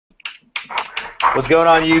What's going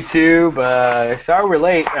on, YouTube? Sorry we're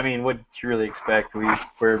late. I mean, what did you really expect?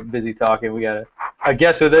 We're busy talking. We got a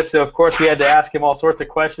guest with us, so of course we had to ask him all sorts of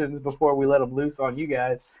questions before we let him loose on you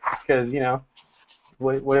guys. Because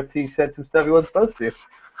what if he said some stuff he wasn't supposed to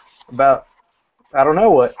about I don't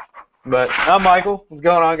know what. But I'm Michael. What's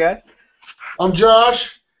going on, guys? I'm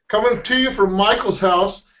Josh, coming to you from Michael's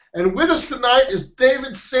house, and with us tonight is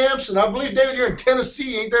David Sampson. I believe, David, you're in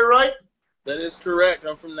Tennessee, ain't that right? That is correct.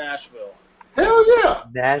 I'm from Nashville. Hell yeah.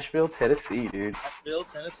 Nashville, Tennessee, dude. Nashville,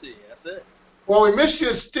 Tennessee. That's it. Well, we missed you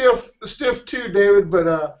at Stiff too, David,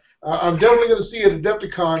 but I'm definitely going to see you at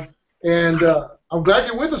Adepticon, and I'm glad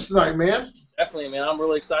you're with us tonight, man. Definitely, man. I'm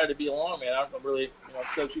really excited to be along, man. I'm really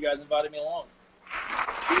stoked you guys invited me along.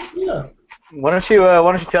 Yeah. Why don't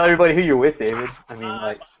you tell everybody who you're with, David? I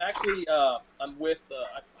mean, Actually, I'm with.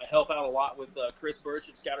 I help out a lot with Chris Birch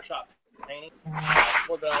at Scattershot Painting.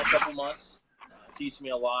 We've been on a couple months. Teach me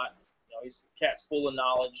a lot. He's cat's full of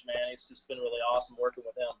knowledge, man. It's just been really awesome working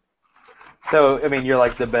with him. So, I mean, you're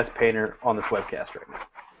like the best painter on this webcast right now.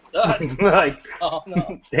 Oh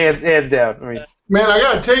no. hands down. I mean, Man, I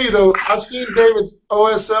got to tell you, though, I've seen David's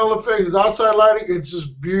OSL effect, his outside lighting. It's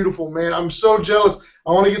just beautiful, man. I'm so jealous.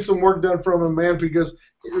 I want to get some work done from him, man, because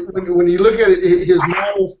when you look at it, his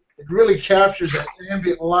models, it really captures that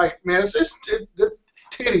ambient light. Man, it's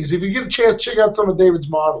titties. If you get a chance, check out some of David's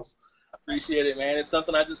models. Appreciate it, man. It's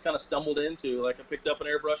something I just kind of stumbled into. Like, I picked up an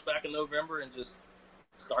airbrush back in November and just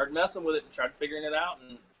started messing with it and tried figuring it out,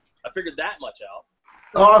 and I figured that much out.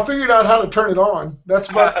 Oh, I figured out how to turn it on. That's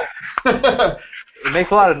about it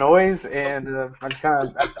makes a lot of noise, and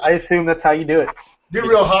I assume that's how you do it. Get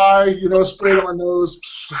real high, spray it on my nose.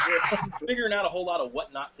 Figuring out a whole lot of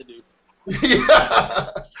what not to do. Yeah.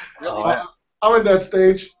 Really? I'm in that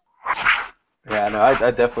stage. Yeah, no,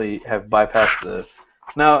 I definitely have bypassed the.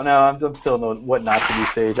 No, I'm still in the what not to do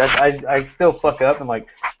stage. I still fuck up and like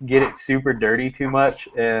get it super dirty too much,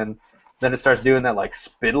 and then it starts doing that like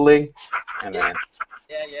spittling, and then.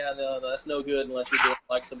 Yeah, no, that's no good unless you're doing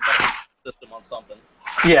like some kind of system on something.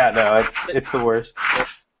 Yeah, no, it's the worst.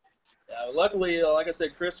 Yeah, luckily, like I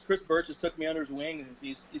said, Chris Birch has took me under his wing, and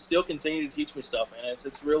he's still continuing to teach me stuff, and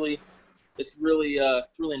it's really enjoyable,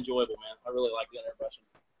 man. I really like the airbrushing.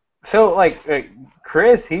 So like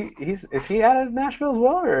Chris, is he out of Nashville as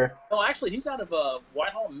well, or? No, actually, he's out of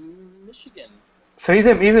Whitehall, Michigan. So he's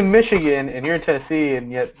in Michigan, and you're in Tennessee,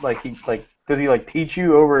 and yet does he teach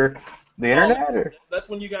you over the internet, or? That's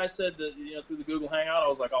when you guys said that through the Google Hangout. I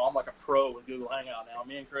was like, oh, I'm like a pro with Google Hangout now.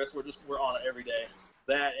 Me and Chris, we're on it every day.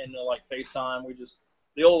 That and like FaceTime.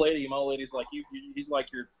 My old lady's like he's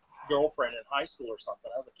like your girlfriend in high school or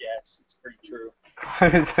something. I was like, yeah, it's pretty true.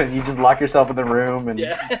 So you just lock yourself in the room and.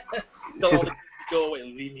 Yeah. Tell all the kids to go away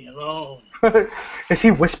and leave me alone. Is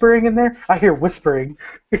he whispering in there? I hear whispering.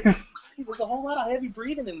 There's a whole lot of heavy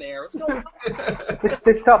breathing in there. What's going on?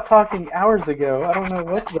 They stopped talking hours ago. I don't know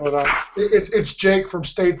what's going on. It's Jake from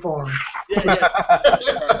State Farm. Yeah.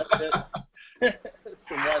 That's it.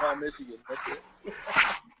 From Whitehall, Michigan. That's it.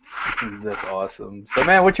 That's awesome. So,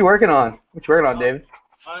 man, what you working on? David?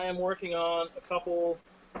 I am working on a couple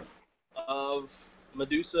of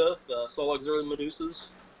Medusa, the Soul Auxiliary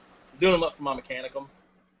Medusas. I'm doing them up for my Mechanicum.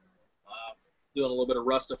 Doing a little bit of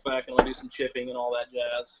rust effect, and I'll do some chipping and all that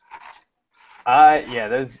jazz. Yeah,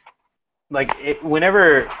 those,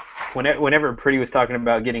 whenever Pretty was talking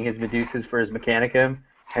about getting his Medusas for his Mechanicum,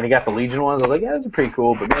 and he got the Legion ones, I was like, yeah, those are pretty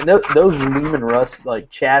cool. But man, those Lehman Rust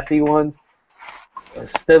chassis ones,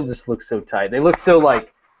 they just look so tight. They look so I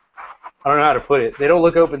don't know how to put it. They don't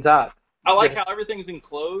look open top. I like how everything's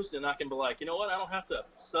enclosed, and I can be like, you know what? I don't have to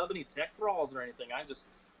sub any tech thralls or anything. I just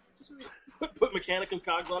put Mechanicum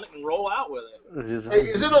cogs on it and roll out with it. Hey,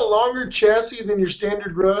 is it a longer chassis than your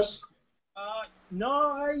standard Rust?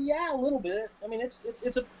 No, yeah, a little bit. I mean, it's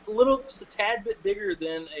just a tad bit bigger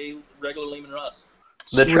than a regular Lehman Rust.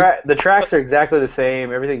 The tracks are exactly the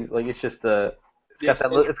same. Everything's it's just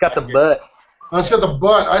it's got the butt. Oh, it's got the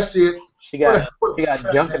butt. I see it. She got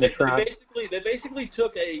junk in the trunk. They basically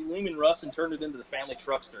took a Lehman Rust and turned it into the family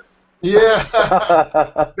truckster.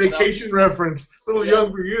 Yeah. Vacation reference. A little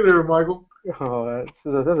young for you there, Michael. Oh,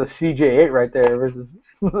 that's a CJ8 right there versus.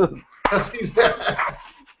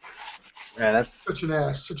 Yeah, that's such an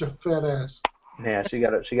ass, such a fat ass. Yeah, she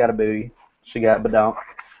got a booty. She got badonk.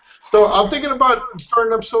 So I'm thinking about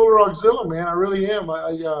starting up Solar Auxiliary, man. I really am.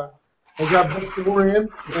 I got book 4 in,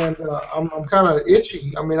 and I'm kind of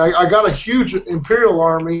itchy. I mean, I got a huge Imperial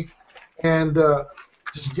army, and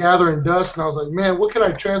just gathering dust, and I was like, man, what can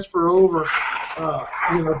I transfer over,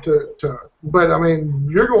 but I mean,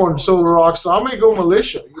 you're going Solar Aux, so I may go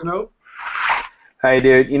militia, Hey,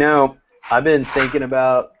 dude, I've been thinking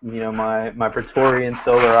about, my Praetorian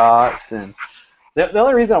Solar Ox, and the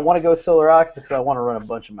only reason I want to go Solar Ox is because I want to run a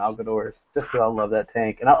bunch of Malgadors, just because I love that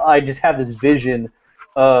tank. And I just have this vision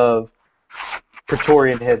of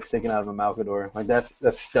Praetorian head sticking out of a Malgador. Like, that's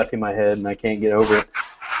stuck in my head, and I can't get over it.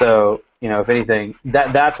 So, if anything,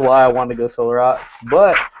 that's why I wanted to go Solar Ox.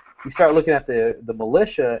 But you start looking at the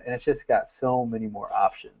militia, and it's just got so many more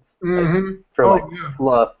options. Mm-hmm.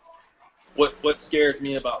 Fluff. What scares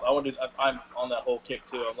me about I'm on that whole kick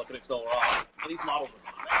too. I'm looking at Solar Ox. These models are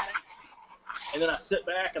dramatic. And then I sit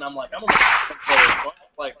back and I'm like, I'm gonna play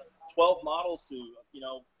like 12 models to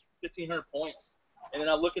 1,500 points. And then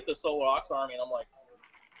I look at the Solar Ox army and I'm like,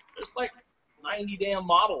 there's like 90 damn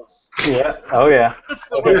models. Yeah. Oh yeah.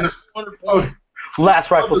 So like 100 points. Last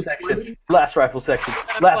rifle section. Last rifle section.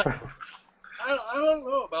 Last rifle. I don't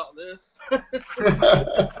know about this.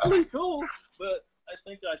 Really cool, but I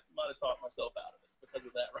think I might have talked myself out of it because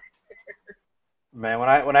of that right there. Man,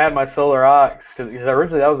 when I had my Solar Ox, because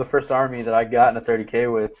originally that was the first army that I got in a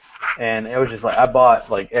 30K with, and it was just like I bought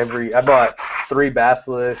 3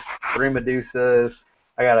 Basilisks, 3 Medusas,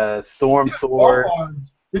 I got a Storm Sword.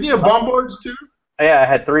 Didn't you have Bombards too? Yeah, I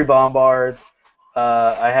had 3 Bombards.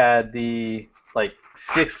 I had the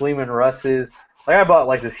 6 Lehman Russes. Like I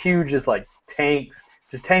bought this huge tanks,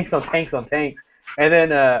 just tanks on tanks on tanks. And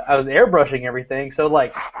then I was airbrushing everything, so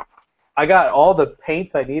I got all the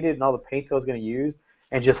paints I needed and all the paints I was gonna use,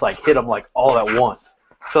 and just hit them all at once.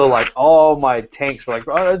 So all my tanks were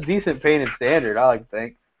oh, that's decent painted standard, I like to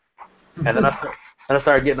think. And then I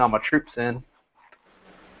started getting all my troops in.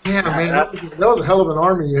 Yeah, man, that was a hell of an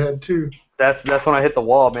army you had too. That's when I hit the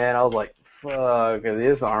wall, man. I was like, fuck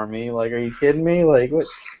this army. Are you kidding me? What?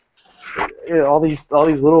 All these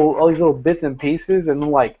little bits and pieces, and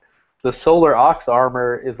then the Solar Ox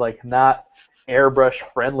armor is not airbrush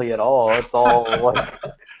friendly at all. It's all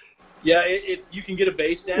Yeah, it's you can get a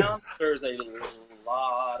base down. There's a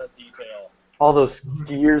lot of detail. All those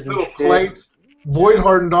gears and little plates, void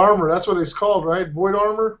hardened armor. That's what it's called, right? Void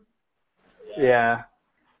armor. Yeah.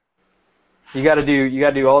 You gotta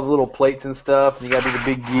do all the little plates and stuff, and you gotta do the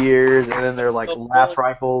big gears, and then they're last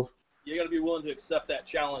rifles. You gotta be willing to accept that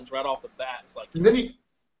challenge right off the bat. It's and then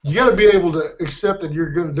you gotta be able to accept that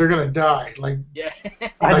they're gonna die. Yeah.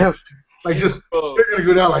 I know. They're gonna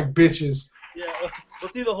go down like bitches. Yeah. Well,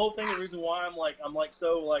 see, the whole thing, the reason why I'm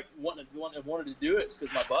so wanted to do it is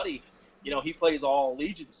because my buddy, he plays all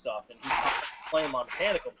Legion stuff, and he's playing my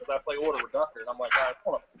mechanical because I play Order Reductor, and I'm like,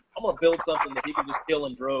 all right, I'm gonna build something that he can just kill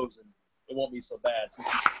in droves, and it won't be so bad since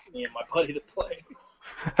he's me and my buddy to play.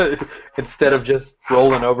 Instead of just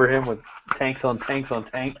rolling over him with tanks on tanks on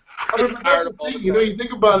tanks. I mean, that's the thing. You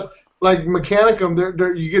think about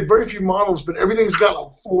Mechanicum, you get very few models, but everything's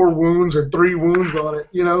got 4 wounds or 3 wounds on it.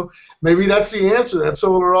 Maybe that's the answer. That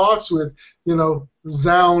Solar Ox with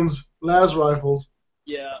Zounds las rifles.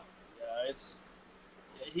 Yeah,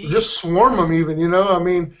 just swarm them even. I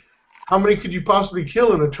mean, how many could you possibly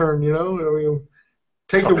kill in a turn? I mean,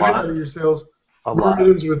 take the wind out of your sails.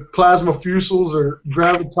 Myrmidons with plasma fusils or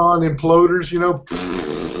graviton imploders.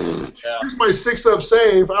 Here's my 6-up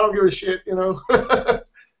save. I don't give a shit.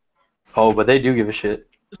 Oh, but they do give a shit.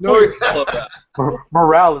 No,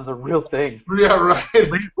 morale is a real thing. Yeah, right.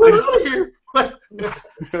 We're out of here. I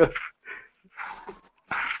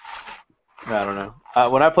don't know.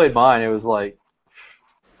 When I played mine, it was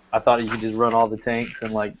I thought you could just run all the tanks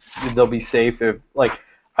and they'll be safe if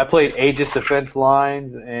I played Aegis defense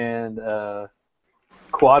lines and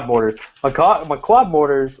quad mortars. My quad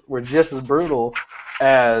mortars were just as brutal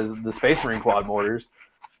as the Space Marine quad mortars,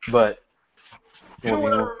 but. You know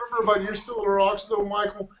what I remember about your Solar Ox, though,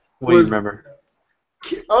 Michael? What do you remember?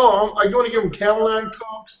 Oh, I'm going to give him Cameline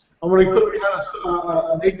Cokes. I'm going to put him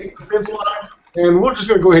on an 8 defense line, and we're just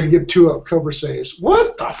going to go ahead and get 2-up cover saves.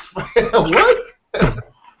 What the what?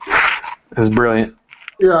 It's brilliant.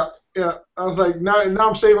 Yeah. I was like, now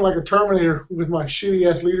I'm saving like a Terminator with my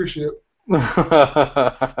shitty-ass leadership.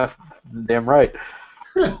 Damn right.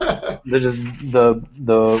 They're just the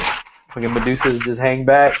fucking Medusas just hang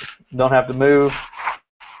back, don't have to move.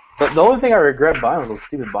 But the only thing I regret buying was those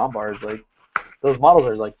stupid Bombards. Those models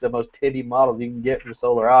are the most titty models you can get for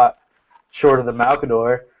Solar Ox, short of the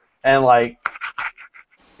Malcador, and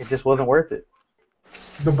it just wasn't worth it.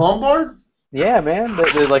 The Bombard? Yeah, man.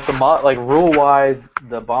 Rule wise,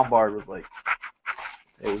 the Bombard was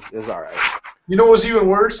it was all right. You know what's even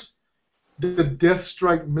worse? The Death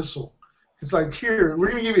Strike missile. It's here, we're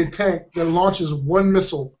gonna give you a tank that launches 1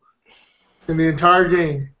 missile in the entire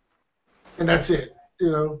game, and that's it.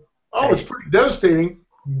 It's pretty devastating,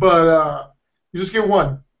 but you just get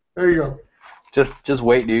 1. There you go. Just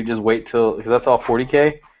wait, dude. Just wait till, because that's all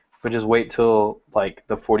 40K. but just wait till like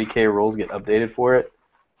the 40K rules get updated for it.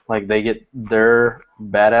 Like they get their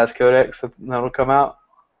badass codex that'll come out,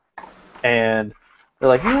 and they're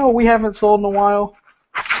like, we haven't sold in a while.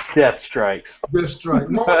 Death strikes. Death strike.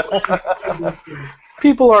 No one's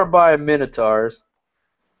People aren't buying Minotaurs,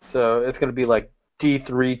 so it's gonna be like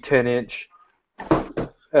D3 10-inch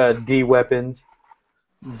D weapons.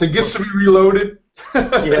 That gets to be reloaded.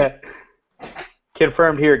 Yeah.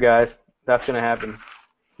 Confirmed here, guys. That's gonna happen.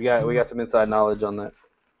 We got some inside knowledge on that.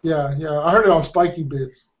 Yeah. I heard it on Spiky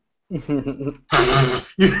Bits.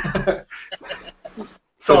 Yeah.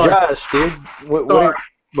 So Josh, dude, what,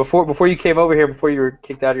 before you came over here, before you were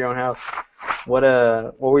kicked out of your own house, what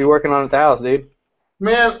were you working on at the house, dude?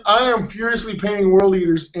 Man, I am furiously painting World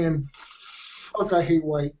Eaters, and fuck, I hate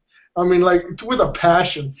white. I mean, like with a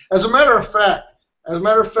passion. As a matter of fact, I'm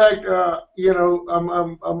like, I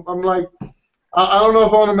don't know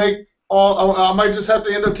if I want to make all. I might just have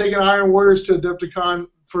to end up taking Iron Warriors to Adepticon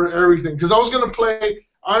for everything, because I was gonna play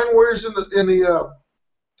Iron Warriors in the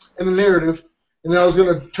narrative, and then I was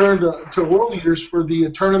gonna turn to World Eaters for the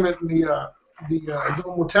tournament in the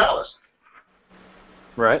Zone Mortalis.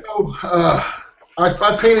 Right. So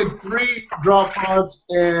I painted 3 drop pods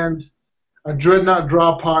and a Dreadnought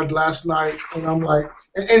drop pod last night, and I'm like,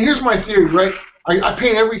 and here's my theory, right? I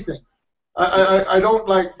paint everything. I don't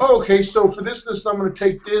like, okay, so for this I'm going to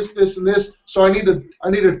take this, and this. So I need to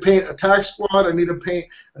paint attack squad. I need to paint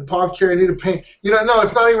a pod carrier. I need to paint. No,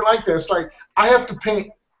 it's not even like that. It's like I have to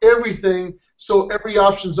paint everything so every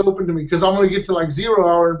option's open to me, because I'm going to get to like 0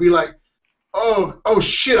 hour and be like, oh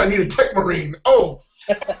shit, I need a Tech Marine. Oh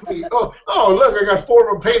look, I got 4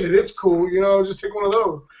 of them painted. It's cool. Just take one of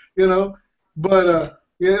those. But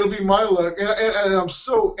yeah, it'll be my luck, and I'm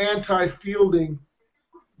so anti-fielding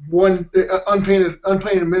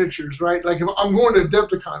unpainted miniatures, right? Like if I'm going to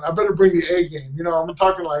Adepticon, I better bring the A game. I'm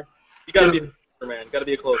talking like you gotta be a closer, man. You gotta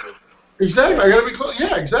be a closer. Exactly, I gotta be close.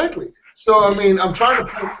 Yeah, exactly. So I mean, I'm trying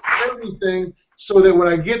to paint everything so that when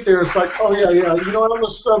I get there, it's like, oh yeah. You know what? I'm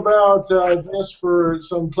gonna sub out this for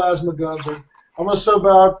some plasma guns, or I'm gonna sub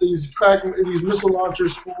out these missile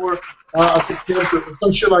launchers for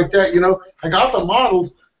some shit like that. I got the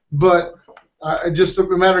models, but it's just a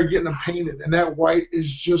matter of getting them painted, and that white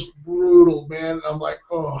is just brutal, man. I'm like,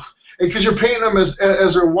 oh, because you're painting them as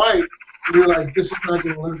they're white, and you're like, this is not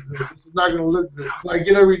gonna look good. This is not gonna look good. I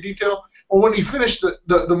get every detail. Well, when you finish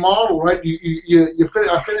the model, right?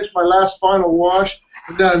 I finished my last final wash,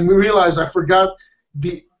 and then I realized I forgot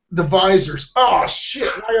the visors. Oh shit!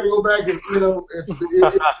 Now I gotta go back and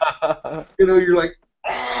you're like,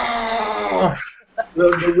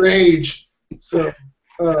 the rage. So,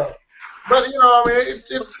 but I mean,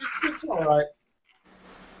 it's all right.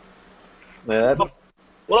 Yeah,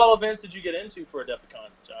 what all events did you get into for Adepticon,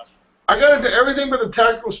 Josh? I got into everything but the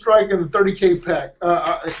Tactical Strike and the 30K pack,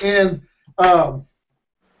 and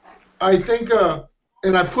I think,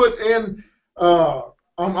 and I put in, I'm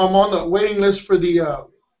on the waiting list for the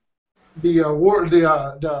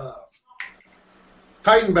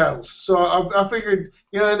Titan battles. So I figured,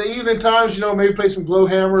 in the evening times, maybe play some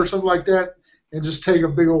Glowhammer or something like that, and just take a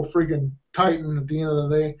big old freaking Titan at the end of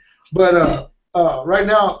the day. But right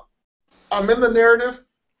now, I'm in the narrative,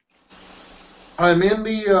 I'm in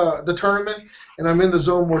the tournament, and I'm in the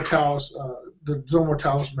Zone Mortalis,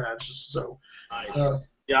 matches. So. Nice.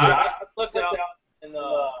 I looked out in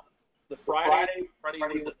the Friday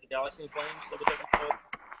was the Galaxy Flames.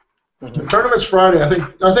 The tournament's Friday. I think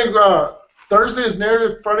Thursday is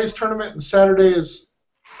narrative, Friday's tournament, and Saturday is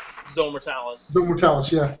Zone Mortalis. Zone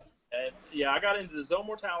Mortalis, yeah. And I got into the Zone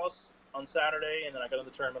Mortalis on Saturday, and then I got into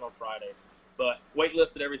the tournament on Friday. But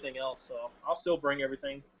waitlisted everything else, so I'll still bring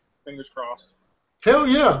everything. Fingers crossed. Hell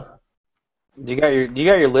yeah. Do you got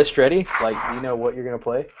your list ready? Like, do you know what you're gonna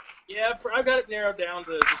play? Yeah, I've got it narrowed down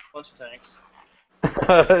to just a bunch of tanks.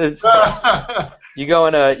 You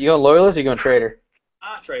going loyalist or you going trader?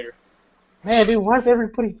 Trader. Man, dude, why is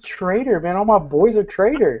everybody trader, man? All my boys are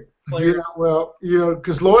trader. Yeah, well,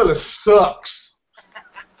 because loyalist sucks.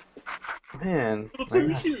 Man.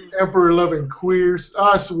 Emperor loving queers.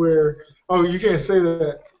 I swear. Oh, you can't say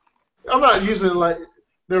that. I'm not using it like.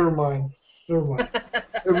 Never mind. Before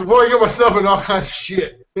I get myself in all kinds of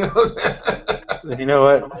shit. You know what I'm saying? You know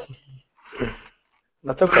what?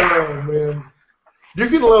 That's okay. Oh, man. You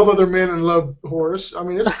can love other men and love Horus. I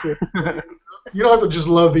mean, it's cool. You don't have to just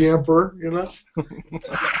love the Emperor,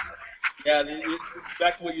 Yeah,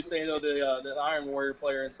 back to what you're saying, though, the Iron Warrior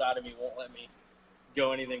player inside of me won't let me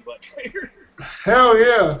go anything but trader. Hell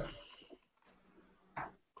yeah.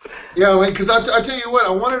 Yeah, because I tell you what,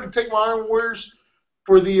 I wanted to take my Iron Warriors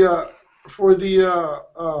for the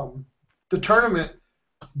tournament,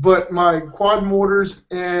 but my quad mortars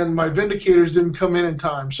and my vindicators didn't come in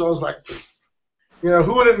time. So I was like,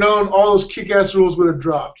 who would have known all those kick-ass rules would have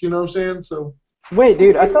dropped? You know what I'm saying? So. Wait,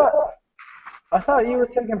 dude, I thought you were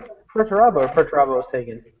taking Perturabo, or Perturabo was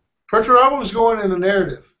taking. Perturabo was going in the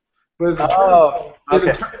narrative, but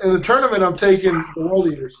in the tournament, I'm taking the World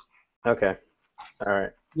Eaters. Okay. All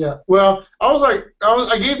right. Yeah. Well,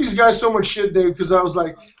 I gave these guys so much shit, Dave, because I was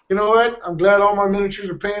like, you know what? I'm glad all my miniatures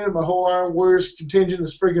are painted. My whole Iron Warriors contingent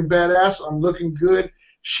is freaking badass. I'm looking good.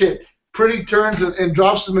 Shit. Pretty turns and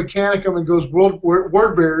drops his Mechanicum and goes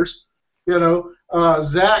Word Bearers.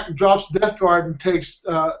 Zach drops Death Guard and takes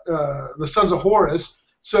the Sons of Horus.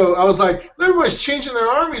 So I was like, everybody's changing their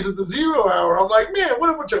armies at the 0 hour. I'm like, man,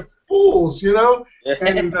 what a bunch of fools,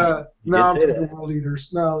 And now I'm taking World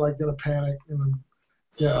Eaters. Now I'm going to panic.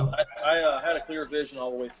 I had a clear vision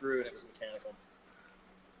all the way through, and it was Mechanical.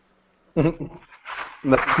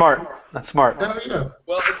 That's smart. That's smart. Yeah.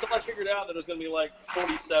 Well, until I figured out that there's going to be like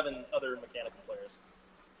 47 other Mechanical players.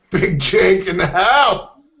 Big Jake in the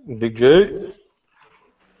house. Big Jake.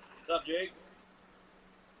 What's up, Jake?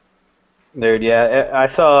 Dude, yeah, I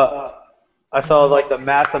saw like the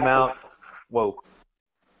mass amount. Whoa.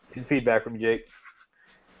 Feedback from Jake.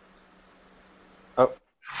 Oh,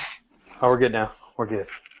 we're good now. We're good.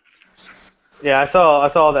 Yeah, I saw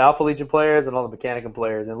all the Alpha Legion players and all the Mechanicum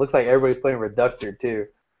players, and it looks like everybody's playing Reductor too.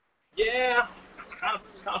 Yeah, it's kind of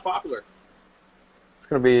popular. It's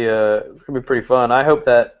gonna be pretty fun. I hope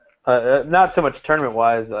that not so much tournament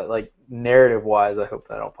wise, like narrative wise, I hope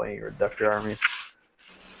that I don't play any Reductor armies.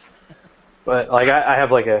 But like I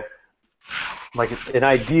have like an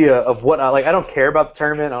idea of what I don't care about the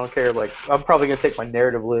tournament. I don't care, I'm probably gonna take my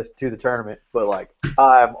narrative list to the tournament, but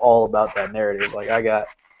I'm all about that narrative. I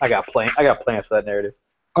got plans for that narrative.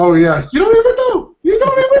 Oh yeah. You don't even know. You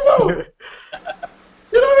don't even know.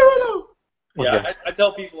 Yeah, Okay. I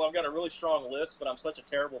tell people I've got a really strong list, but I'm such a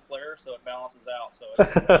terrible player, so it balances out. So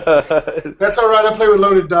it's That's all right. I play with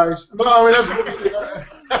loaded dice. No, I mean that's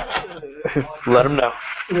Let them know.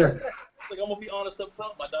 Yeah. I'm gonna be honest up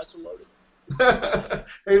front. My dice are loaded.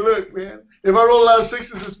 Hey, look, man. If I roll a lot of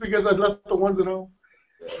sixes, it's because I left the ones at home.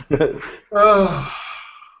 Oh.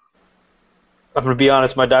 I'm gonna be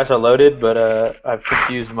honest. My dice are loaded, but I've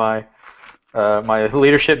confused my my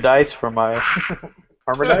leadership dice for my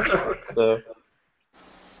armor dice.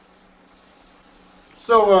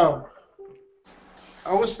 So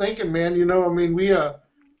I was thinking, man. We I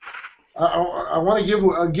want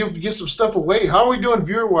to give some stuff away. How are we doing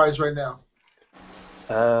viewer-wise right now?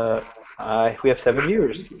 We have 7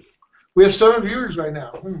 viewers. We have 7 viewers right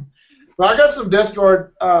now. Well, I got some Death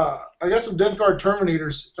Guard. I got some Death Guard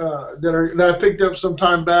Terminators that I picked up some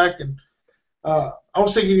time back, and I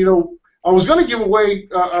was thinking, I was going to give away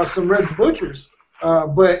some Red Butchers,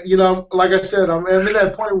 but like I said, I'm in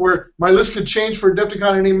that point where my list could change for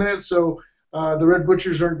Adepticon any minute, so the Red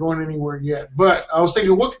Butchers aren't going anywhere yet. But I was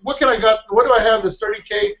thinking, what can I got? What do I have that's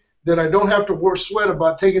 30K that I don't have to sweat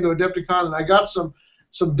about taking to Adepticon? And I got some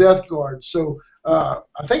Death Guard. So I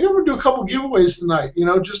think I'm gonna do a couple giveaways tonight.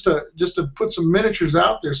 Just to put some miniatures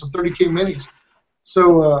out there, some 30K minis.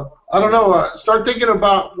 So I don't know. Start thinking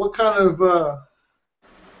about what kind of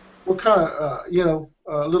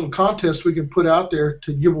little contest we can put out there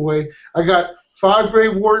to give away. I got 5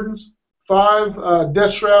 Grave Wardens, 5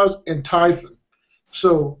 Death Shrouds, and Typhon.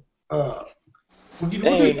 So we'll do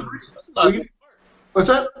 3. That's a nice little start. What's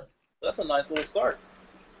that? That's a nice little start.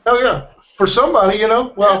 Oh yeah, for somebody,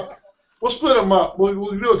 Well, we'll split them up.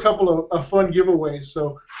 We'll do a couple of fun giveaways.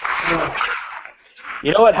 So.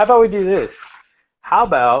 You know what? How about we do this? How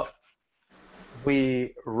about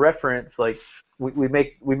we reference we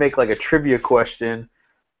make like a trivia question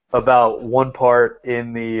about one part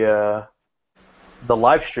in the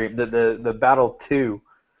live stream, the Battle 2.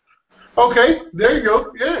 Okay, there you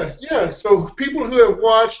go. Yeah. So people who have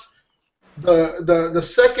watched the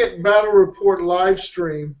second Battle Report live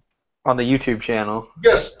stream on the YouTube channel.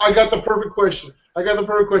 Yes, I got the perfect question.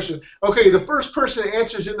 Okay, the first person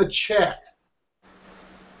answers in the chat.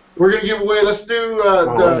 We're gonna give away. Let's do in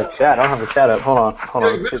the chat. I don't have the chat up. Hold on.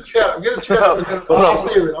 Get the chat up. And then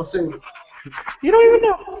I'll save it. You don't even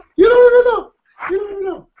know. You don't even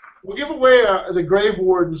know. We'll give away the Grave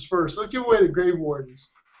Wardens first. Let's give away the Grave Wardens.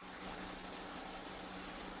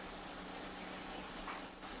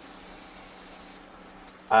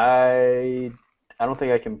 I don't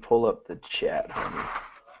think I can pull up the chat, homie.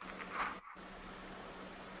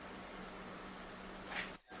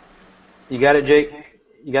 You got it, Jake?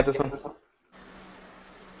 You got this one?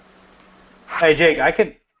 Hey, Jake, I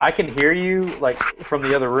can hear you from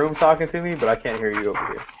the other room talking to me, but I can't hear you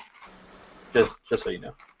over here. Just so you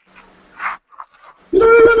know. You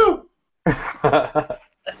don't even know.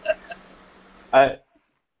 I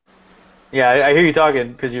hear you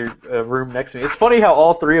talking because you're a room next to me. It's funny how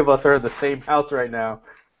all three of us are in the same house right now.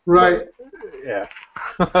 Right. Yeah.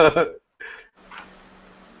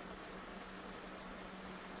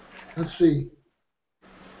 Let's see.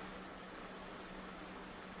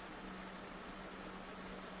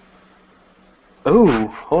 Ooh,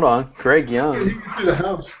 hold on. Greg You Young. can see the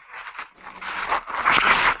house.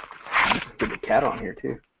 Get the cat on here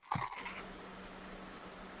too.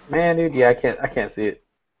 Man, dude, yeah, I can't see it.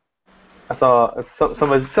 I saw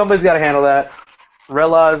somebody's got to handle that.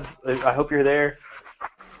 Relaz, I hope you're there.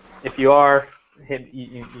 If you are,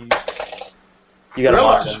 you got to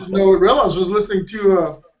monitor them. No, Relaz was listening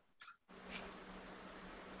to.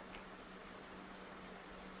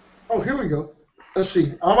 Oh, here we go. Let's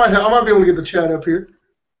see. I might be able to get the chat up here.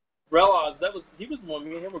 Realize he was the one.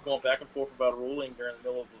 Me and him were going back and forth about a ruling during the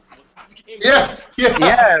middle of this game. Yeah.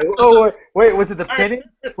 Yeah. Oh wait, was it the pinning?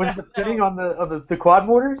 Was it the pinning on the quad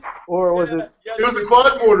mortars, or was it? Yeah, it was the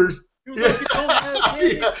quad mortars. He was like, you don't have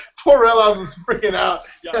pinning. Yeah. Poor Relaz was freaking out.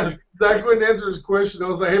 Yeah, Zach couldn't answer his question. I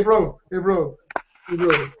was like, hey bro. Yeah,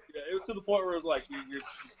 it was to the point where it was like, you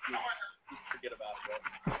just forget about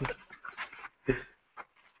it, bro.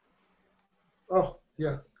 Oh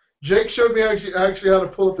yeah. Jake showed me actually how to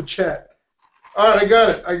pull up the chat. All right, I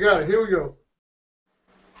got it. Here we go.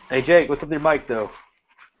 Hey Jake, what's up with your mic though?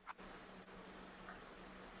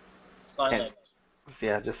 Sign language.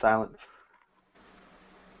 Yeah, just silence.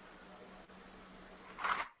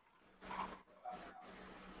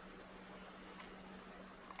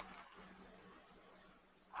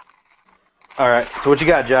 All right. So what you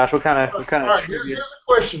got, Josh? What kind of? All right. Here's the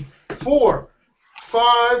question: 4,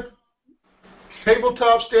 5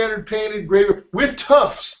 tabletop standard painted grave with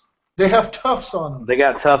tufts. They have tufts on them. They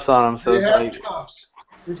got tufts on them, so They have tufts.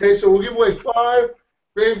 Okay, so we'll give away 5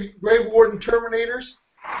 Grave Warden Terminators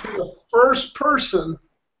to the first person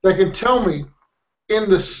that can tell me in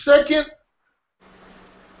the second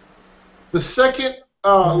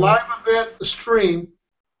live event stream,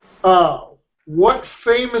 what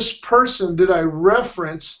famous person did I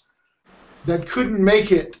reference that couldn't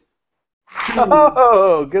make it?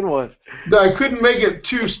 Oh, good one. That I couldn't make it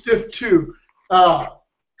to Stiff 2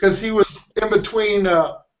 because he was in between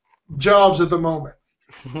jobs at the moment.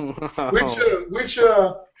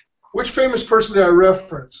 Which famous person did I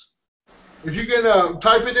reference? If you can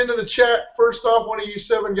type it into the chat, first off, one of you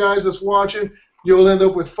 7 guys that's watching, you'll end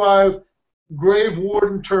up with 5 Grave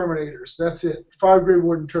Warden Terminators. That's it. 5 Grave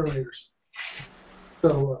Warden Terminators.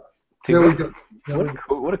 So there we go.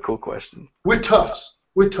 What a cool question. With tufts.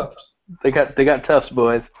 They got tufts,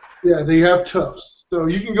 boys. Yeah, they have tufts. So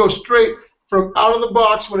you can go straight from out of the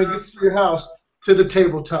box when it gets to your house to the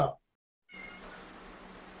tabletop.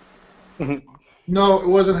 No, it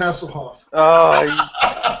wasn't Hasselhoff. Oh,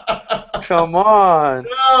 come on.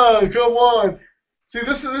 No, come on. See,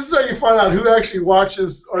 this is how you find out who actually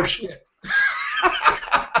watches our shit.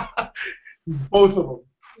 Both of them.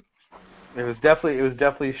 It was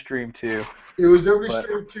definitely stream 2. It was definitely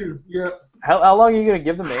stream 2. Yeah. How long are you gonna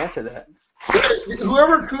give them to answer that?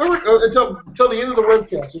 Whoever until the end of the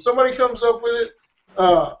webcast. If somebody comes up with it,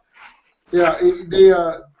 by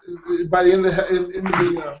the end of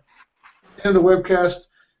the webcast,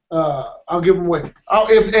 I'll give them away.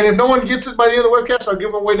 If no one gets it by the end of the webcast, I'll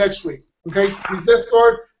give them away next week. Okay, these Death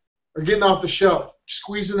Guard are getting off the shelf,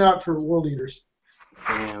 squeezing out for World Eaters.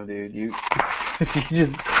 Damn, dude, you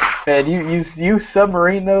just man, you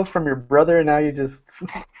submarine those from your brother, and now you just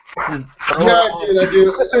yeah, I did.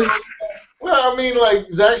 Well, I mean, like,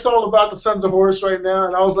 Zach's all about the Sons of Horus right now,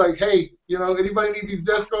 and I was like, hey, anybody need these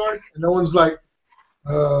Death Guard? And no one's like,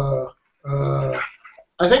 I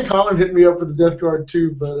think Colin hit me up for the Death Guard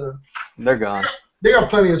too, but they're gone. They got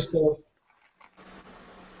plenty of stuff.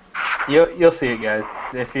 You'll see it, guys.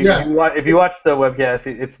 If you watch the webcast,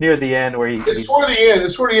 it's near the end where It's for the end.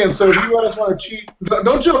 It's for the end. So if you guys want to cheat,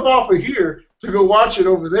 don't jump off of here to go watch it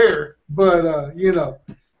over there. But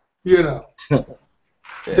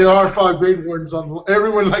there are 5 Grave Wardens on.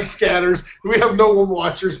 Everyone like scatters. We have no one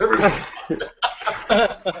watchers. Everyone.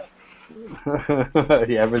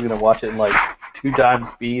 Yeah, everyone's gonna watch it in like 2 times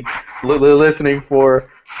speed, listening for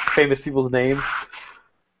famous people's names.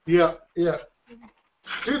 Yeah.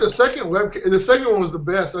 Dude, the second one was the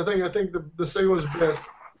best. I think the second one was the best.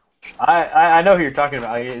 I know who you're talking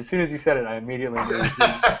about. As soon as you said it, I immediately knew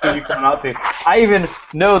who you coming out to. I even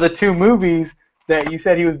know the 2 movies that you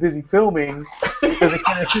said he was busy filming because it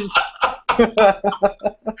kind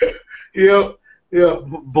of. Yeah.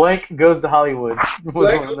 Blank Goes to Hollywood.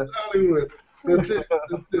 Blank Goes to Hollywood. That's it.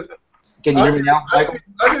 Can you hear me now, Michael?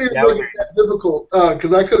 I didn't even make it that difficult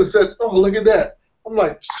because I could have said, "Oh, look at that." I'm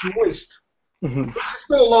like, moist. It's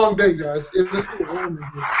been a long day, guys. It's been a long day.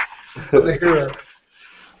 Put the hair out.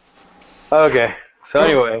 Okay. So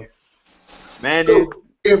anyway, man, dude. So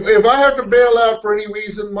if I have to bail out for any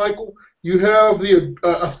reason, Michael, you have the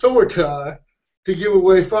authority to give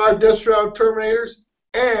away 5 Death Shroud Terminators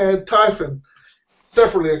and Typhon,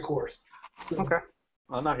 separately, of course. Okay.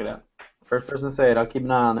 I'll knock it out. First person to say it, I'll keep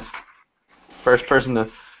an eye on it. First person to.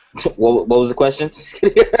 What was the question?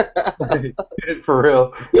 For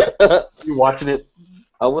real. You watching it?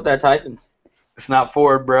 Oh, what that Titans? It's not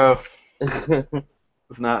Ford, bro.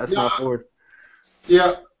 It's not Ford.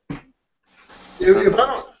 Yeah. If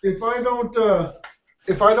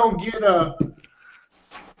I don't get a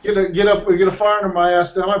fire under my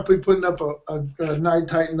ass, then I might be putting up a Night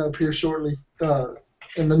Titan up here shortly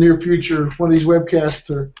in the near future. One of these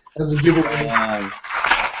webcasts as a giveaway.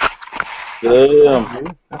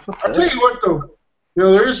 That's what's I'll tell you what though,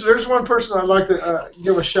 there's one person I'd like to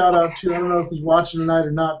give a shout out to. I don't know if he's watching tonight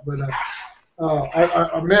or not, but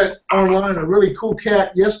I met online a really cool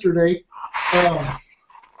cat yesterday. And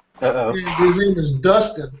his name is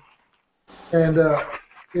Dustin, and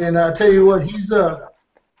I tell you what, he's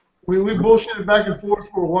we bullshitted back and forth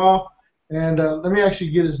for a while, and let me actually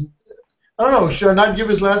get his. I don't know. Should I not give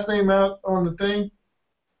his last name out on the thing?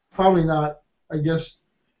 Probably not. I guess.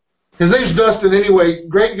 His name's Dustin. Anyway,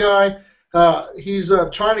 great guy. He's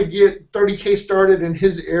trying to get 30K started in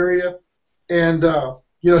his area, and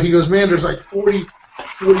he goes, man, there's like 40K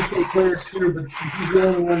players here, but he's the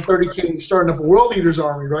only one 30K starting up a World Eaters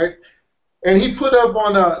army, right? And he put up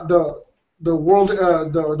on the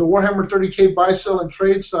Warhammer 30K buy, sell, and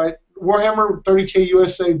trade site, Warhammer 30K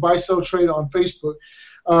USA buy, sell, trade on Facebook,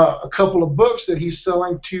 a couple of books that he's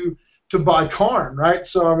selling to buy Karn, right?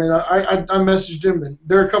 So I mean, I messaged him, and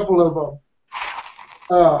there are a couple of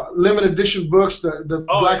limited edition books, the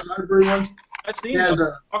Black Library ones. I've seen those.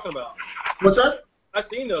 Talking about. What's that? I've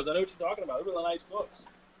seen those. I know what you're talking about. They're really nice books.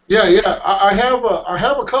 Yeah. I have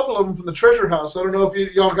a couple of them from the Treasure House. I don't know if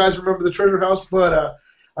y'all guys remember the Treasure House, but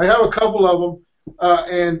I have a couple of them,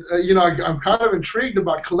 and I'm kind of intrigued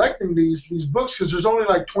about collecting these books because there's only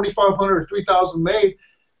like 2,500 or 3,000 made.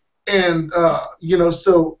 And,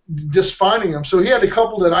 so just finding them. So he had a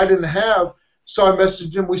couple that I didn't have, so I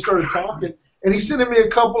messaged him. We started talking, and he sent me a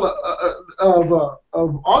couple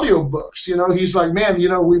of audio books. He's like, man,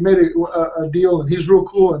 we made a deal, and he's real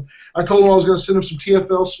cool. And I told him I was going to send him some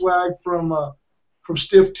TFL swag from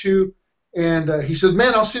Stiff 2. And he said,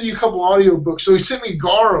 man, I'll send you a couple audio books. So he sent me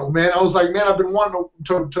Garo, man. I was like, man, I've been wanting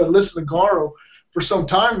to listen to Garo for some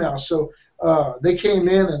time now. So they came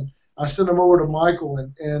in, and I sent them over to Michael,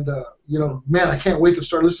 and man, I can't wait to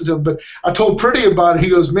start listening to them. But I told Pretty about it. He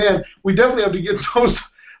goes, man, we definitely have to get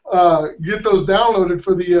those downloaded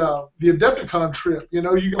for the Adepticon trip. You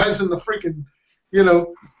guys in the freaking,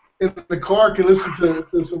 in the car can listen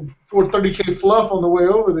to some 430K fluff on the way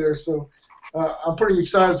over there. So I'm pretty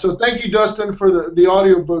excited. So thank you, Dustin, for the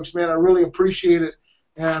audio books, man. I really appreciate it.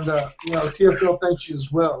 And TFL thanks you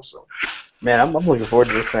as well. So. Man, I'm looking forward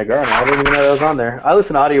to listening to Garner. I didn't even know that was on there. I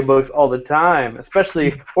listen to audiobooks all the time,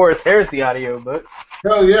 especially Forest Heresy audiobook.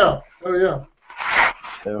 Oh yeah.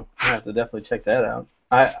 So I have to definitely check that out.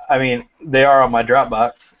 I mean, they are on my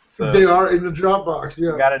Dropbox. So they are in the Dropbox,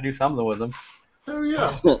 yeah. Got to do something with them. Oh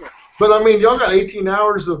yeah. But I mean, y'all got 18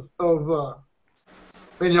 hours of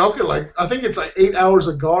man, y'all could I think it's like 8 hours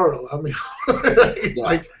of Garo. I mean,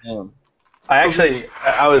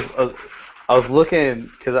 I was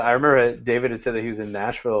looking because I remember David had said that he was in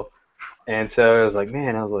Nashville, and so I was like,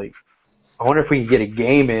 I wonder if we could get a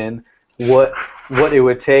game in. What it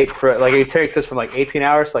would take for it takes us from 18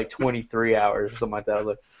 hours to 23 hours or something like that. I was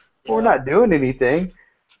like, well, we're not doing anything.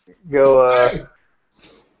 Go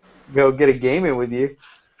get a game in with you.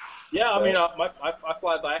 Yeah, I mean, I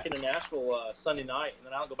fly back into Nashville Sunday night, and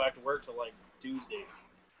then I don't go back to work till Tuesday.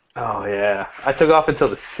 Oh yeah, I took off until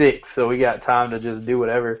the 6th, so we got time to just do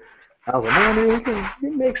whatever. I was like, man, dude, we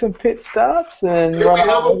can make some pit stops and. Hey, we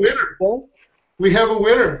have a winner. We have a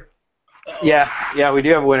winner. Yeah, we do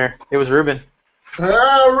have a winner. It was Ruben.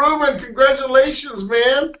 Ruben, congratulations,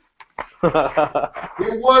 man.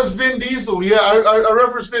 It was Vin Diesel. Yeah, I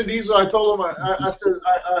referenced Vin Diesel. I told him, I said,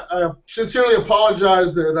 I sincerely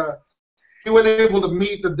apologize that he wasn't able to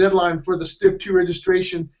meet the deadline for the Stiff 2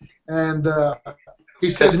 registration. And he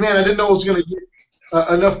said, man, I didn't know it was going to get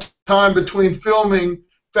enough time between filming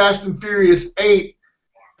Fast and Furious 8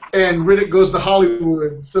 and Riddick Goes to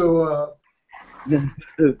Hollywood. So,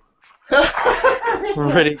 Riddick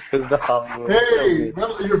Goes to Hollywood. Hey,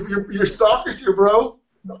 you're stalkers here, bro.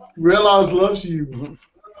 Realize loves you.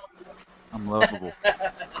 I'm lovable.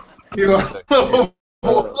 You are lovable.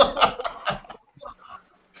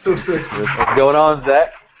 So sexy. What's going on,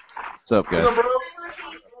 Zach? What's up, What's guys? up, bro?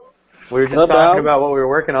 We were just What talking about? about what we were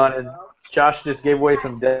working on, and Josh just gave away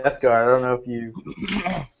some Death Guard. I don't know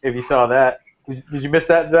if you saw that. Did you miss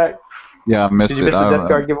that, Zach? Yeah, I missed Did you it. miss the Death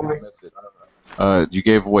Guard giveaway? You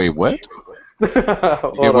gave away what? You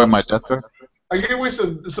Hold gave away on. my Death Guard? I gave away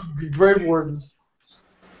some Grave Wardens.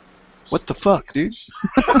 What the fuck, dude?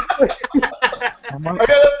 I got nothing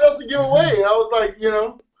else to give away. And I was like,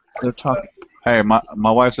 They're talking. Hey, my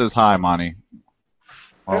wife says hi, Monty.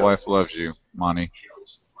 My wife loves you, Monty.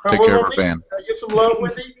 Take care of her band. I get some love,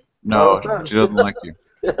 Wendy. No, she doesn't like you.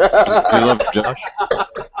 Do you love Josh?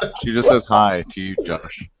 She just says hi to you,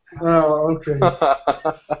 Josh. Oh, okay.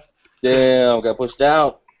 Damn, got pushed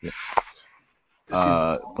out.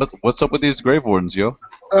 What's up with these Grave Wardens, yo?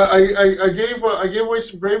 I gave away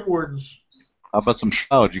some Grave Wardens. How about some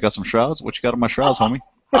shrouds? You got some shrouds? What you got on my shrouds, homie?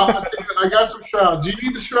 I got some shrouds. Do you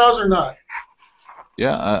need the shrouds or not?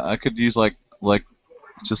 Yeah, I could use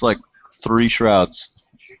just 3 shrouds.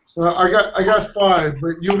 I got 5,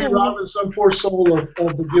 but you'll be robbing some poor soul of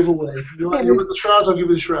the giveaway. You want the shrouds? I'll give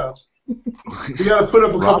you the shrouds. You got to put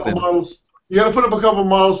up a couple models. You got to put up a couple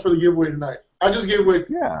models for the giveaway tonight. I just gave away.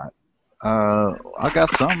 Yeah. I got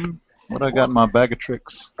something. What I got in my bag of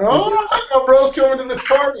tricks? Oh, I got bro's coming to this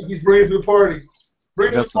party. He's bringing to the party.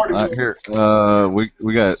 Bring to the party. Here.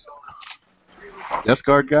 We got Death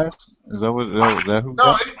Guard guys. Is that who?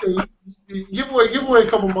 No, anything. Give away a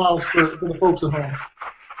couple models for the folks at home.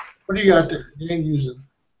 What do you got there? You ain't using.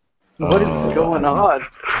 What is going on?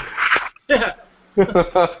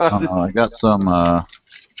 I got some.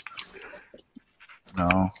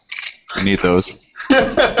 No, I need those.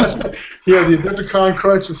 Yeah, the Adepticon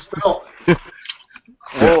crunch is felt.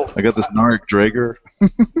 Whoa. I got this Narg Drager.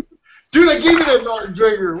 Dude, I gave you that Narg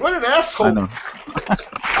Drager. What an asshole. I know.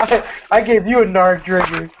 I gave you a Narg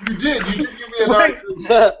Drager. You did give me a Narg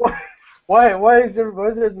Drager. Why is there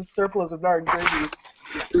a surplus of Narg Dragers?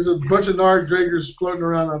 There's a bunch of Narg Dragers floating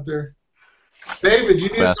around out there. David, you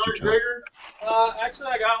need a Bastard Narg Drager?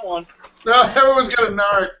 Actually, I got one. No, everyone's got a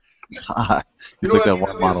Narg. It's like that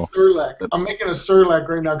one model. Surlac. I'm making a Surlac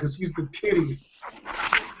right now because he's the titty.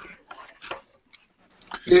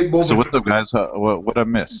 So what's up, guys? What I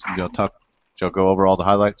miss? Did y'all go over all the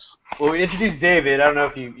highlights? Well, we introduced David. I don't know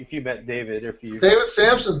if you met David or if you David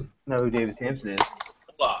Sampson. know who David Sampson is.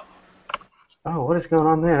 Hold up. Oh, what is going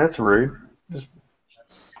on there? That's rude.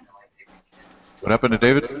 What happened to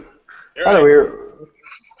David? Here I I know am. we were.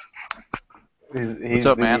 What's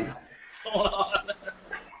up, man? Hold on.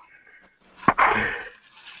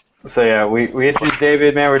 So yeah, we introduced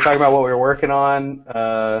David, man. We were talking about what we were working on.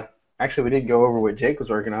 Actually, we didn't go over what Jake was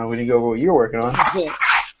working on. We didn't go over what you were working on.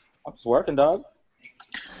 I'm just working, dog.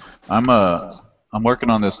 I'm working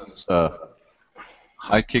on this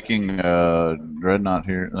high kicking dreadnought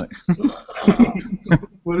here.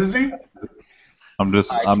 What is he? I'm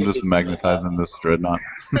just magnetizing this dreadnought.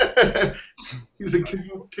 He's a king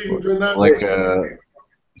dreadnought. Like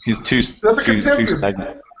he's too That's a contemptor.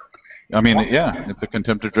 stagnant. I mean, yeah, it's a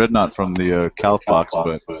contemptor dreadnought from the Calif box,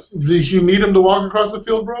 but Do you need him to walk across the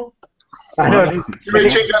field, bro? I know. You ready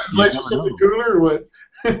to change out his legs for something cooler or what?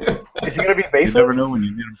 Is he gonna be you baseless? never know when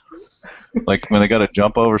you need them. Like when they got to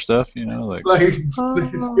jump over stuff, you know, like. Like,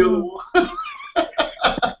 skill.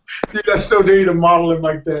 Dude, I so dare you to model him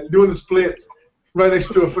like that, doing the splits right next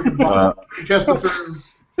to a freaking box. Cast the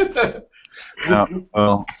firm. Yeah,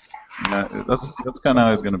 well, yeah, that's kind of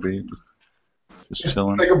how he's gonna be. Just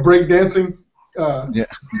chilling. Like a breakdancing. Yeah,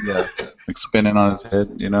 like spinning on his head,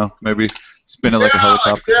 you know, maybe spinning like a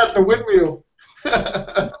helicopter. Like that, the windmill.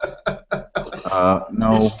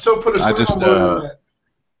 No, So put a I just, servo motor on that.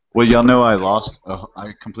 well, y'all know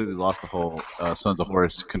I completely lost the whole Sons of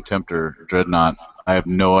Horus Contemptor Dreadnought. I have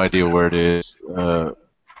no idea where it is.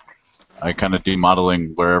 I kind of do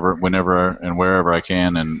modeling whenever and wherever I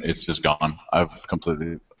can, and it's just gone. I've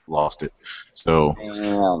completely lost it. So,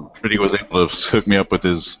 Damn. Pretty was able to hook me up with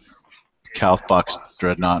his Calif box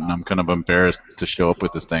Dreadnought, and I'm kind of embarrassed to show up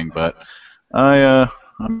with this thing, but I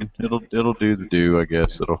mean, it'll do the do, I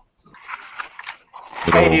guess. It'll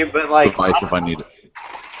Hey, but like, suffice if I need it.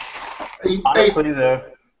 Hey, honestly though,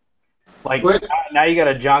 like What? now you got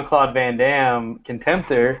a Jean-Claude Van Damme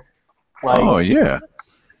Contemptor. Like, Oh yeah,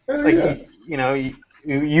 like yeah. you know,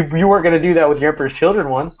 you weren't gonna do that with your Emperor's Children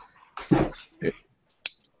one.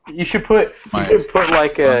 You should put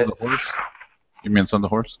like a. Sons of Horus. You mean Sons of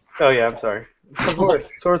Horus? Oh yeah, I'm sorry. Horse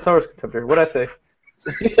Contemptor. What'd I say?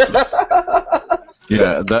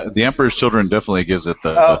 Yeah, the Emperor's Children definitely gives it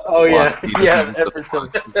the. Oh yeah, block. yeah. Emperor's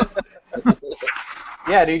Children.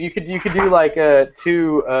 Yeah, dude, you could do like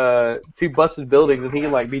two busted buildings, and he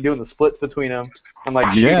can like be doing the splits between them and like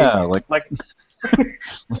shooting. Yeah, like Like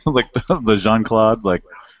like the Jean-Claude, like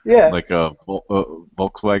yeah. a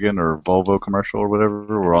Volkswagen or Volvo commercial or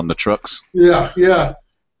whatever, or on the trucks. Yeah.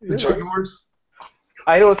 The truck doors.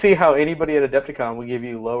 I don't see how anybody at Adepticon would give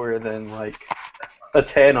you lower than like a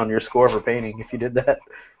 10 on your score for painting if you did that.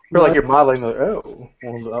 Or like you're modeling well,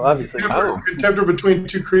 obviously. Contemptor between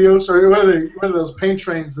two Creos, or what are those paint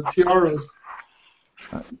trains, the Tiaros?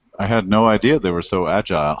 I had no idea they were so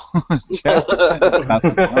agile.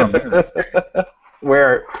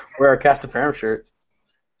 Wear our Castaferum shirts.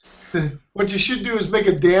 What you should do is make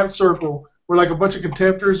a dance circle where like a bunch of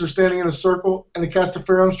contemptors are standing in a circle and the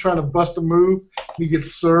Castaferum's trying to bust a move. He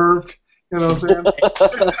gets served. You know what I'm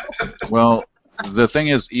saying? Well, the thing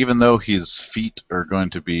is, even though his feet are going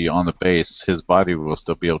to be on the base, his body will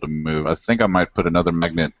still be able to move. I think I might put another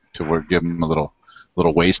magnet to give him a little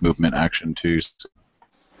waist movement action too.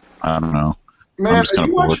 I don't know. Man, are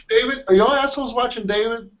you watching David? Are y'all assholes watching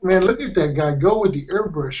David? Man, look at that guy go with the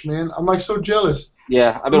airbrush, man. I'm like so jealous.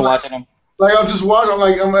 Yeah, I've been watching him. Like I'm just watching. I'm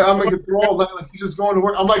like enthralled. Like he's just going to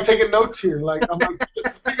work. I'm like taking notes here. Like I'm like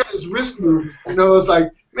look at his wrist move. You know, it's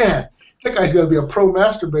like man, that guy's got to be a pro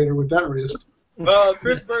masturbator with that wrist.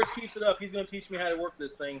 Chris Birch keeps it up. He's going to teach me how to work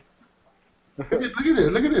this thing. Look at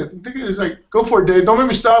it. It's like, go for it, Dave. Don't make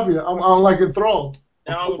me stop you. I'm like enthralled.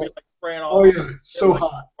 Now I'm going to be like spraying all Oh, yeah. So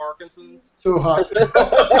hot. Parkinson's. So hot.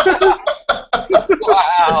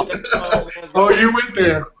 Wow. Oh, you went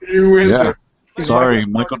there. You went there. Sorry,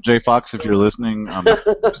 Michael J. Fox, if you're listening. I'm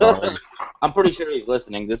sorry. I'm pretty sure he's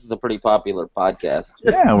listening. This is a pretty popular podcast.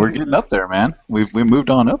 Yeah, we're getting up there, man. We moved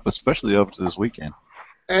on up, especially up to this weekend.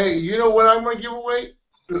 Hey, you know what I'm going to give away?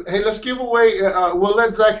 Hey, let's give away. We'll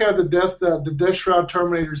let Zach have the Death Shroud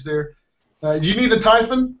Terminators there. Do you need the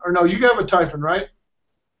Typhon? Or no, you have a Typhon, right?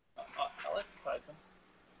 I like the Typhon.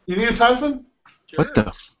 You need a Typhon? Sure.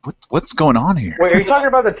 What's going on here? Wait, are you talking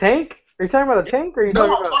about the tank? Are you talking about the tank, or are you No,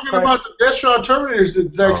 talking I'm about? talking about the Death Shroud Terminators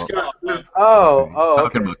that Zach's got. Talking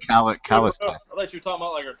Okay. about Callus I Typhon. thought you were talking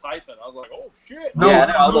about like a Typhon. I was like, oh shit. No, Yeah,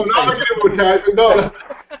 no, not a Cable Typhon. No,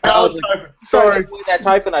 Callus Typhon. Sorry. That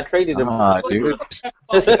Typhon, I traded him. Dude.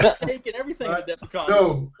 Taking everything to Decepticon.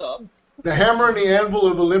 No. The Hammer and the Anvil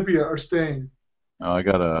of Olympia are staying. Oh, I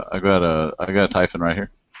got a Typhon right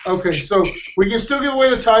here. Okay, so we can still give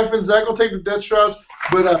away the Typhon. Zach will take the Death Shrouds,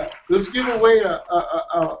 but let's give away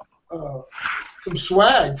some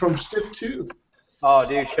swag from Stiff 2. Oh,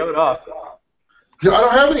 dude, show it off. Yeah, I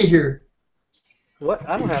don't have any here. What?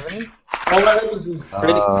 I don't have any. All I have is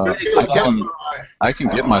I can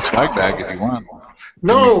get my swag bag if you want.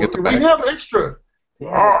 No, Get the we bag. have extra.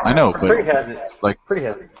 Yeah. I know, but Pretty has it. like Pretty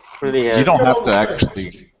has it. Pretty, you don't have to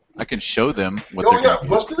actually. I can show them what Oh they're yeah, going to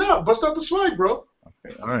bust it out. Bust out the swag, bro.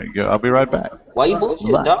 get. All right, go. I'll be right back. Why you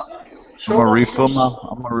bullshitting, dog? I'm gonna refill my.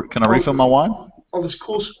 Can I refill my wine? All this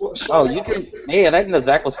cool swag. Oh, you can. Man, I didn't know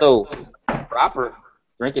Zach was so proper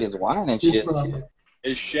drinking his wine and shit.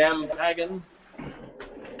 Is Shem tagging?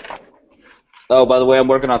 Oh, by the way, I'm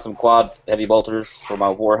working on some quad heavy bolters for my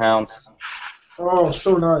Warhounds. Oh,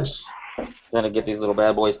 so nice. Trying to get these little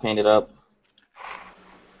bad boys painted up.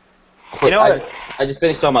 You know what? I just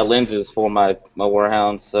finished all my lenses for my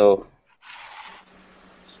Warhounds, so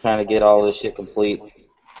just trying to get all this shit complete.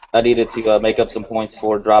 I needed to make up some points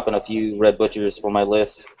for dropping a few Red Butchers for my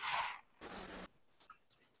list.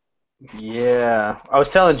 Yeah, I was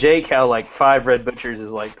telling Jake how like 5 Red Butchers is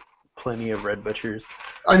like plenty of Red Butchers.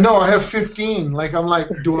 I know. I have 15. Like I'm like,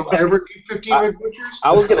 do I ever need 15 Red Butchers?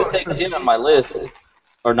 I was gonna take 10 on my list,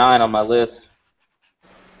 or 9 on my list.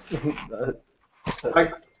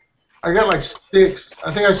 I got like 6.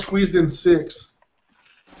 I think I squeezed in 6.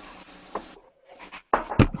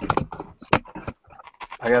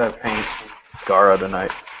 I gotta paint Gara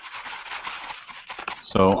tonight.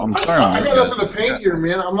 So I'm sorry. I got nothing to paint here,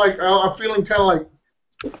 man. I'm like, I'm feeling kind of like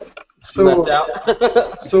so Left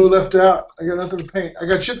out. so left out. I got nothing to paint. I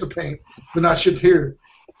got shit to paint, but not shit here.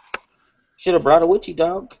 Should have brought a witchy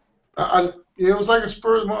dog. It was like a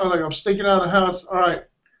spur of the moment. Like I'm sneaking out of the house. All right.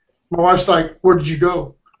 My wife's like, "Where did you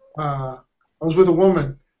go?" I was with a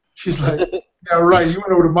woman. She's like, "Yeah, right. You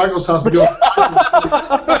went over to Michael's house to go."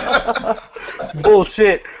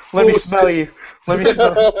 Bullshit. Let me smell you. Let me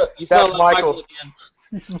smell. You smell That's like Michael.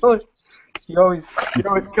 Michael again. You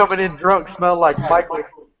always coming in drunk, smell like Michael.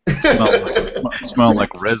 Smell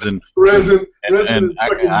like resin resin and is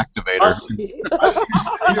fucking- activator. I see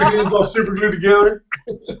your hands all super glued together.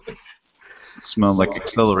 Smell like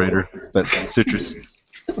accelerator. That's citrus.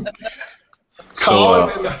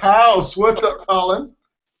 Colin in the house. What's up, Colin?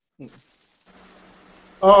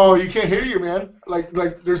 Oh, you can't hear you, man. Like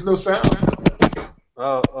there's no sound.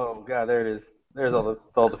 Oh God, there it is. There's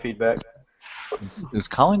all the feedback. Is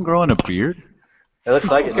Colin growing a beard? It looks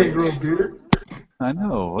like You it. can't Dude. grow a beard. I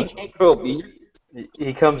know. What? Can't grow a beard.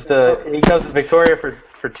 He comes to Victoria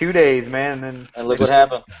for 2 days, man, and then And look Just- what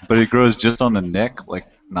happened. But it grows just on the neck, like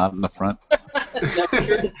not in the front.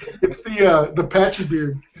 It's the patchy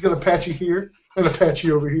beard. He's got a patchy here and a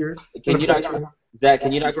patchy over here. Can you not, Zach?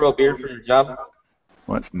 Can you not grow a beard for your job?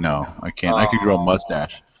 What? No, I can't. I could grow a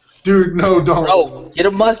mustache. Dude, no, don't. Bro, get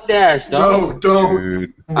a mustache, dog. No, don't.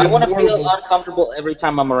 Dude, I want to It's feel horrible. uncomfortable every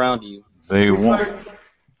time I'm around you. they It's want.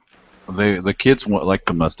 like- The kids like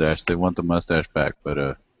the mustache. They want the mustache back,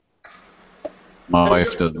 but my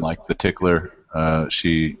wife doesn't like the tickler.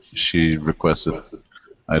 She requested.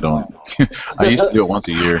 I don't. I used to do it once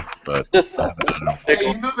a year, but I haven't done it. Hey,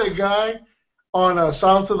 you know that guy on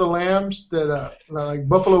Silence of the Lambs that like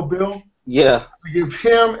Buffalo Bill? Yeah. If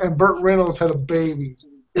him and Burt Reynolds had a baby,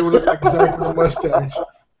 it would look like exactly the mustache.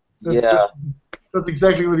 Yeah. That's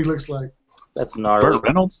exactly what he looks like. That's gnarly. Burt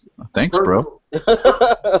Reynolds. Thanks, bro. I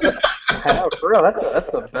know, for real, that's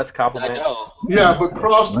the best I compliment. know. Yeah, but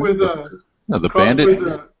crossed with No, the crossed bandit.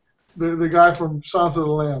 with the guy from Silence of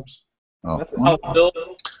the Lambs. Oh, Oh, Bill.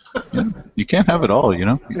 you can't have it all, you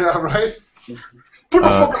know. Yeah, right. Put the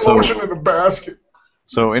fucking so- lotion in the basket.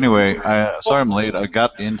 So anyway, sorry I'm late. I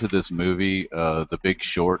got into this movie, The Big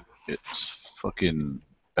Short. It's fucking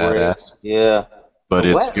badass, Yeah. but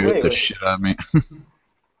it What? scared Wait, the wait. shit out of me.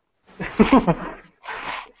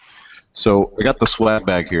 So I got the swag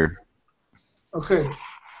bag here. Okay,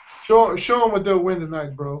 show them what they'll win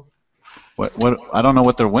tonight, bro. What? I don't know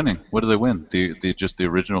what they're winning. What do they win? The just the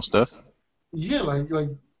original stuff? Yeah, like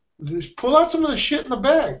just pull out some of the shit in the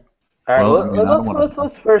bag. All right, Well, I mean, I don't wanna-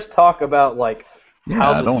 let's first talk about like Yeah,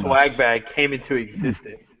 how I the don't. swag bag came into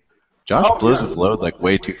existence. Josh Oh, blows yeah. his load like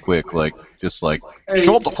way too quick. Like just like Hey.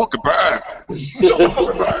 show up the fucking bag. Show the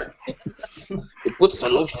fucking bag. It puts the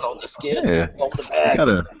lotion on the skin. Yeah. On the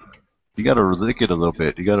You bag. gotta lick it a little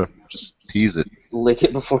bit. You gotta just tease it. Lick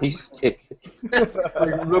it before you stick it.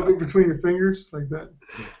 Like rub it between your fingers like that.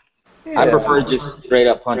 I prefer just straight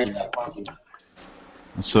up punching it.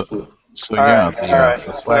 So All yeah, right, the, all right.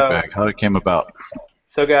 the swag So- bag. How it came about?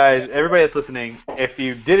 So guys, everybody that's listening, if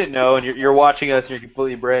you didn't know and you're watching us and you're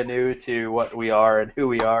completely brand new to what we are and who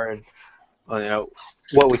we are and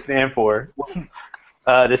what we stand for,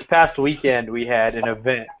 this past weekend we had an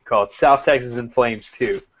event called South Texas in Flames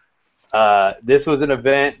 2. This was an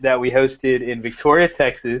event that we hosted in Victoria,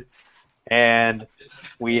 Texas, and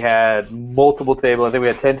we had multiple tables. I think we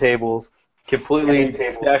had 10 tables, completely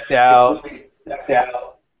decked out.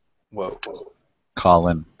 Whoa.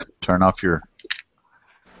 Colin, turn off your.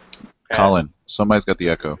 Colin, somebody's got the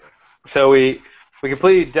echo. So we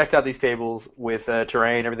completely decked out these tables with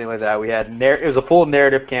terrain, everything like that. We had it was a full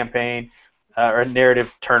narrative campaign, or a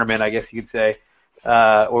narrative tournament, I guess you could say,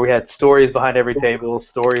 where we had stories behind every table,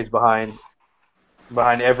 stories behind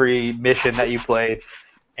every mission that you played,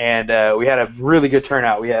 and we had a really good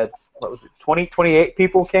turnout. We had 28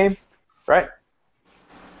 people came, right?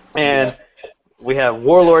 And we have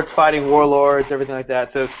warlords fighting warlords, everything like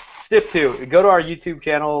that. So Stip 2, go to our YouTube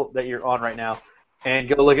channel that you're on right now, and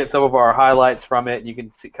go look at some of our highlights from it. You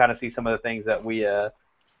can kind of see some of the things that we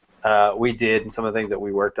did and some of the things that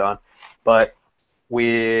we worked on. But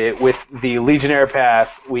with the Legionnaire Pass,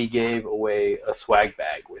 we gave away a swag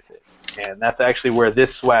bag with it, and that's actually where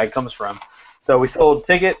this swag comes from. So we sold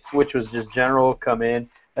tickets, which was just general come in,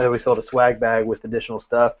 and then we sold a swag bag with additional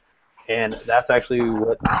stuff, and that's actually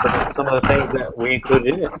what some of the things that we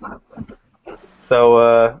included in it.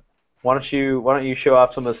 So why don't you show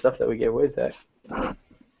off some of the stuff that we gave away, Zach?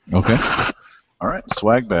 Okay. All right,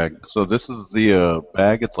 swag bag. So this is the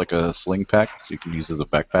bag. It's like a sling pack. You can use as a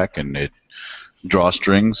backpack, and it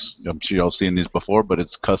drawstrings. I'm sure y'all seen these before, but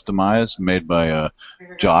it's customized, made by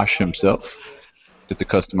Josh himself. Did the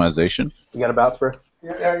customization. You got a bounce, bro?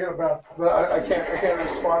 Yeah, I got about, but I can't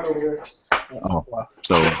respond over there. Oh,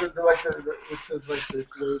 so It says like this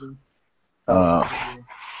waiting.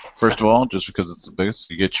 first of all, just because it's the biggest,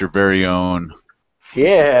 you get your very own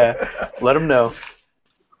Yeah, let them know.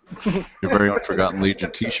 Forgotten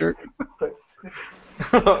Legion T-shirt.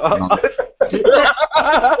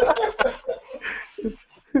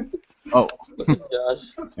 Oh, Josh.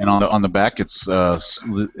 and on the back, it's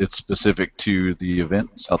specific to the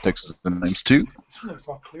event, South Texas Flames 2,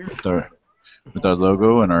 with our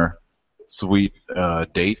logo and our sweet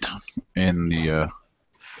date in the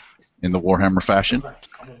Warhammer fashion.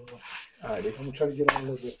 I'm gonna try to get on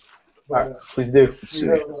a little bit. Alright, please do. Let's see.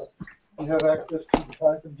 You have access to the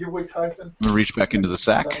Typhon. Give away Typhon. I'm gonna reach back into the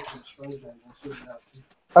sack.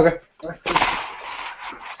 Okay.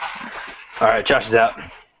 All right, Josh is out.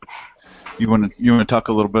 You want to talk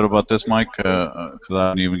a little bit about this, Mike? Because I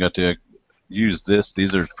haven't even got to use this.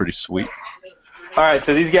 These are pretty sweet. All right,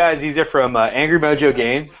 so these are from Angry Mojo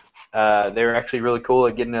Games. They were actually really cool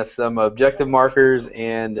at getting us some objective markers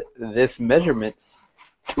and this measurement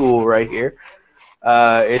tool right here.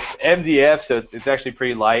 It's MDF, so it's actually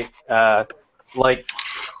pretty light. Like,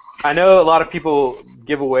 I know a lot of people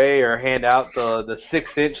give away or hand out the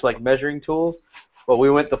 6-inch like measuring tools, but we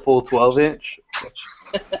went the full 12-inch.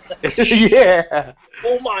 Yeah.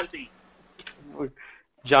 Full Monty.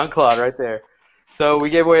 John Claude right there. So we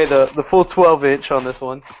gave away the full 12-inch on this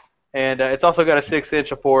one. And it's also got a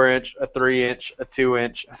 6-inch, a 4-inch, a 3-inch, a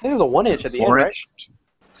 2-inch. I think there's a 1-inch at the end, right?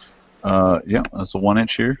 Yeah, that's a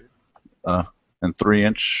 1-inch here. And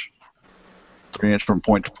 3-inch from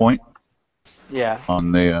point to point. Yeah.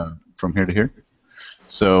 On the from here to here.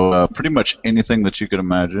 So pretty much anything that you could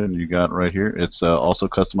imagine, you got right here. It's also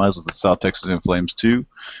customized with the South Texas In Flames 2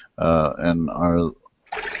 and our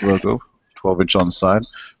logo, 12-inch on the side.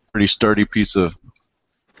 Pretty sturdy piece of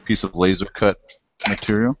laser cut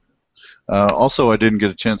material. Also, I didn't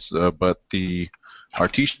get a chance, but our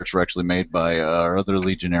T-shirts were actually made by our other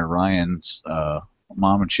Legionnaire, Ryan's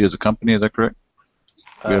mom, and she has a company. Is that correct?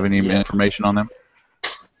 Do we have any information on them?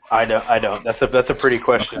 I don't. That's a pretty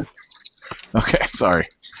question. Okay, sorry,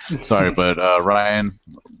 but Ryan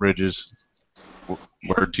Bridges,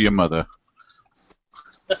 word to your mother.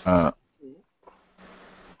 And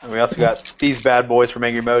we also got these bad boys from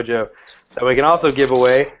Angry Mojo that we can also give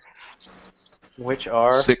away, which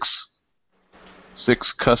are six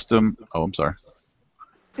custom. Oh, I'm sorry.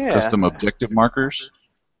 Yeah. Custom objective markers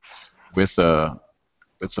with the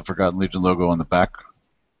Forgotten Legion logo on the back.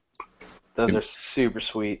 Those are super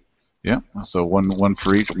sweet. Yeah, so one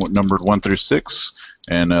for each, numbered 1 through 6,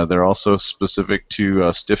 and they're also specific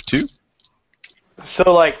to Stiff 2.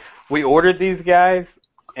 So like we ordered these guys,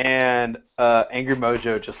 and Angry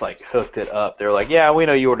Mojo just like hooked it up. They're like, yeah, we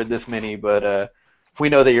know you ordered this many, but we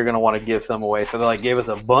know that you're gonna want to give some away. So they like gave us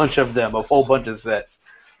a bunch of them, a whole bunch of sets.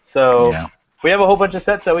 So we have a whole bunch of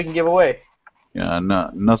sets that we can give away. Yeah,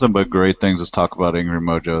 nothing but great things to talk about Angry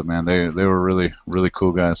Mojo, man. They were really, really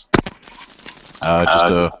cool guys.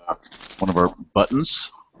 One of our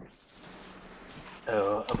buttons.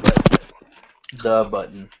 Oh, a button. The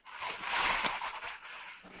button.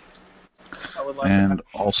 And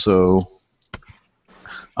also,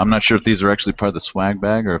 I'm not sure if these are actually part of the swag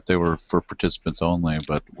bag or if they were for participants only,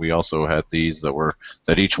 but we also had these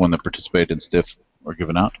that each one that participated in Stiff were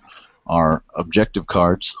given out are objective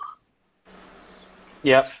cards.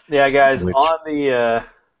 Yep. Yeah, guys.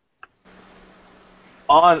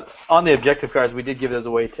 On the objective cards, we did give those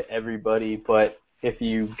away to everybody. But if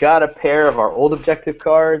you got a pair of our old objective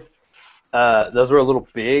cards, those were a little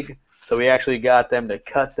big, so we actually got them to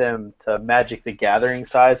cut them to Magic the Gathering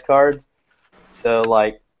size cards. So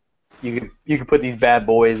like, you could put these bad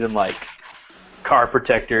boys in like card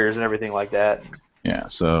protectors and everything like that. Yeah.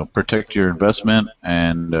 So protect your investment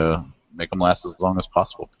and make them last as long as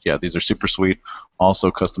possible. Yeah, these are super sweet.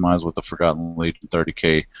 Also customized with the Forgotten Legion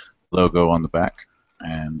 30K logo on the back.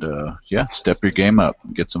 And step your game up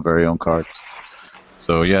and get some very own cards.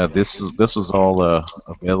 So yeah, this is all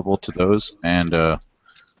available to those, and for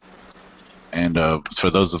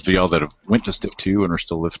those of y'all that have went to Stiff 2 and are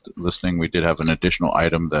still listening, we did have an additional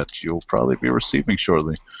item that you'll probably be receiving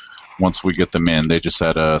shortly. Once we get them in, they just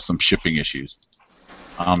had some shipping issues.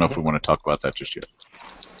 I don't know if we want to talk about that just yet.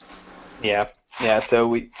 Yeah. So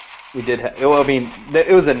we did. Well, I mean,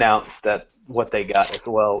 it was announced that what they got as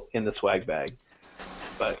well in the swag bag.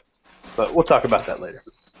 But we'll talk about that later.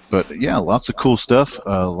 But yeah, lots of cool stuff,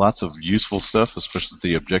 lots of useful stuff, especially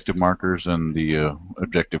the objective markers and the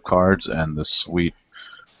objective cards and the sweet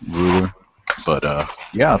ruler. But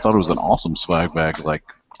yeah, I thought it was an awesome swag bag, like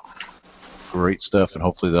great stuff, and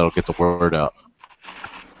hopefully that'll get the word out.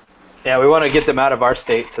 Yeah, we want to get them out of our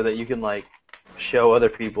state so that you can like show other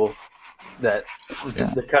people that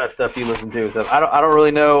the kind of stuff you listen to. So I don't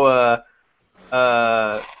really know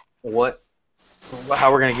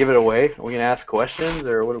how we're going to give it away. Are we going to ask questions,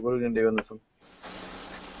 or what are we going to do in this one?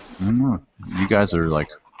 I don't know. You guys are like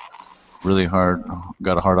really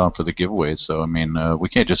got a hard on for the giveaways. So I mean, we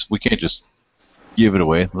can't just give it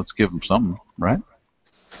away. Let's give them something, right?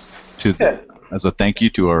 As a thank you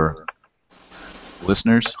to our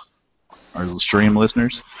listeners, our stream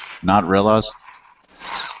listeners, not Relas.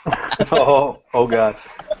 oh God,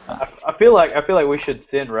 I feel like we should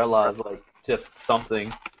send Relas like just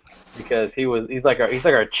something. Because he's like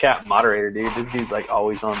our chat moderator, dude. This dude's like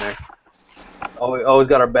always on there. Always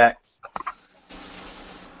got our back.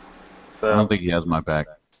 So I don't think he has my back.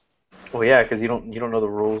 Well, yeah, because you don't know the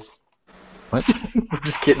rules. What? I'm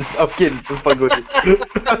just kidding. I'm kidding. I'm fucking with you.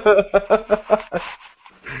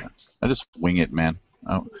 I just wing it, man.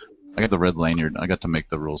 I got the red lanyard. I got to make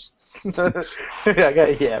the rules.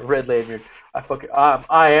 Red lanyard.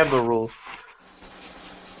 I am the rules.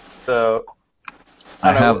 So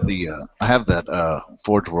I have that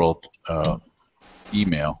Forge World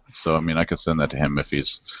email, so I mean I could send that to him if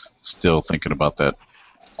he's still thinking about that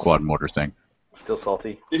quad motor thing. Still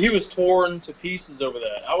salty. Dude, he was torn to pieces over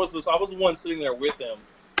that. I was the one sitting there with him.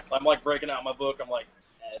 I'm like breaking out my book. I'm like,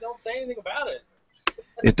 don't say anything about it.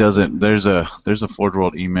 It doesn't. There's a Forge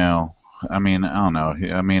World email. I mean, I don't know.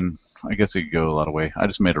 I mean, I guess it could go a lot of way. I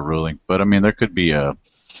just made a ruling, but I mean, there could be an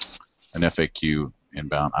FAQ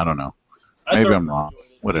inbound. I don't know. Maybe I'm wrong.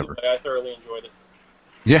 Whatever. I thoroughly enjoyed it.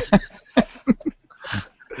 Yeah.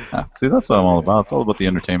 See, that's what I'm all about. It's all about the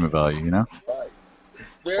entertainment value, you know. Right.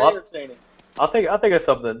 It's very Well, entertaining. I'll think of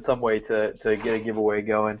some way to get a giveaway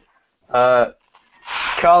going.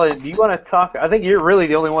 Colin, do you want to talk? I think you're really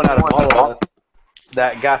the only one out of all of us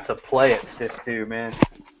that got to play at Stiff 2, man.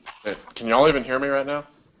 Can y'all even hear me right now?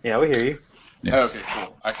 Yeah, we hear you. Yeah. Oh, okay,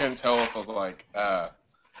 cool. I couldn't tell if I was like, I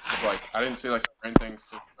didn't see like the green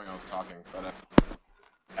things when I was talking, but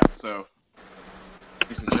yeah. So,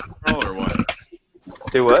 games in general or what?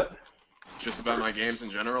 Do what? Just about my games in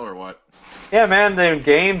general or what? Yeah, man, the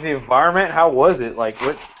games, the environment, how was it? Like,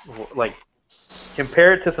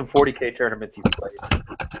 compare it to some 40K tournaments you played.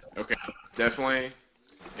 Okay, definitely.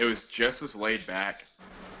 It was just as laid back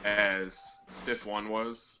as Stiff 1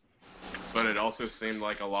 was, but it also seemed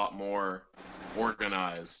like a lot more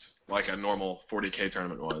organized, like a normal 40K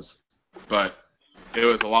tournament was. But it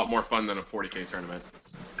was a lot more fun than a 40K tournament.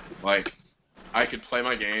 Like, I could play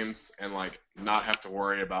my games and, like, not have to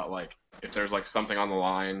worry about, like, if there's, like, something on the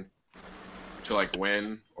line to, like,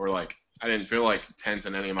 win, or, like, I didn't feel, like, tense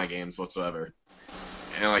in any of my games whatsoever.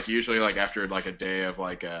 And, like, usually, like, after, like, a day of,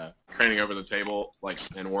 like, craning over the table, like,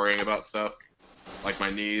 and worrying about stuff, like,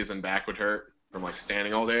 my knees and back would hurt from, like,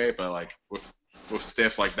 standing all day, but, like, with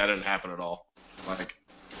Stiff, like, that didn't happen at all. Like,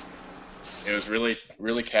 it was really,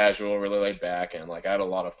 really casual, really laid back, and, like, I had a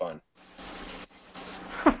lot of fun.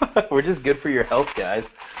 We're just good for your health, guys.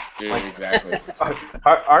 Dude, exactly.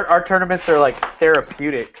 Our tournaments are, like,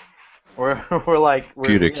 therapeutic. We're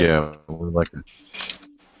Therapeutic, yeah. We like it.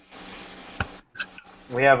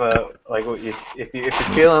 We have like if you're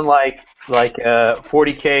feeling like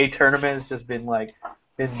 40K tournaments just been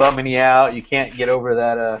bumming you out. You can't get over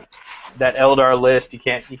that Eldar list. You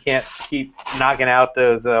can't keep knocking out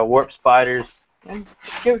those warp spiders. And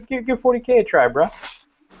give 40K a try, bro.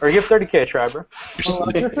 Or give 30K a try, bro.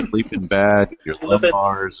 You're sleeping bad. Your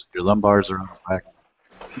lumbars are on the back.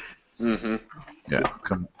 Mm-hmm. Yeah,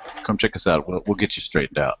 come check us out. We'll get you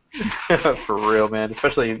straightened out. For real, man.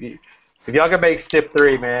 Especially if y'all can make Stiff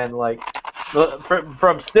 3, man. Like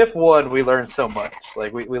from Stiff 1, we learned so much.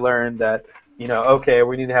 Like we learned that okay,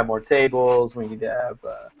 we need to have more tables. We need to have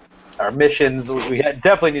our missions. We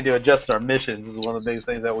definitely need to adjust our missions. Is one of the biggest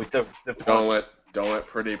things that we took from Stiff 1. Don't let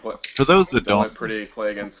Pretty play. For those that don't let Pretty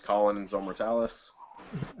play against Colin and Zomortalis.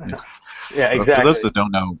 Yeah, exactly. For those that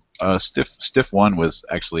don't know, Stiff 1 was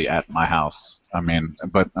actually at my house.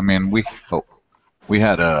 We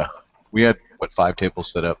had 5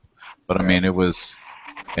 tables set up, but I mean it was,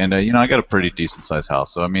 and I got a pretty decent sized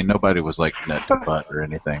house, so I mean nobody was like net to butt or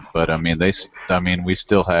anything, but I mean we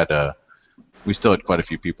still had quite a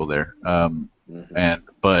few people there,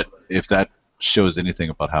 but if that shows anything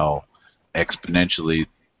about how exponentially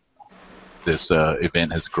this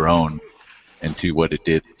event has grown into what it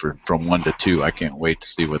did from 1 to 2. I can't wait to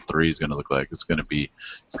see what 3 is going to look like. It's going to be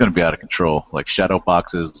out of control. Like shadow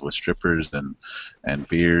boxes with strippers and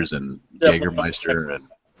beers and Jägermeister and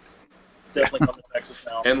definitely come to Texas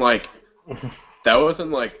now. And like that was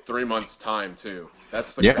in like 3 months' time too.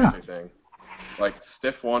 That's the crazy thing. Like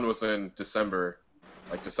Stiff 1 was in December,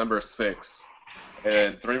 like December 6th,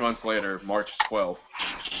 and 3 months later, March 12th,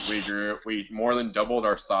 we more than doubled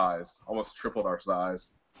our size, almost tripled our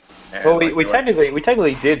size. And well, we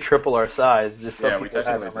technically did triple our size. Just some people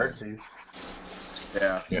had emergencies.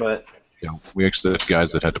 Yeah. But we actually had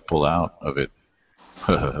guys that had to pull out of it,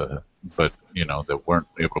 but that weren't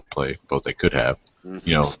able to play, but they could have.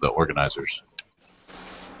 The organizers.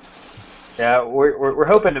 Yeah, we're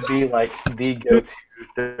hoping to be like the go-to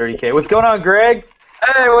 30K. What's going on, Greg?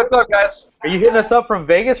 Hey, what's up, guys? Are you hitting us up from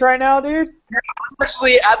Vegas right now, dude? I'm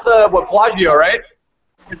actually at the Bellagio, right?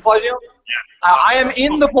 Bellagio? I am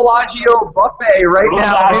in the Bellagio buffet right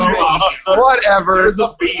now. Whatever. There's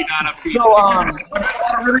a B, not a P. So, I've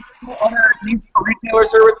got a really cool other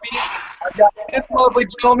retailers here with me. I've got this lovely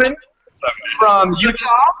gentleman from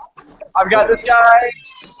Utah. I've got this guy,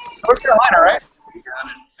 North Carolina, right?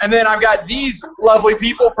 And then I've got these lovely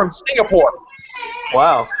people from Singapore.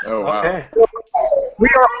 Wow. Oh, wow. Okay. We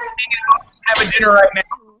are having dinner right now.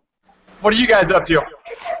 What are you guys up to?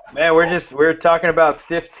 Man, we're talking about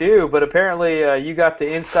Stiff 2, but apparently you got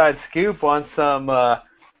the inside scoop on some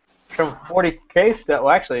 40K stuff.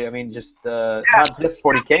 Well, actually, I mean, just not just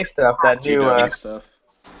 40K stuff. That new GW stuff.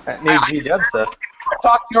 GW stuff. I'm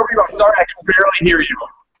talking over you. I'm sorry, I can barely hear you.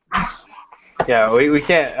 Yeah, we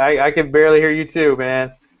can't. I can barely hear you too,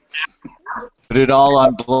 man. Put it all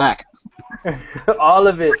on black. All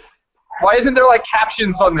of it. Why isn't there like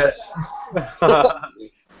captions on this?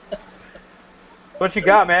 What you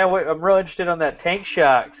got, man? I'm real interested on that Tank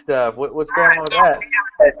Shock stuff. What's going on with that?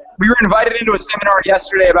 We were invited into a seminar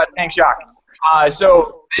yesterday about Tank Shock.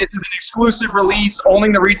 So this is an exclusive release. Only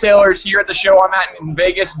the retailers here at the show I'm at in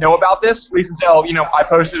Vegas know about this, at least until I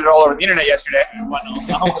posted it all over the internet yesterday.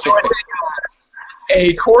 So it's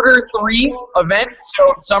a Q3 event,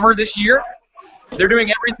 so summer this year. They're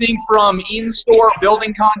doing everything from in-store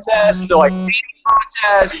building contests to like painting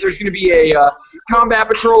contests. There's going to be a combat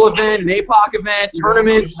patrol event, an APOC event,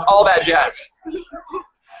 tournaments, all that jazz.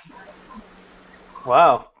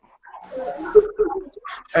 Wow.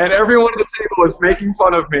 And everyone at the table is making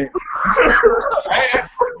fun of me.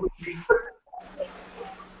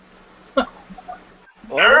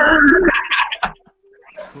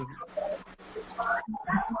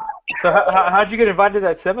 So how'd you get invited to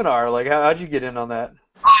that seminar? Like, how'd you get in on that?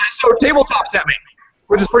 So Tabletop sent me,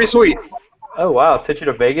 which is pretty sweet. Oh, wow. Sent you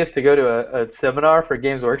to Vegas to go to a seminar for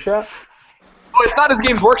Games Workshop? Well, it's not as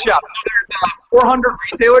Games Workshop. There's 400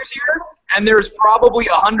 retailers here, and there's probably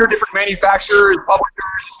 100 different manufacturers,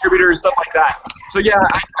 publishers, distributors, stuff like that. So yeah,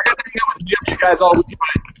 I got to hang out with you guys all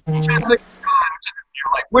week. Jessica,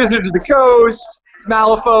 like Wizards of the Coast,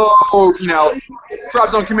 Malifaux, Drop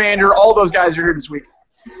Zone Commander, all those guys are here this week.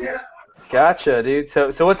 Gotcha, dude.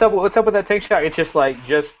 So what's up with that Tank Shock? It's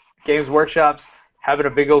just Games Workshop's having a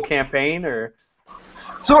big old campaign, or?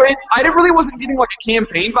 So I really wasn't getting like a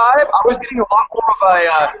campaign vibe. I was getting a lot more of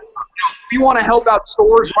a, we want to help out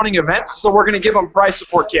stores running events, so we're going to give them price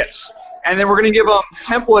support kits. And then we're going to give them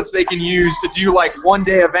templates they can use to do like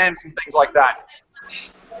one-day events and things like that.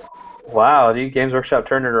 Wow, dude, Games Workshop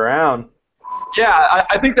turned it around. Yeah,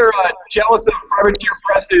 I think they're jealous of Privateer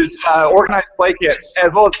Press's organized play kits, as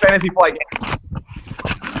well as fantasy play games.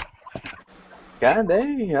 God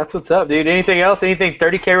dang, that's what's up, dude. Anything else? Anything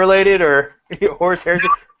 30K related or Horus Heresy?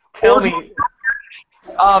 Tell me.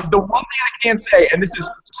 The one thing I can say, and this is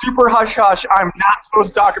super hush-hush, I'm not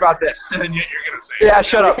supposed to talk about this. And then you're going to say Yeah,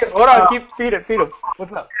 shut up. Hold on, feed it.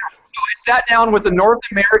 What's up? So I sat down with the North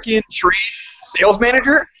American trade sales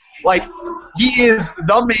manager. Like, he is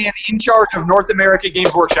the man in charge of North America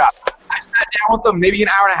Games Workshop. I sat down with him maybe an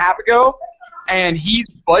hour and a half ago, and he's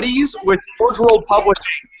buddies with Forge World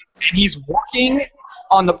Publishing, and he's working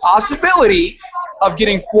on the possibility of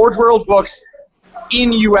getting Forge World books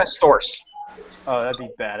in U.S. stores. Oh, that'd be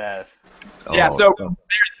badass. Yeah, so there's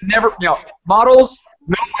never, models,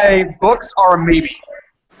 no way, books are a maybe.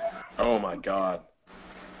 Oh my god.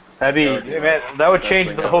 That would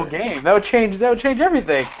change the whole game. That would change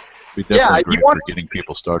everything. We definitely great for getting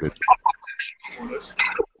people started.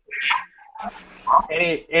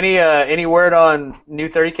 Any word on new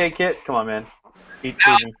 30K kit? Come on, man.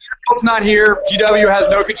 It's not here. GW has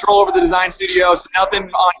no control over the design studio, so nothing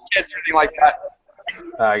on kits or anything like that.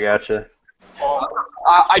 I gotcha.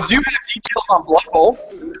 I do have details on Blood Bowl.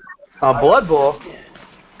 On Blood Bowl?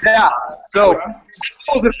 Yeah. So, Blood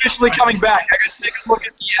Bowl is officially coming back. I got to take a look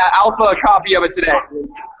at the alpha copy of it today.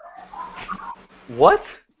 What?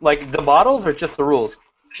 Like the models or just the rules?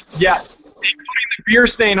 Yes, including the beer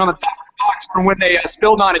stain on the top of the box from when they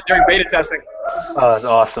spilled on it during beta testing. Oh, that's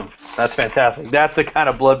awesome. That's fantastic. That's the kind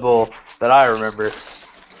of Blood Bowl that I remember.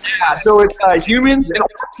 Yeah, so it's humans and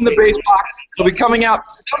orcs in the base box. It'll be coming out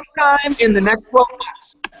sometime in the next 12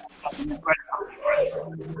 months.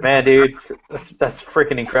 Man, dude, that's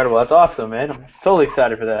freaking incredible. That's awesome, man. I'm totally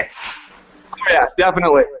excited for that. Oh, yeah,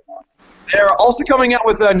 definitely. They're also coming out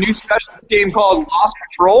with a new specialist game called Lost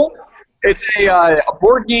Patrol. It's a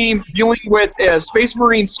board game dealing with a Space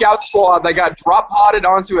Marine scout squad that got drop-podded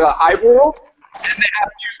onto a hive world, and they have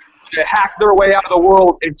to hack their way out of the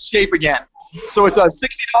world and escape again. So it's a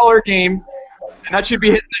 $60 game, and that should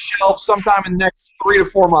be hitting the shelf sometime in the next 3 to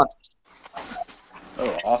 4 months.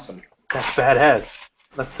 Oh, awesome. That's badass.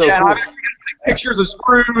 That's so cool. And I've got pictures of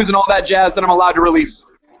sprues and all that jazz that I'm allowed to release.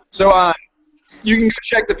 So you can go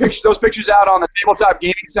check those pictures out on the Tabletop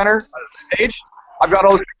Gaming Center page. I've got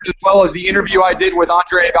all those pictures as well as the interview I did with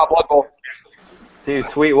Andre about Blood Bowl. Dude,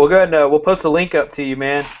 sweet. We'll go ahead and we'll post a link up to you,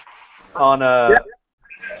 man. On Definitely.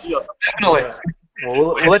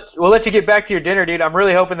 we'll let you get back to your dinner, dude. I'm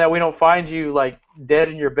really hoping that we don't find you like dead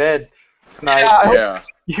in your bed tonight. Yeah, I hope- Yeah.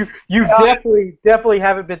 You definitely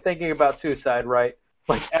haven't been thinking about suicide, right?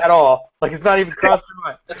 Like at all. Like it's not even crossed your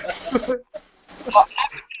mind.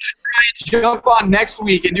 Jump on next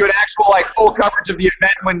week and do an actual like full coverage of the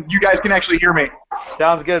event when you guys can actually hear me.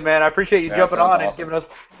 Sounds good, man. I appreciate you Yeah, jumping sounds on and awesome. giving us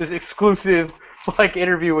this exclusive like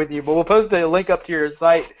interview with you. But we'll post a link up to your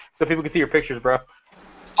site so people can see your pictures, bro.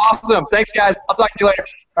 Awesome. Thanks, guys. I'll talk to you later.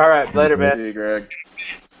 All right, later, man. See you, Greg.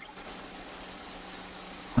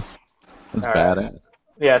 That's All right. badass.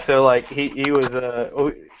 Yeah, so like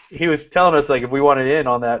he was telling us like if we wanted in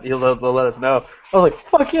on that, he'll let us know. I was like,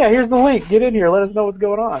 fuck yeah, here's the link. Get in here. Let us know what's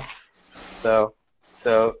going on. So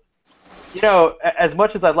you know, as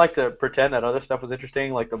much as I'd like to pretend that other stuff was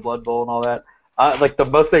interesting, like the Blood Bowl and all that, like the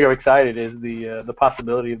most thing I'm excited is the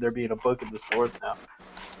possibility of there being a book in the stores now.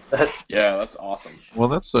 Yeah, that's awesome. Well,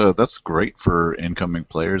 that's great for incoming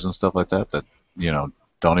players and stuff like that. That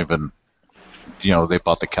don't even they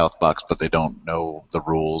bought the Calth box, but they don't know the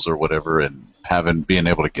rules or whatever. And being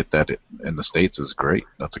able to get that in the States is great.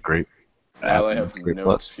 That's a great. Now they have great no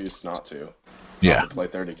plus. excuse not to. Yeah. Not to play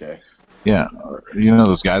 30K. Yeah,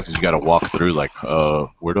 those guys that you got to walk through, like,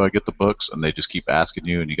 where do I get the books? And they just keep asking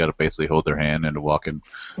you, and you got to basically hold their hand and walking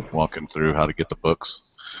through how to get the books.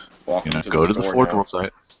 Walking Go to the store sports now.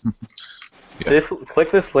 website.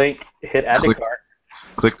 Click this link, hit add to Click- cart.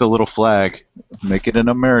 Click the little flag, make it an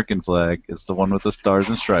American flag. It's the one with the stars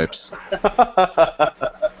and stripes.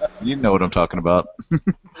 You know what I'm talking about.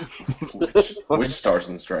 Which stars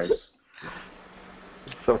and stripes?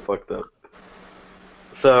 So fucked up.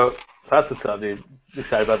 So that's what's up, dude.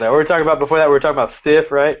 Excited about that. What were we talking about before that? We were talking about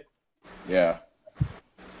Stiff, right? Yeah.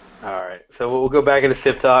 All right. So we'll go back into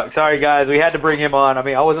Stiff talk. Sorry, guys. We had to bring him on. I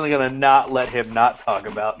mean, I wasn't going to not let him not talk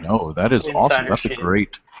about. No, that is Insider awesome. That's a shit.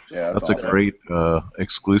 great. Yeah, That's awesome. a great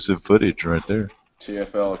exclusive footage right there.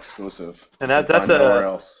 TFL exclusive. And You that's can find nowhere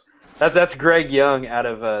else. That's Greg Young out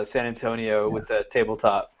of San Antonio with the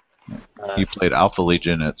tabletop. He played Alpha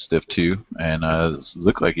Legion at Stiff 2, and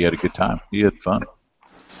looked like he had a good time. He had fun.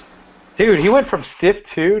 Dude, he went from Stiff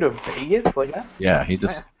 2 to Vegas like that. Yeah, he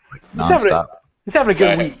just having nonstop. He's having a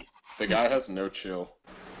good Guy- week. The guy has no chill.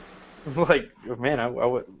 Like, man,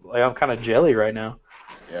 I'm kind of jelly right now.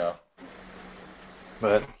 Yeah.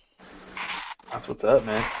 But that's what's up,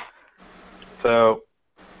 man. So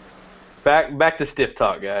back to Stiff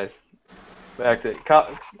talk, guys. Back to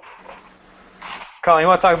Colin. You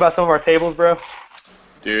want to talk about some of our tables, bro?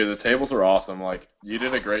 Dude, the tables are awesome. Like, you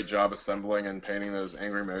did a great job assembling and painting those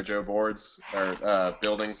Angry Mojo boards or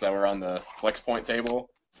buildings that were on the flex point table.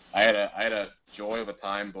 I had a joy of a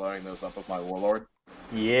time blowing those up with my Warlord.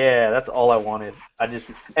 Yeah, that's all I wanted.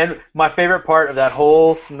 And my favorite part of that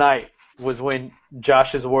whole night was when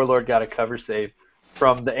Josh's Warlord got a cover save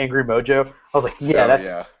from the Angry Mojo. I was like,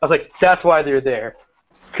 I was like, that's why they're there,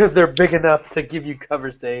 because they're big enough to give you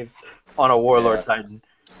cover saves on a Warlord Yeah. Titan.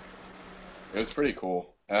 It was pretty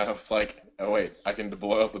cool. And I was like, oh wait, I can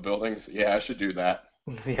blow up the buildings? Yeah, I should do that.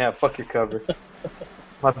 Yeah, fuck your cover.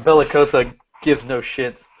 My Bellicosa gives no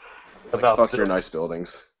shits It's like, about fuck this. your nice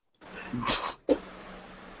buildings.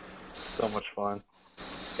 So much fun.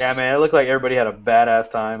 Yeah, man, it looked like everybody had a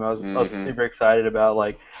badass time. I was Mhm. super excited about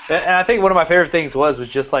and I think one of my favorite things was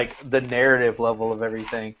just like the narrative level of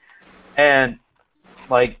everything, and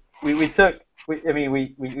like we took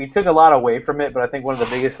a lot away from it, but I think one of the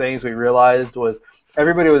biggest things we realized was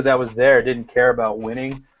everybody that was there didn't care about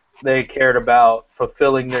winning; they cared about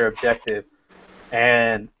fulfilling their objective,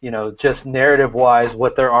 and just narrative-wise,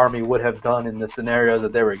 what their army would have done in the scenarios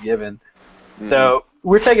that they were given. Mhm. So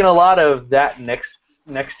we're taking a lot of that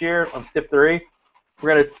next year on Stiff 3.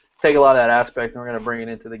 We're going to take a lot of that aspect and we're going to bring it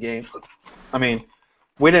into the game. So, I mean,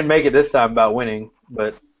 we didn't make it this time about winning,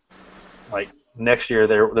 but like next year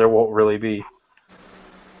there won't really be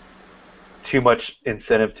too much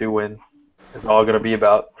incentive to win. It's all going to be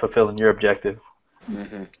about fulfilling your objective.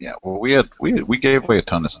 Mhm. Yeah, well, we gave away a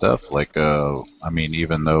ton of stuff. Like, I mean,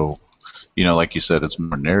 even though, like you said, it's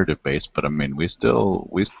more narrative based, but I mean, we Still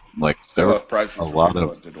there were have prizes a for lot people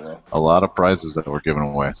of- that did well. a lot of prizes that were given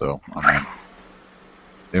away. So, I mean,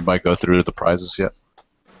 anybody go through the prizes yet?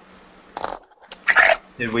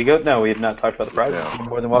 Did we go? No, we had not talked about the prizes. Yeah. You're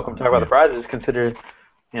more than welcome to talk about the prizes. Consider,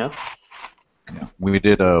 Yeah, we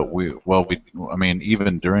did. I mean,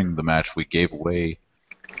 even during the match, we gave away.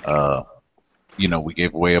 We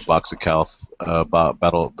gave away a box of Calth,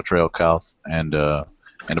 Battle Betrayal Calth, and a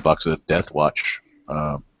box of Death Watch,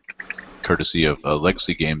 courtesy of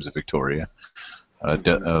Legacy Games of Victoria.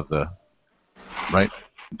 right?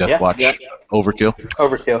 Death Yeah, Watch yeah. Overkill,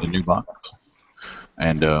 Overkill. the new box.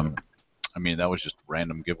 And I mean, that was just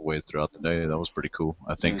random giveaways throughout the day. That was pretty cool.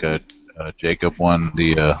 I think Jacob won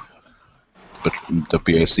the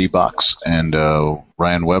BAC box, and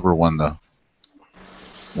Ryan Weber won the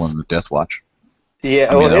Death Watch. Yeah,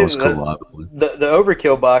 I mean, that was the, cool, obviously. the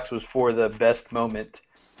Overkill box was for the best moment,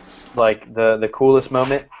 like the coolest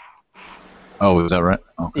moment. Oh, is that right?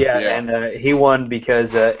 Okay. Yeah, Yeah. and he won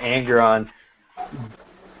because Angron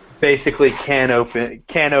basically can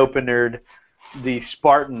openered the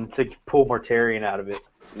Spartan to pull Mortarion out of it.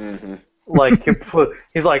 Mm-hmm. Like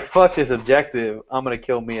he's like, fuck this objective, I'm gonna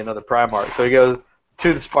kill me another Primarch. So he goes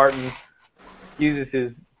to the Spartan, uses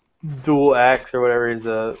his dual axe or whatever, his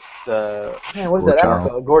man, what is that armor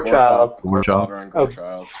called? Gorechild.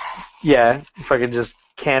 Gorechild. Yeah, fucking just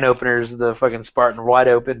can openers the fucking Spartan wide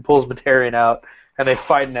open, pulls Mortarion out, and they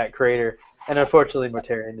fight in that crater. And unfortunately,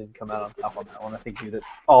 Mortarion didn't come out on top on that one. I think you'd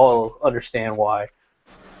all understand why.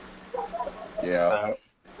 Yeah.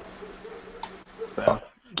 So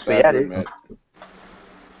Sad yeah, to dude. admit.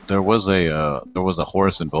 There was a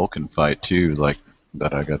Horus and Vulcan fight too, like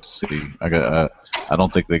that I got to see. I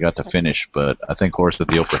don't think they got to finish, but I think Horus had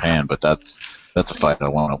the upper hand. But that's a fight I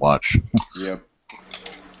want to watch. Yep.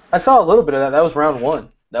 I saw a little bit of that. That was round one.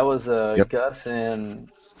 That was Yep. Gus and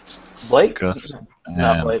Blake. Gus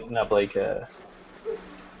Not and- Blake. Not Blake. I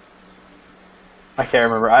can't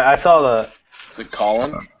remember. I saw the. Is it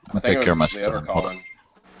Colin? I think take it care of my was the other son. Colin.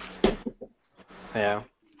 Yeah.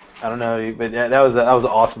 I don't know, but that was an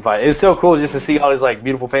awesome fight. It was so cool just to see all these like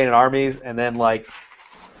beautiful painted armies, and then like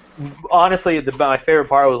honestly, my favorite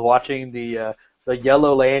part was watching the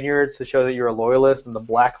yellow lanyards to show that you're a loyalist, and the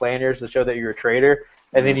black lanyards to show that you're a traitor.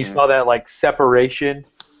 And then you saw that like separation.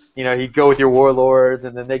 You know, you'd go with your warlords,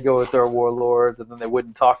 and then they go with their warlords, and then they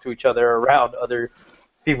wouldn't talk to each other around other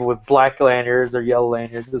people with black lanyards or yellow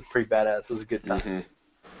lanyards. It was pretty badass. It was a good time. Mm-hmm.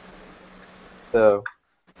 So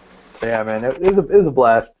yeah, man, it was a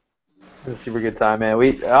blast. It was a super good time, man.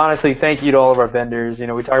 We honestly thank you to all of our vendors. You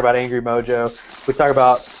know, we talk about Angry Mojo. We talk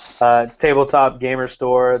about Tabletop Gamer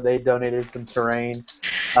Store. They donated some terrain.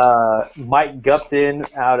 Mike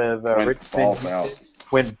Gupton out of Richmond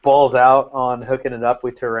went balls out on hooking it up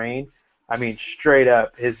with terrain. I mean, straight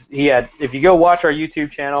up. If you go watch our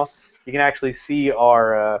YouTube channel, you can actually see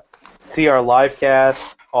our live cast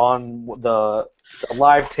on the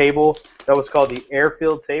live table. That was called the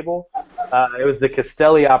Airfield table. It was the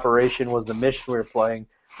Castelli operation was the mission we were playing.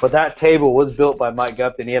 But that table was built by Mike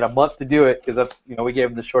Gupton. He had a month to do it because we gave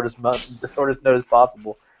him the shortest notice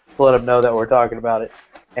possible to let him know that we're talking about it.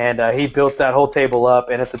 And he built that whole table up,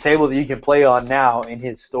 and it's a table that you can play on now in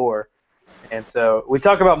his store. And so we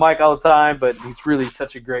talk about Mike all the time, but he's really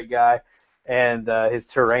such a great guy, and his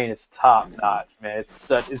terrain is top notch, man.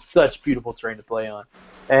 It's such beautiful terrain to play on,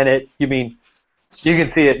 and you can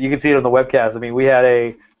see it. You can see it on the webcast. I mean, we had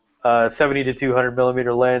a 70 to 200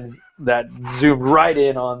 millimeter lens that zoomed right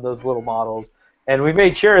in on those little models, and we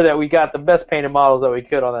made sure that we got the best painted models that we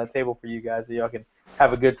could on that table for you guys, so y'all can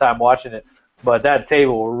have a good time watching it. But that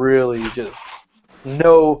table really just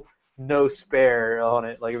no spare on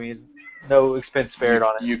it. Like, I mean, no expense spared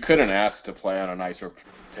on it. You couldn't ask to play on a nicer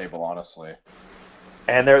table, honestly.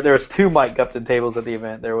 And there was two Mike Gupton tables at the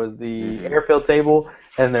event. There was the Airfield table,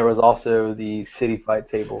 and there was also the City Fight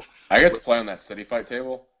table. I got to play on that City Fight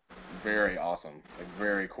table. Very awesome. Like,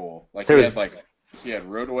 very cool. Like, he had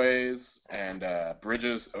roadways and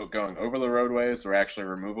bridges going over the roadways were actually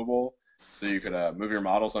removable, so you could move your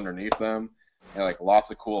models underneath them. And like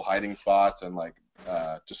lots of cool hiding spots and like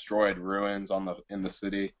destroyed ruins in the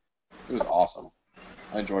city. It was awesome.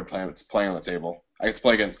 I enjoyed playing on the table. I got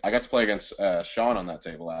to play against Sean on that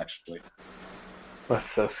table actually.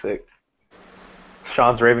 That's so sick.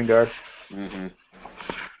 Sean's Raven Guard. Mm-hmm.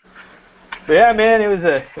 But yeah, man, it was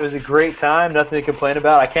a great time. Nothing to complain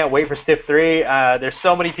about. I can't wait for Stiff 3. There's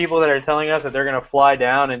so many people that are telling us that they're gonna fly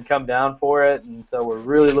down and come down for it, and so we're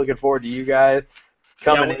really looking forward to you guys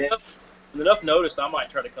coming in. With enough notice, I might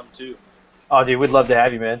try to come too. Oh, dude, we'd love to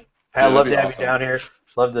have you, man. I'd love to have awesome. you down here.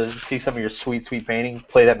 Love to see some of your sweet painting.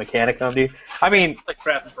 Play that Mechanicum, dude. I mean, Like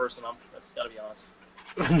crap in person, that's gotta be honest.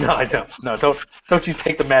 no, I don't. No, don't you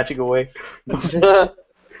take the magic away.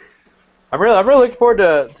 I'm really looking forward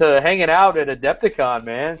to hanging out at Adepticon,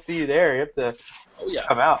 man. See you there. You have to Oh yeah.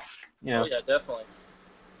 come out. You know, Oh yeah, definitely.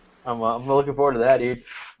 I'm looking forward to that, dude.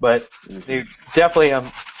 But dude, definitely,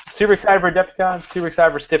 I'm super excited for Adepticon. Super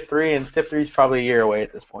excited for Stiff 3, and Stiff 3 is probably a year away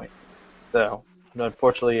at this point. So,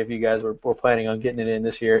 unfortunately, if you guys were planning on getting it in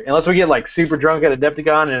this year, unless we get like super drunk at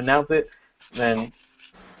Adepticon and announce it, then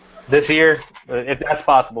this year, if that's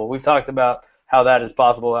possible, we've talked about how that is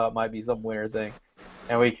possible, how it might be some winter thing,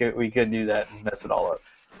 and we could do that and mess it all up.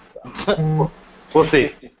 So, we'll see.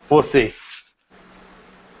 We'll see.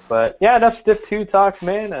 But yeah, enough Stiff 2 talks,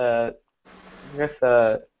 man. I guess.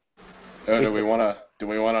 Do we want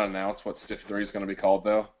to announce what Stiff 3 is going to be called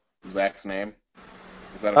though? Zach's name.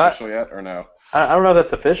 Is that official yet or no? I don't know if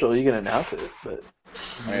that's official. You can announce it, but.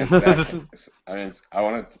 I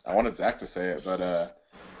wanted Zach to say it, but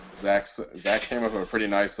Zach came up with a pretty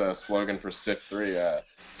nice slogan for Stiff 3.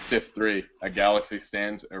 Stiff 3, a galaxy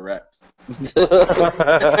stands erect.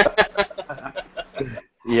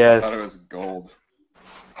 Yes. I thought it was gold.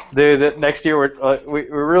 Dude, next year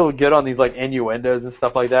we're real good on these like innuendos and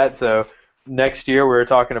stuff like that. So next year we're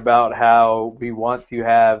talking about how we want to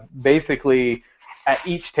have basically at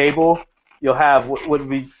each table you'll have what would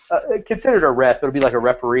be considered a ref. It'll be like a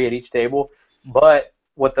referee at each table. But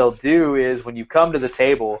what they'll do is when you come to the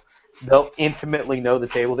table, they'll intimately know the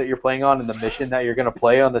table that you're playing on and the mission that you're going to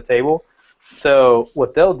play on the table. So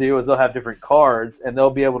what they'll do is they'll have different cards, and they'll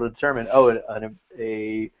be able to determine,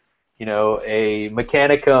 a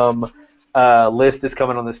Mechanicum list is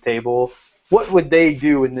coming on this table. What would they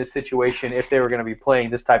do in this situation if they were going to be playing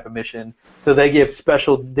this type of mission? So they give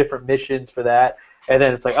special different missions for that. And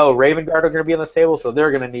then it's like, Raven Guard are going to be on this table, so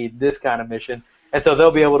they're going to need this kind of mission. And so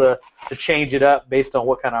they'll be able to change it up based on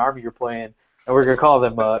what kind of army you're playing. And we're going to call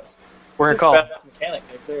them, we're going to call them, mechanic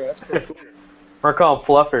right there. That's pretty cool. we're going to call them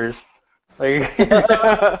fluffers. Like, you're going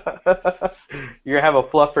to have a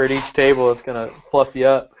fluffer at each table that's going to fluff you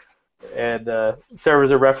up. And serve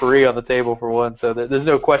as a referee on the table for one, so that there's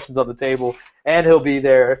no questions on the table. And he'll be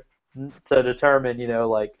there to determine,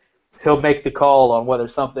 he'll make the call on whether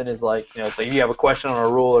something is like, so you have a question on a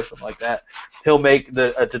rule or something like that. He'll make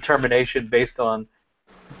a determination based on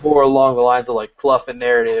more along the lines of like fluff and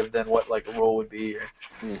narrative than what like a rule would be. Or,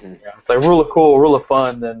 it's like rule of cool, rule of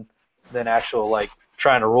fun than actual like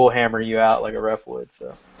trying to rule hammer you out like a ref would.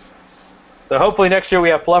 So hopefully next year we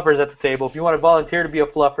have fluffers at the table. If you want to volunteer to be a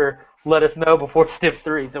fluffer, let us know before Stiff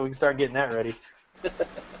 3 so we can start getting that ready.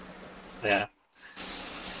 Yeah.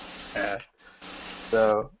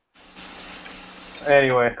 So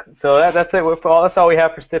anyway, so that's it. That's all we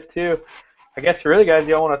have for Stiff 2. I guess really, guys,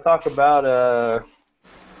 y'all want to talk about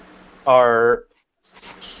our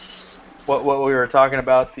what we were talking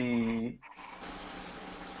about, the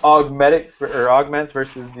augments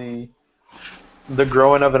versus the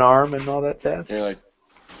growing of an arm and all that stuff. You're like,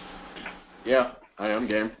 yeah, I am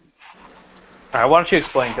game. All right, why don't you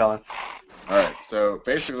explain, Colin? All right, so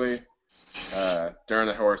basically, during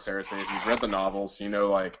the Horus Heresy, if you've read the novels,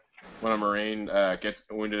 like when a Marine gets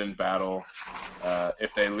wounded in battle,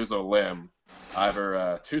 if they lose a limb,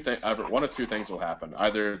 either one of two things will happen.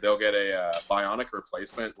 Either they'll get a bionic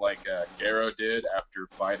replacement, like Garo did after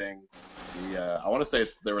fighting I want to say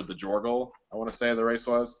they were the Jorgul. I want to say the race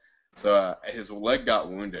was. So his leg got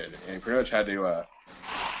wounded, and he pretty much had to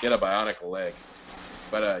get a bionic leg.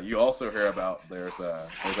 But you also hear about there's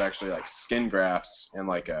actually like skin grafts and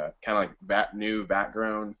like kind of like new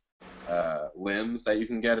vat-grown limbs that you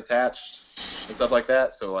can get attached and stuff like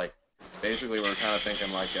that. So like basically we're kind of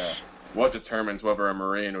thinking like what determines whether a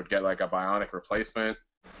Marine would get like a bionic replacement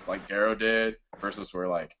like Garo did versus where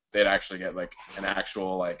like they'd actually get like an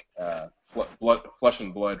actual like flesh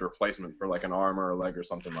and blood replacement for like an arm or a leg or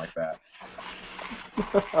something like that.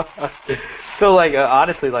 So like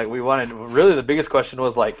honestly, like we wanted, really the biggest question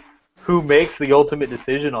was like, who makes the ultimate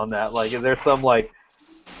decision on that? Like, is there some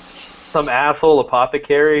asshole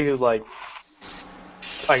apothecary who like,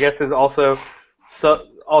 I guess is also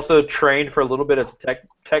trained for a little bit as a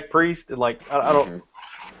tech priest, and like I don't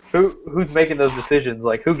who's making those decisions?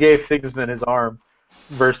 Like, who gave Sigismund his arm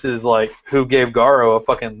versus like who gave Garo a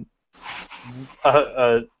fucking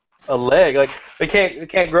a leg? Like they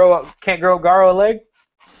can't grow Garo a leg.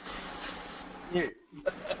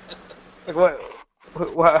 Like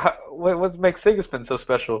what makes Sigismund so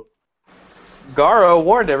special? Garo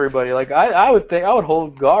warned everybody. Like I would think I would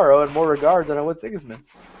hold Garo in more regard than I would Sigismund.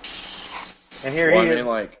 And here he is. I mean,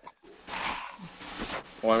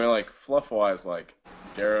 like fluff-wise, like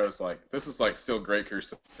Garo's like this is like still Great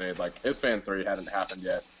Crusade. Like Isfan 3 hadn't happened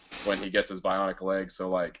yet when he gets his bionic leg, so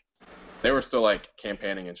like they were still like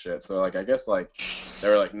campaigning and shit. So like I guess like they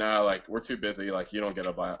were like, nah, like we're too busy. Like you don't get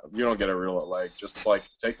a real leg. Just like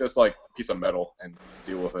take this like piece of metal and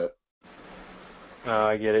deal with it. Oh,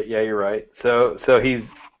 I get it. Yeah, you're right. So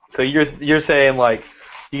you're saying like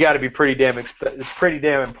you got to be pretty damn it's pretty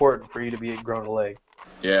damn important for you to be grown a leg.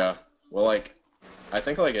 Yeah. Well, like I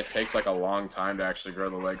think like it takes like a long time to actually grow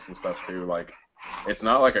the legs and stuff too. Like it's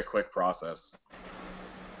not like a quick process.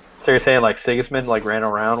 So you're saying like Sigismund like ran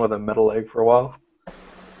around with a metal leg for a while?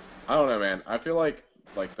 I don't know, man. I feel like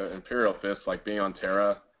the Imperial Fist, like being on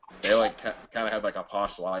Terra, they like kind of had like a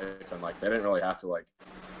posh life, and like they didn't really have to like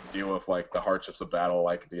deal with like the hardships of battle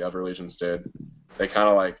like the other legions did. They kind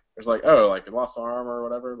of like it's like, oh, like you lost arm or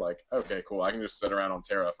whatever. Like, okay, cool. I can just sit around on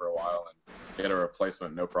Terra for a while and get a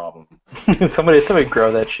replacement, no problem. somebody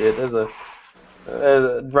grow that shit. There's a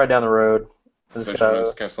right down the road. So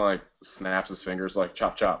just kind of like snaps his fingers, like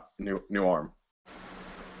chop chop, new arm.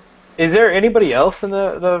 Is there anybody else in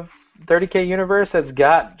the 30K universe that's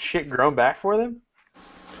got shit grown back for them?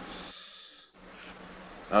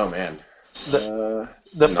 Oh man. The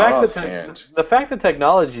fact that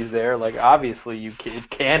technology is there, like obviously it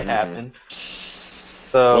can happen.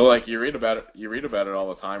 So well, like you read about it all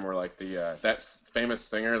the time. Where like that famous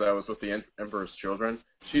singer that was with the Emperor's Children,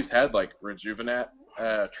 she's had like rejuvenate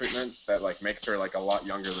treatments that like makes her like a lot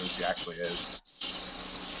younger than she actually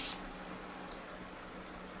is.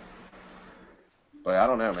 But I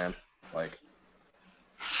don't know, man. Like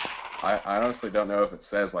I honestly don't know if it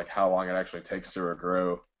says like how long it actually takes to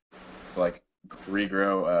regrow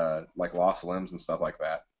like lost limbs and stuff like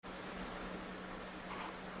that.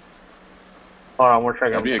 Hold on, we're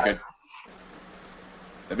checking. That'd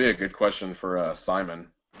be a good question for Simon.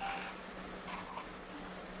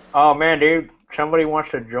 Oh man, dude, somebody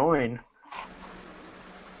wants to join.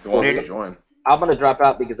 Who wants to join? I'm gonna drop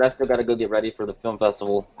out because I still gotta go get ready for the film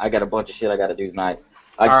festival. I got a bunch of shit I gotta do tonight.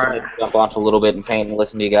 I just wanted to jump onto a little bit and paint and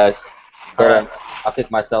listen to you guys. But I'll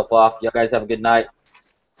kick myself off. Y'all guys have a good night.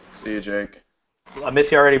 See you, Jake. I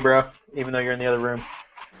miss you already, bro. Even though you're in the other room.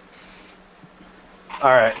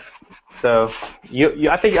 All right. So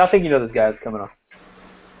I think you know this guy that's coming on.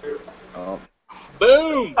 Oh.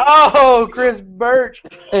 Boom! Oh, Chris Birch.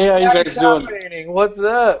 Hey, how you guys doing? Painting. What's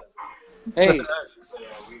up? Hey.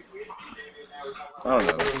 I don't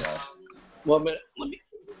know this guy. 1 minute. Let me.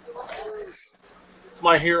 It's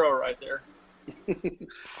my hero right there.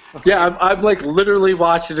 Yeah, I'm like literally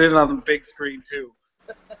watching it on the big screen too.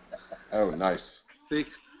 Oh, nice. See?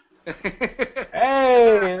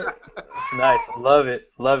 Hey. Nice. Love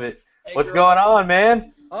it. Love it. Hey, What's girl. going on,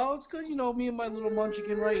 man? Oh, it's good. You know, me and my little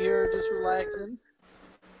munchkin right here, just relaxing.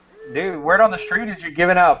 Dude, word on the street is you're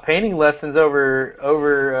giving out painting lessons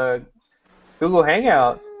over Google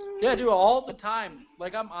Hangouts. Yeah, I do it all the time.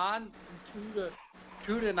 Like I'm on from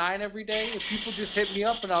 2 to 9 every day. If people just hit me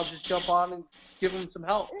up, and I'll just jump on and give them some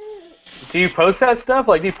help. Do you post that stuff?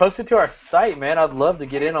 Like, do you post it to our site, man? I'd love to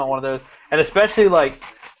get in on one of those, and especially like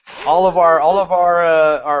all of our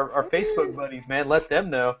Facebook buddies, man. Let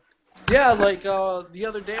them know. Yeah, like the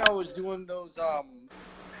other day I was doing those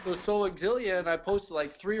Soul Exilia, and I posted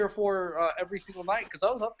like 3 or 4 every single night because I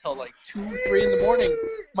was up till like 2, 3 in the morning.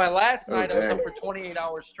 My last night I was up for 28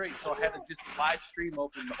 hours straight, so I had to just live stream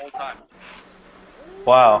open the whole time.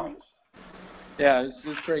 Wow. Yeah,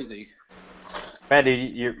 it's crazy. Man,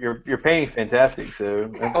 dude, your painting's fantastic.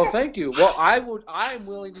 So. Oh, thank you. Well, I'm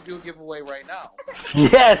willing to do a giveaway right now.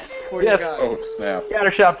 Yes. For Yes. you guys. Oh, snap.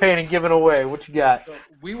 Scattershot painting given away. What you got? So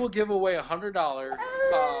we will give away a $100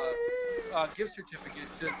 gift certificate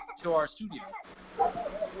to our studio.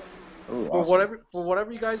 Ooh, For awesome.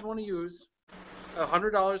 whatever you guys want to use,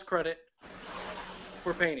 $100 credit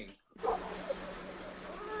for painting.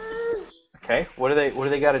 Okay. What do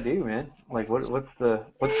they got to do, man? Like, what's the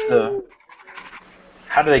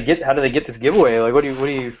how do they get this giveaway? Like, what do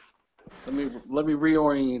you? Let me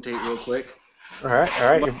reorientate real quick. All right.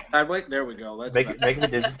 Sideways. There we go. That's better. Make me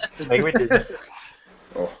dizzy. Make me dizzy.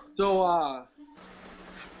 Oh.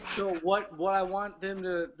 So what I want them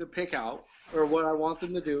to pick out, or what I want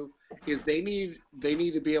them to do, is they need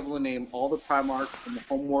to be able to name all the Primarchs from the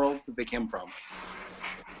home worlds that they came from.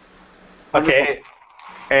 Okay.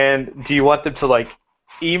 And do you want them to like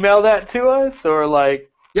email that to us or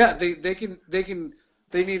like? Yeah, they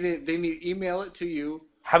need to email it to you.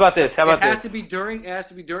 How about this? It has to be during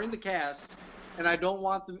the cast, and I don't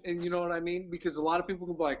want them. And you know what I mean? Because a lot of people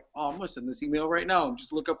can be like, "Oh, I'm gonna send this email right now," and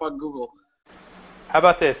just look up on Google. How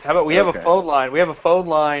about this? How about we have Okay. a phone line? We have a phone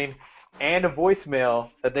line and a voicemail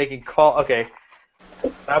that they can call. Okay.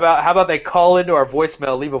 How about they call into our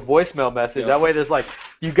voicemail, leave a voicemail message. Yep. That way, there's like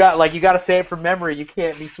you got to say it from memory. You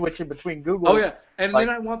can't be switching between Google. Oh yeah, and Like-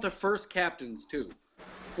 then I want the first captains too.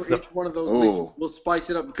 For The- each one of those Ooh. leagues, we'll spice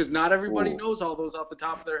it up because not everybody Ooh. knows all those off the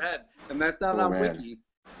top of their head, and that's not Oh, on man. Wiki.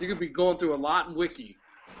 You could be going through a lot in Wiki.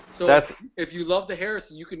 So That's- if you love the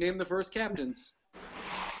Harrison, you can name the first captains.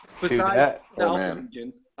 Dude, Besides the Oh, Alpha man.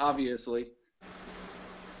 Legion, obviously.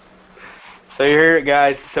 So you hear it,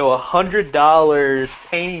 guys. So $100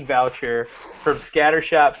 painting voucher from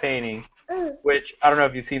Scattershot Painting, which I don't know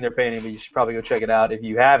if you've seen their painting, but you should probably go check it out if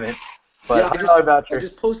you haven't. But Yeah, $100 I voucher.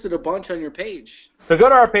 just posted a bunch on your page. So go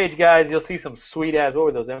to our page, guys. You'll see some sweet ass. What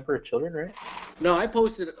were those, Emperor Children, right? No, I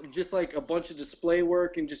posted just like a bunch of display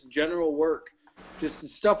work and just general work. Just the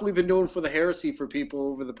stuff we've been doing for the Heresy for people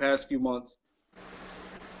over the past few months.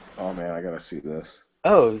 Oh man, I gotta see this.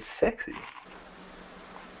 Oh, sexy.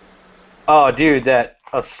 Oh, dude, that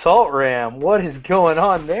assault ram. What is going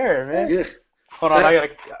on there, man? Yeah. Hold on, I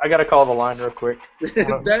gotta call the line real quick.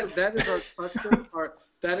 that is our custom.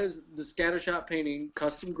 That is the Scattershot painting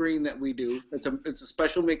custom green that we do. It's a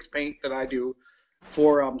special mix paint that I do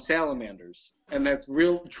for salamanders, and that's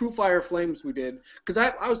real true fire flames we did. Because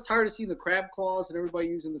I was tired of seeing the crab claws and everybody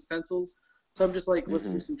using the stencils, so I'm just like, let's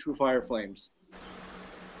do some true fire flames.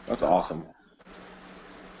 That's awesome.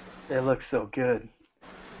 It looks so good.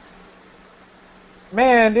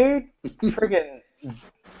 Man, dude, freaking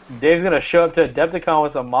Dave's gonna show up to Adepticon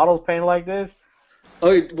with some models painted like this.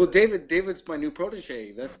 Oh well, David's my new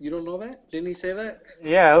protege. That you don't know that? Didn't he say that?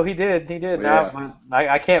 Yeah, oh, he did. Yeah.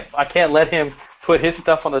 I can't let him put his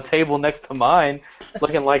stuff on the table next to mine,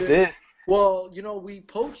 looking like this. Well, we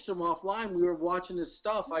poached him offline. We were watching his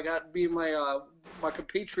stuff. I got my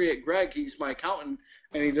compatriot Greg. He's my accountant,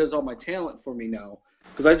 and he does all my talent for me now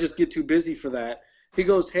because I just get too busy for that. He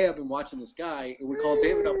goes, "Hey, I've been watching this guy," and we called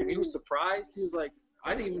David up, and he was surprised. He was like,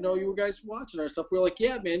 "I didn't even know you guys were watching our stuff." We were like,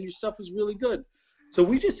 "Yeah, man, your stuff is really good." So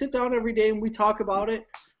we just sit down every day and we talk about it.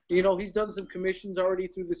 He's done some commissions already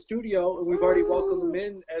through the studio, and we've already welcomed him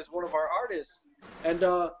in as one of our artists. And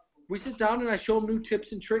we sit down and I show him new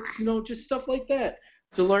tips and tricks, just stuff like that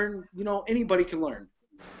to learn. Anybody can learn.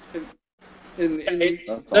 It's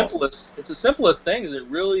the simplest things. It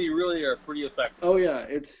really, really are pretty effective. Oh yeah,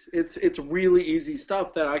 it's really easy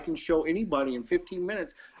stuff that I can show anybody in 15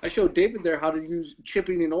 minutes. I showed David there how to use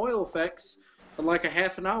chipping and oil effects in like a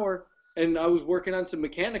half an hour, and I was working on some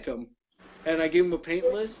Mechanicum, and I gave him a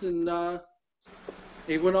paint list, and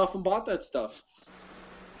he went off and bought that stuff.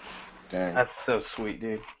 Dang. That's so sweet,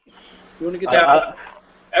 dude. You want to get that?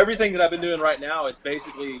 Everything that I've been doing right now is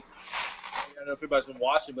basically, I don't know if everybody's been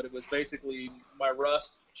watching, but it was basically my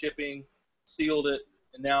rust, chipping, sealed it,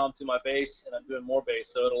 and now I'm to my base, and I'm doing more base,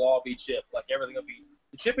 so it'll all be chipped. Like everything will be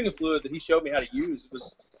the chipping and fluid that he showed me how to use. It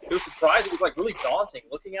was surprising. It was like really daunting.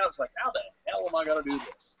 Looking at it, it's like, how the hell am I gonna do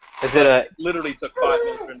this? Literally took 5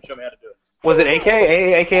 minutes for him to show me how to do it. Was it AK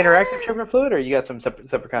Interactive chipping fluid, or you got some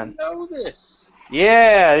separate kind? I know this.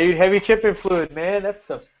 Yeah, dude, heavy chipping fluid, man. That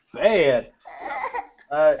stuff's bad.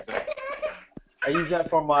 I use that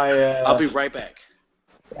for my. I'll be right back.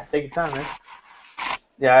 Yeah, take your time, man.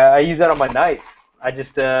 Yeah, I use that on my knights. I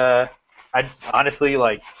just, I honestly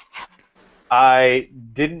I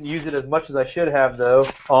didn't use it as much as I should have though.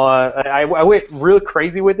 I went real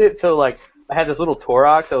crazy with it, so I had this little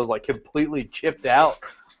Torox that was completely chipped out.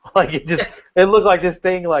 It looked like this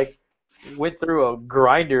thing went through a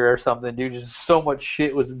grinder or something, dude. Just so much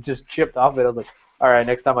shit was just chipped off it. I was like, all right,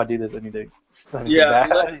 next time I do this, I need to. Yeah.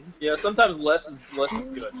 Sometimes less is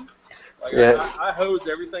good. I hose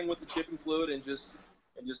everything with the chipping fluid and just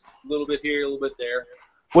a little bit here, a little bit there.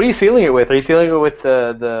 What are you sealing it with? Are you sealing it with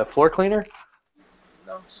the floor cleaner?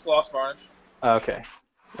 No, just gloss varnish. Okay.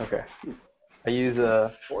 I use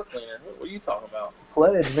a floor cleaner. What are you talking about?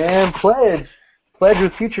 Pledge, man, pledge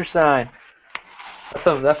with future sign.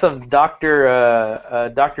 That's some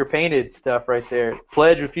doctor painted stuff right there.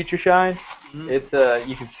 Pledge with future shine. Mm-hmm. It's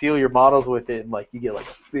you can seal your models with it, and you get a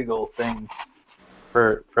big old thing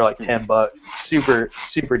for $10. Super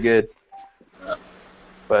good.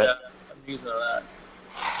 But yeah, I'm using that.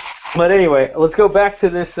 But anyway, let's go back to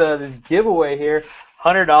this giveaway here.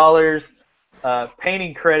 $100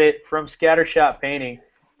 painting credit from Scattershot Painting.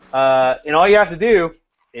 And all you have to do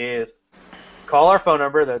is call our phone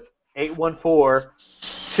number. That's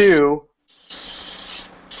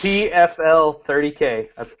 814-2-TFL30K.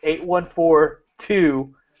 That's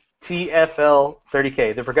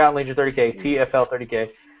 814-2-TFL30K. The Forgotten Legion 30K,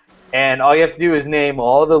 TFL30K. And all you have to do is name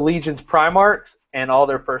all the Legion's Primarchs and all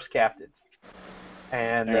their first captains.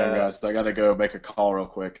 And hang on, guys, I gotta go make a call real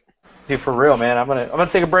quick. Dude, for real, man. I'm gonna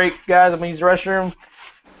take a break, guys. I'm gonna use the restroom.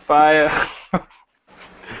 Bye.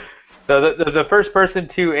 So the first person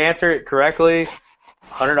to answer it correctly,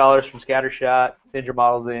 $100 from Scattershot. Send your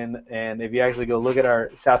models in, and if you actually go look at our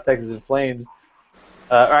South Texas in Flames,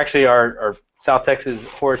 or actually our South Texas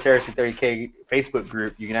Horus Heresy 30K Facebook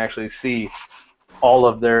group, you can actually see all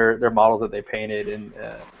of their models that they painted, and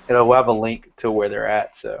we'll have a link to where they're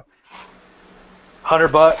at. So.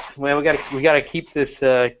 $100, man. We gotta keep this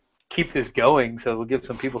going, so we'll give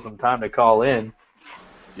some people some time to call in.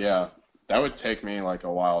 Yeah, that would take me a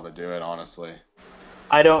while to do it, honestly.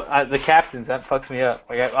 The captains, that fucks me up.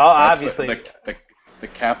 Obviously. the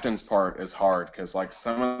captain's part is hard because like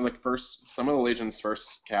some of the Legion's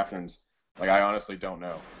first captains, like I honestly don't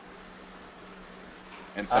know,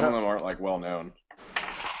 and some of them aren't like well known.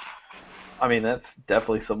 I mean, that's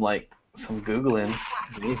definitely some Googling,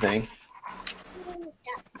 if anything.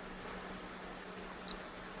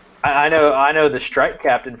 I know the strike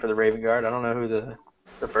captain for the Raven Guard. I don't know who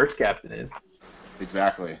the first captain is.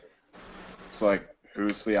 Exactly. It's like,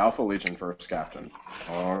 who's the Alpha Legion first captain?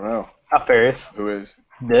 I don't know. Alfarius. Who is?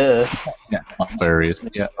 Duh. Yeah, Alfarius.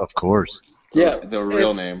 Yeah, of course. Yeah. The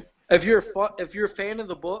real name. If you're a fan of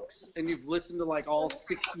the books and you've listened to like all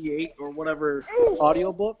 68 or whatever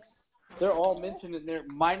audiobooks, they're all mentioned in there,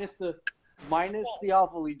 minus the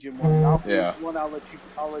Alpha Legion one. Alpha Legion one, I'll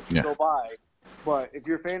let you go by. But if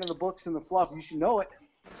you're a fan of the books and the fluff, you should know it.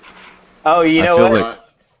 Oh, you know what? Like...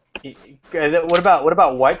 What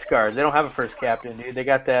about White Scars? They don't have a first captain, dude. They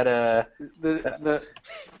got that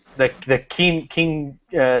the king.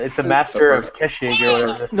 It's the master of Keshig or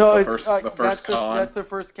whatever. No, that's their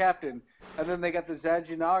first captain, and then they got the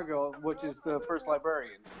Zajinago, which is the first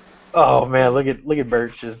librarian. Oh man, look at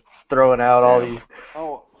Birch just throwing out all these.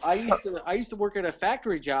 Oh, I used to work at a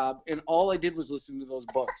factory job, and all I did was listen to those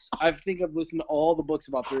books. I think I've listened to all the books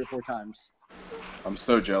about 3 or 4 times. I'm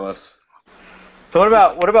so jealous. So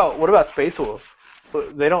what about Space Wolves?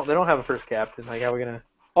 They don't have a first captain. Like, how are we gonna?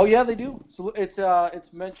 Oh yeah, they do. So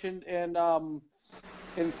it's mentioned in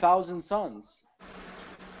Thousand Suns.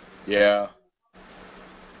 Yeah.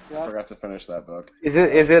 I forgot to finish that book. Is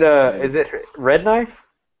it Red Knife?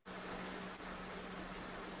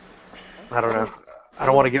 I don't know. I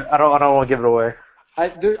don't want to give it away.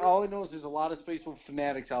 All I know is there's a lot of Space Wolf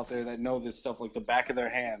fanatics out there that know this stuff like the back of their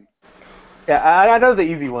hand. Yeah, I know the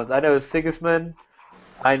easy ones. I know Sigismund.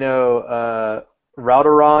 I know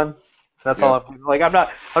Rauderon. That's all. I'm not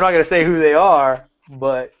gonna say who they are,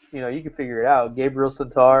 but you can figure it out. Gabriel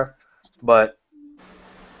Centaur, but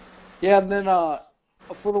yeah. And then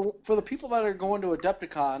for the people that are going to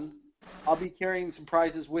Adepticon, I'll be carrying some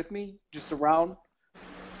prizes with me just around.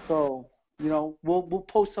 So we'll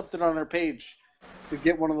post something on our page to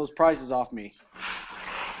get one of those prizes off me.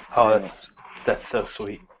 Oh, that's so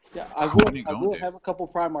sweet. Yeah, I will have a couple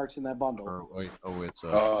Primarchs in that bundle.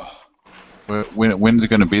 When's it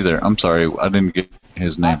going to be there? I'm sorry, I didn't get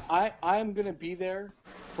his name. I'm going to be there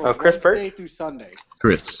from Chris Wednesday through Sunday.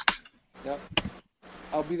 Chris. Yep.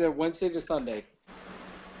 I'll be there Wednesday to Sunday.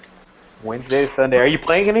 Wednesday to Sunday. Are you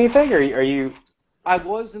playing anything, or are you? I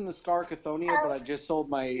was in the Scar Cathonia, but I just sold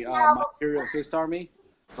my my Imperial Fist Army.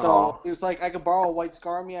 So it was like I could borrow a White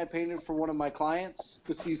Scar Army I painted for one of my clients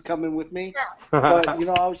because he's coming with me. But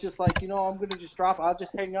I was just like, I'm gonna just drop. I'll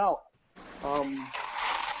just hang out.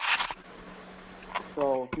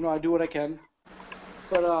 So I do what I can.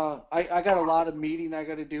 But I got a lot of meeting I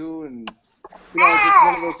got to do, and it's just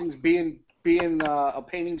one of those things. Being a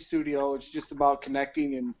painting studio, it's just about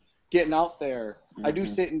connecting and getting out there. Mm-hmm. I do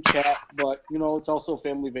sit and chat, but it's also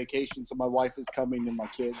family vacation, so my wife is coming and my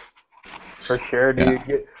kids. For sure, dude.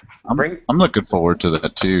 Yeah. I'm looking forward to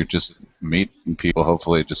that too. Just meeting people,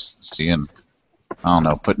 hopefully, just seeing. I don't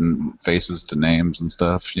know, putting faces to names and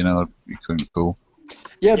stuff. It'd be cool.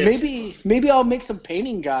 Yeah, maybe I'll make some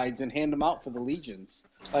painting guides and hand them out for the legions,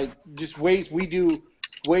 like just ways we do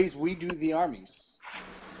the armies.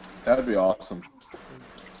 That would be awesome.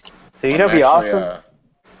 So it'd be awesome.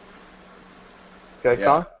 Go ahead,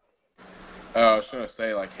 Colin. I was going to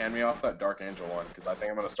say, hand me off that Dark Angel one, because I think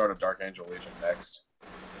I'm going to start a Dark Angel Legion next.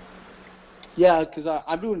 Yeah, because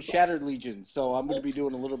I'm doing Shattered Legion, so I'm going to be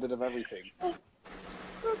doing a little bit of everything.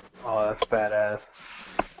 Oh, that's badass.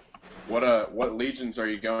 What legions are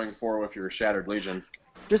you going for with your Shattered Legion?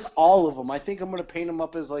 Just all of them. I think I'm going to paint them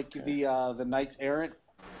up as, the Knights Errant.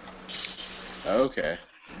 Okay.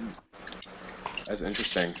 That's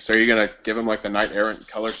interesting. So are you going to give them, the Knight Errant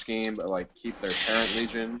color scheme, but, keep their parent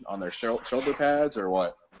legion on their shoulder pads, or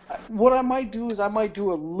what? What I might do is I might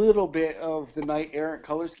do a little bit of the Knight Errant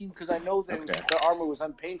color scheme, because I know that the armor was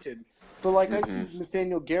unpainted. But, I see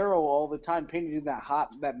Nathaniel Garrow all the time painted in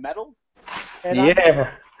that metal. And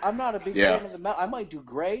I'm not a big fan of the metal. I might do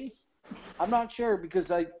gray. I'm not sure, because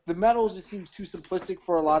the metal just seems too simplistic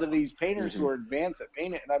for a lot of these painters who are advanced at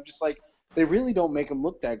painting it. And I'm just they really don't make them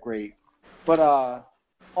look that great. But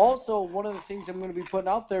also, one of the things I'm going to be putting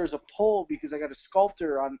out there is a poll, because I got a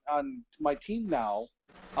sculptor on my team now.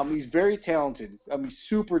 He's very talented. He's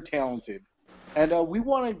super talented. And we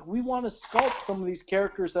want to sculpt some of these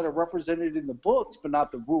characters that are represented in the books, but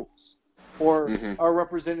not the rules. Or are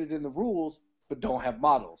represented in the rules, but don't have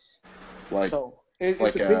models. It's a big...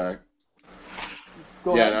 I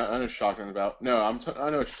know what you're talking about. No, I know what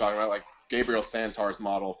you're talking about. Gabriel Santar's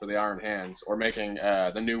model for the Iron Hands, or making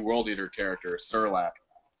the new World Eater character Surlak,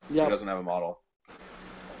 who Yeah. doesn't have a model.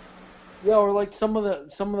 Yeah, or like some of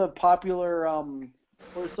the popular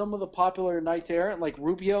Knights Errant, like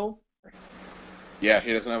Rubio. Yeah,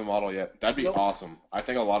 he doesn't have a model yet. That'd be Nope. awesome. I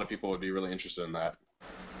think a lot of people would be really interested in that.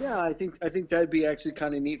 Yeah, I think that'd be actually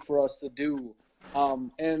kind of neat for us to do.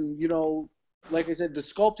 And you know, like I said, the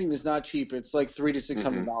sculpting is not cheap. It's like $300 to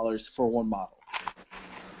 $600 for one model.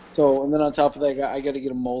 So, and then on top of that, I got to get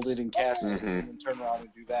them molded and cast and then turn around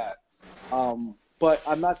and do that. But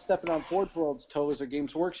I'm not stepping on Forge World's toes or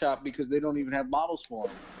Games Workshop because they don't even have models for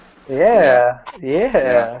them. Yeah.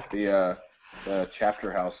 The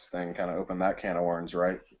chapter house thing kind of opened that can of worms,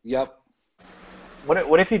 right? Yep.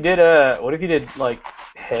 What if you did like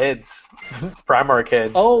heads, Primarch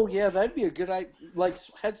heads? Oh yeah, that'd be a good idea. Like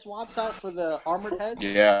head swaps out for the armored heads.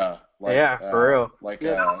 Yeah. Like, Yeah, for real. Like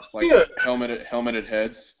Yeah. helmeted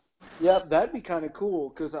heads. Yep, that'd be kind of cool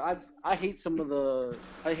because I hate some of the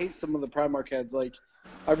Primarch heads. Like,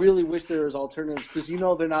 I really wish there was alternatives because you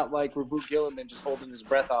know they're not like Reboot Gilliman just holding his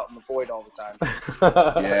breath out in the void all the time.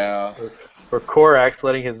 Yeah. Or Korax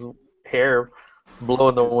letting his hair blow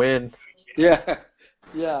in the wind. Yeah,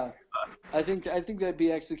 yeah. I think that'd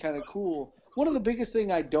be actually kind of cool. One of the biggest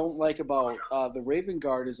thing I don't like about the Raven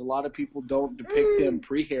Guard is a lot of people don't depict them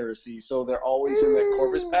pre-heresy, so they're always in that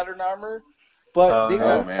Corvus pattern armor. But they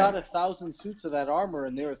got 1,000 suits of that armor,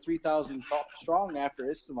 and they were 3,000 strong after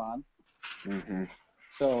Istavan. Mm-hmm.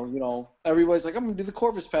 So, you know, everybody's like, I'm going to do the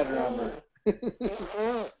Corvus pattern armor.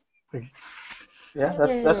 Yeah,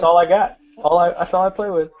 that's all I got. That's all I play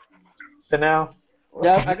with. For now.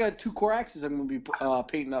 Yeah, I got 2 Koraxes I'm going to be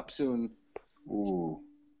painting up soon. Ooh,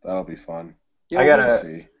 that'll be fun. Yeah, I gotta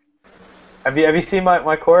see. Have you seen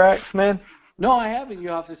my Korax, man? No, I haven't. You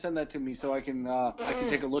have to send that to me so I can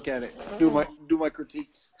take a look at it. Do my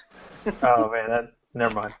critiques. Oh man,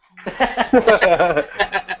 never mind.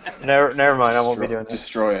 never mind. I won't be doing that.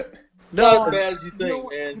 Destroy it. Not as bad as you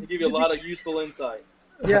think, man. They give you a lot of useful insight.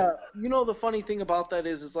 Yeah, you know the funny thing about that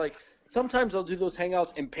is like sometimes I'll do those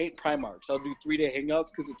hangouts and paint Primarchs. I'll do 3-day hangouts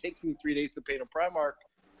because it takes me 3 days to paint a Primarch.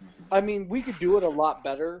 I mean, we could do it a lot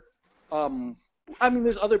better. I mean,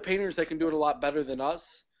 there's other painters that can do it a lot better than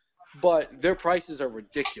us, but their prices are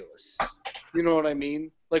ridiculous. You know what I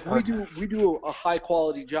mean? Like we do a high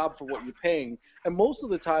quality job for what you're paying, and most of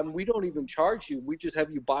the time we don't even charge you. We just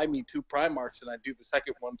have you buy me 2 Primarchs, and I do the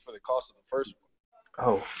second one for the cost of the first one.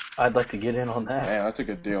 Oh, I'd like to get in on that. Man, that's a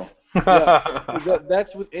good deal. Yeah,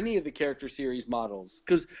 that's with any of the character series models.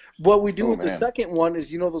 Because what we do with the second one is,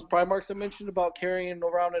 you know, those Primarchs I mentioned about carrying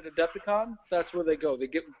around at Adepticon? That's where they go. They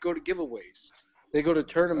go to giveaways. They go to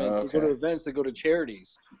tournaments. They go to events. They go to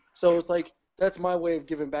charities. So it's like, that's my way of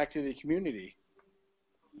giving back to the community.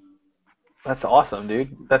 That's awesome,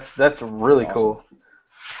 dude. That's really cool.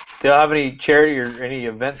 Do y'all have any charity or any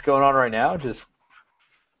events going on right now? Just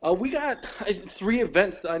we got 3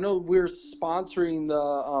 events. I know we're sponsoring the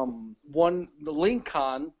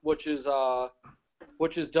LinkCon, which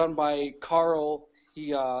is done by Carl.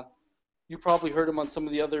 He you probably heard him on some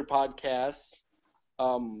of the other podcasts.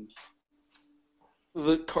 Carl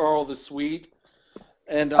the Swede.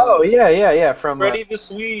 And from Freddy the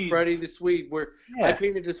Swede. Freddy the Swede. Where I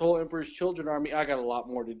painted this whole Emperor's Children army. I got a lot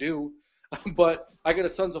more to do, but I got a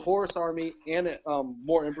Sons of Horus army and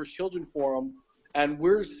more Emperor's Children for him. And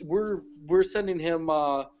we're sending him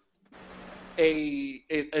an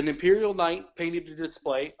Imperial Knight painted to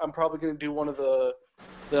display. I'm probably going to do one of the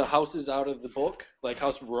houses out of the book, like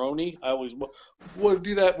House Veroni. I always want to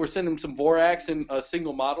do that. We're sending him some Vorax and a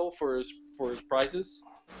single model for his prizes.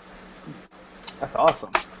 That's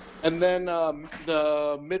awesome. And then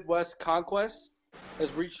the Midwest Conquest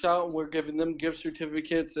has reached out, and we're giving them gift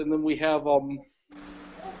certificates. And then we have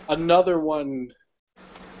another one.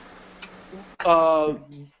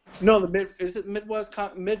 Midwest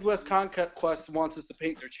Conquest wants us to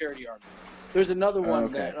paint their charity army. There's another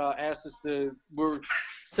one that asks us to. We're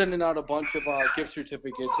sending out a bunch of gift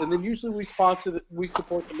certificates, and then usually we support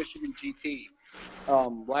the Michigan GT.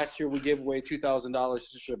 Last year we gave away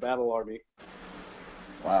 $2,000 to a battle army.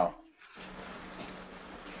 Wow.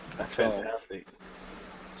 That's fantastic.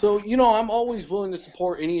 So, you know, I'm always willing to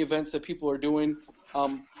support any events that people are doing.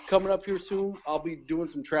 Coming up here soon, I'll be doing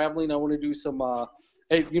some traveling. I want to do some,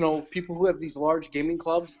 people who have these large gaming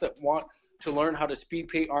clubs that want to learn how to speed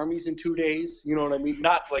paint armies in 2 days. You know what I mean?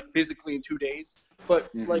 Not like physically in 2 days,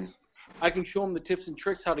 but like I can show them the tips and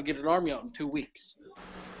tricks how to get an army out in 2 weeks.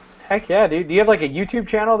 Heck yeah, dude. Do you have like a YouTube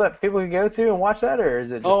channel that people can go to and watch that, or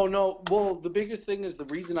is it just... Oh, no. Well, the biggest thing is the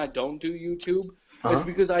reason I don't do YouTube is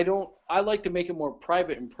because I like to make it more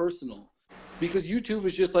private and personal. because YouTube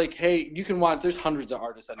is just like, hey, you can watch. There's hundreds of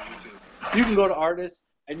artists on YouTube. You can go to artists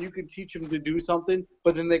and you can teach them to do something,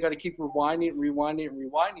 but then they got to keep rewinding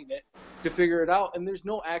it to figure it out, and there's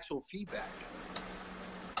no actual feedback.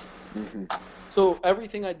 Mm-hmm. So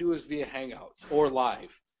everything I do is via Hangouts or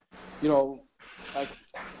live. You know,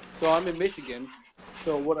 so I'm in Michigan.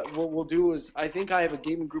 So what we'll do is, I think I have a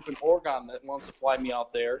gaming group in Oregon that wants to fly me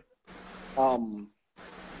out there.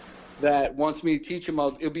 That wants me to teach them.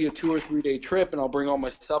 It'll be a 2 or 3 day trip, and I'll bring all my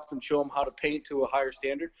stuff and show them how to paint to a higher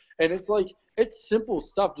standard. And it's like, it's simple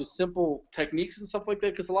stuff, just simple techniques and stuff like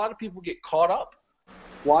that. Because a lot of people get caught up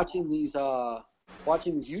watching these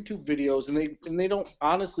YouTube videos, and they don't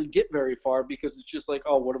honestly get very far, because it's just like,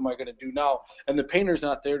 oh, what am I going to do now? And the painter's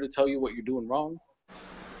not there to tell you what you're doing wrong.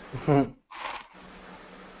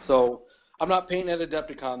 So I'm not painting at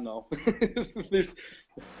Adepticon though.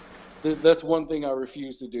 That's one thing I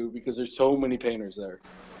refuse to do, because there's so many painters there.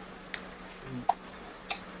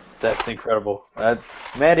 That's incredible.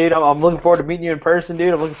 Man, dude, I'm looking forward to meeting you in person,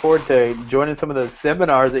 dude. I'm looking forward to joining some of those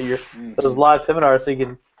seminars those live seminars, so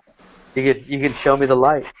you can show me the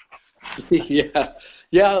light.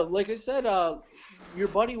 Yeah. Like I said, your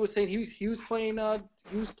buddy was saying he was playing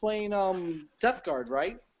Death Guard,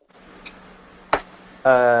 right?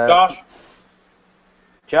 Josh?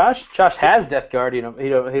 Josh has Death Guard. You know,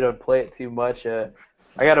 he don't play it too much.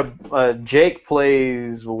 I got Jake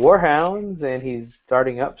plays Warhounds, and he's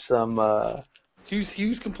starting up some. He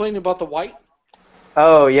was complaining about the white.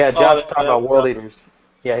 Oh yeah, Josh talking about World Eaters.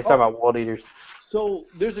 Yeah, he's talking about World Eaters. So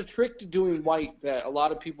there's a trick to doing white that a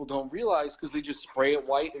lot of people don't realize, because they just spray it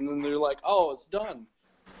white and then they're like, oh, it's done.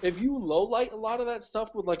 If you low light a lot of that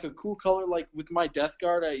stuff with like a cool color, like with my Death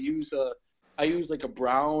Guard, I use like a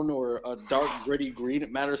brown or a dark gritty green.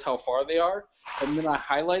 It matters how far they are. And then I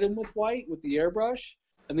highlight them with white with the airbrush,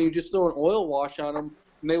 and then you just throw an oil wash on them,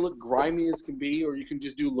 and they look grimy as can be, or you can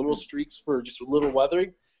just do little streaks for just a little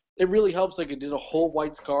weathering. It really helps. Like I did a whole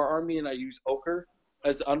white Scar army, and I used ochre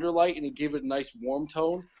as the underlight, and it gave it a nice warm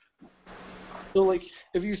tone. So like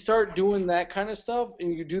if you start doing that kind of stuff,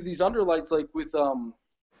 and you do these underlights, like with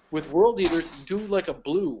World Eaters, do like a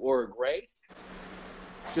blue or a gray.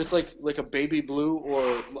 Just like a baby blue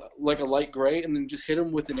or like a light gray, and then just hit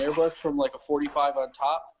them with an airbrush from like a 45 on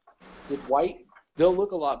top with white. They'll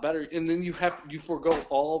look a lot better. And then you forgo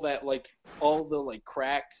all that, like all the like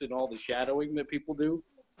cracks and all the shadowing that people do.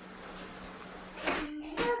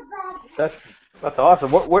 That's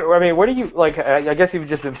awesome. Where do you like? I guess you've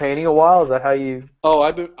just been painting a while. Is that how you? Oh,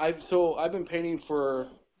 I've been painting for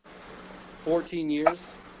 14 years.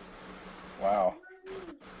 Wow.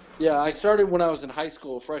 Yeah, I started when I was in high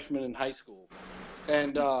school, freshman in high school,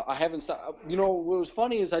 and I haven't stopped. You know, what was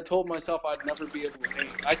funny is I told myself I'd never be able to paint.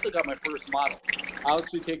 I still got my first model. I'll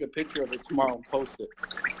actually take a picture of it tomorrow and post it.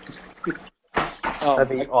 That'd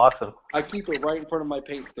be awesome. I keep it right in front of my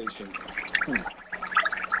paint station.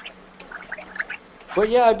 But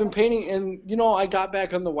yeah, I've been painting, and you know, I got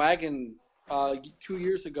back on the wagon 2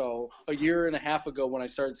 years ago, a year and a half ago, when I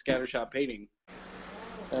started Scattershot painting,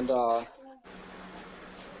 and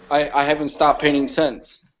I haven't stopped painting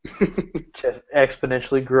since. Just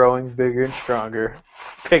exponentially growing bigger and stronger.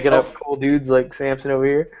 Picking up cool dudes like Samson over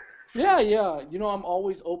here. Yeah. You know, I'm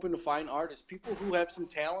always open to find artists. People who have some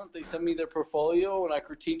talent, they send me their portfolio, and I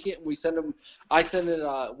critique it, and we send them. I send it.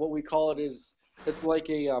 What we call it is, it's like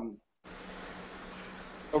a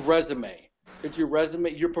resume. It's your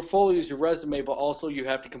resume. Your portfolio is your resume, but also you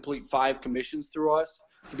have to complete 5 commissions through us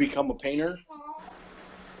to become a painter.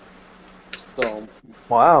 So,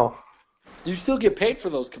 wow. You still get paid for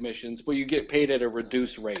those commissions, but you get paid at a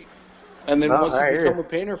reduced rate. And then once you become a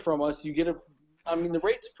painter from us, you get the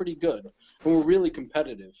rate's pretty good. And we're really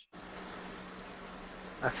competitive.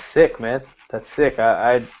 That's sick, man. That's sick.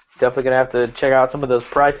 I definitely going to have to check out some of those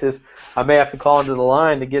prices. I may have to call into the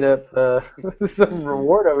line to get up some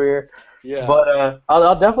reward over here. Yeah. But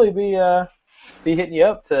I'll definitely be hitting you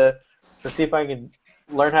up to see if I can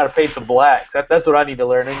learn how to paint some blacks. That's what I need to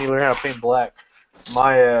learn. I need to learn how to paint black.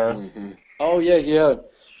 Oh yeah.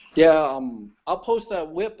 I'll post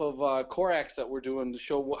that whip of Corax that we're doing to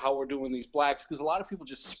show how we're doing these blacks, because a lot of people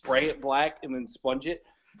just spray it black and then sponge it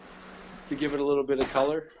to give it a little bit of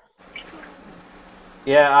color.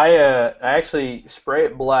 Yeah, I actually spray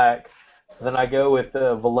it black, then I go with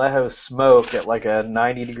Vallejo smoke at like a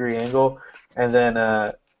 90-degree angle, and then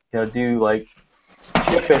do like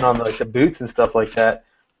chipping on like the boots and stuff like that.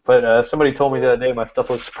 But somebody told me the other day my stuff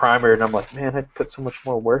looks primer, and I'm like, man, I put so much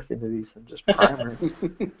more work into these than just primer.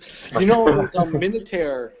 You know, with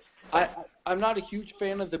Minotaur, I'm not a huge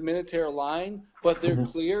fan of the Minotaur line, but their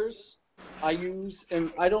clears, I use,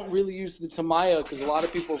 and I don't really use the Tamiya because a lot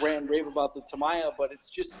of people rant and rave about the Tamiya, but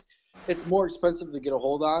it's more expensive to get a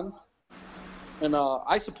hold on. And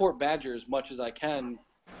I support Badger as much as I can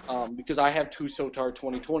because I have two Sotar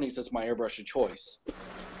 2020s. That's my airbrush of choice.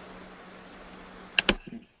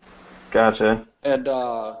 Gotcha. And,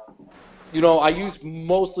 I use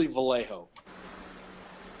mostly Vallejo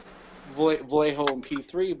and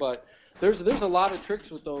P3, but there's a lot of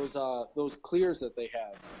tricks with those clears that they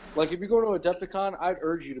have. Like if you go to Adepticon, I'd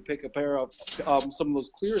urge you to pick a pair of some of those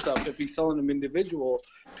clears up. If he's selling them individual,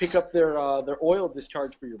 pick up their oil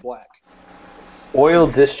discharge for your black. Oil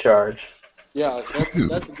discharge. Yeah,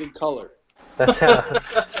 that's a good color. That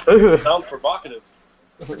Sounds provocative.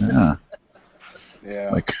 Yeah.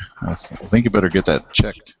 Yeah. Like, I think you better get that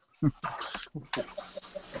checked.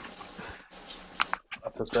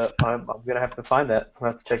 I'm gonna have to find that. I'm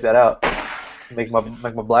gonna have to check that out. Make my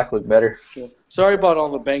black look better. Yeah. Sorry about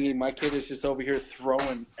all the banging. My kid is just over here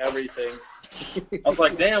throwing everything. I was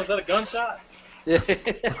like, damn, was that a gunshot?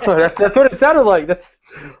 That's what it sounded like. That's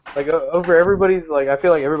like over everybody's like. I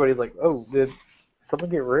feel like everybody's like, oh, did something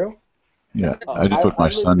get real? Yeah, I just put my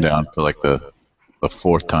son down for like the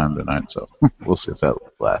fourth time tonight, so we'll see if that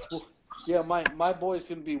lasts. Yeah, my boy's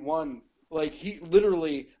gonna be one. Like he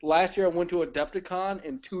literally last year I went to Adepticon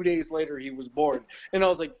and 2 days later he was born, and I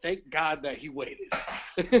was like, thank God that he waited.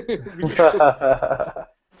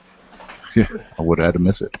 Yeah, I would have had to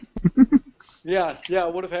miss it. Yeah, I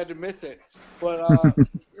would have had to miss it. But and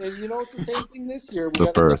it's the same thing this year. We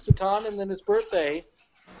got Adepticon and then his birthday.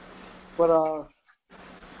 But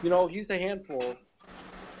he's a handful.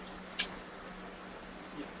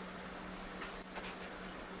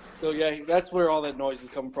 So yeah, that's where all that noise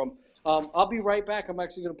is coming from. I'll be right back. I'm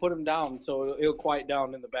actually going to put him down, so it'll quiet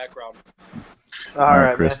down in the background. All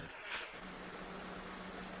right, Chris.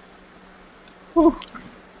 Man.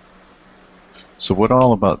 So what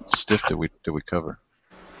all about Stiff did we cover?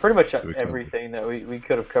 Pretty much everything that we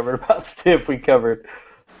could have covered about Stiff we covered.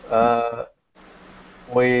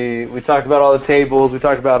 We talked about all the tables. We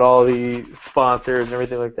talked about all the sponsors and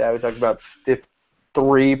everything like that. We talked about Stiff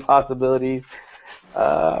 3 possibilities. We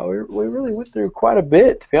really went through quite a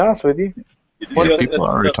bit, to be honest with you. People are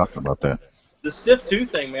already talking about that. The Stiff 2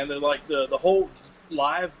 thing, man, the whole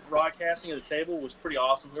live broadcasting of the table was pretty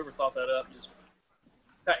awesome. Whoever thought that up, just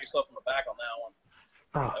pat yourself on the back on that one.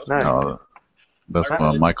 Oh, nice. That's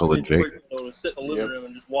Michael and Jake. To sit in the living room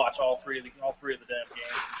and just watch all three of the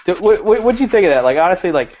damn games. What'd you think of that? Like,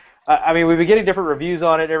 honestly, like, I mean, we've been getting different reviews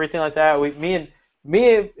on it and everything like that. Me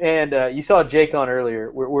and you saw Jake on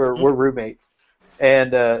earlier. We're roommates.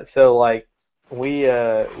 And so, like, we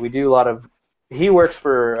do a lot of. He works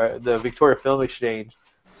for the Victoria Film Exchange,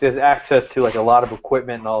 so he has access to like a lot of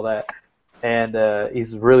equipment and all that. And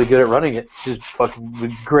he's really good at running it. He's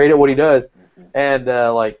fucking great at what he does. And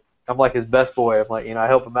like, I'm like his best boy. I'm like, I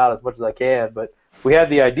help him out as much as I can. But we had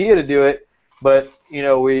the idea to do it. But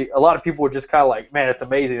a lot of people were just kind of like, man, it's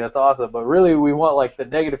amazing, that's awesome. But really, we want like the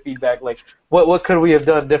negative feedback. Like, what could we have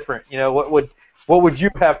done different? What would you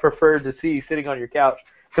have preferred to see sitting on your couch?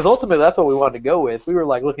 Because ultimately, that's what we wanted to go with. We were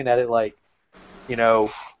like looking at it like,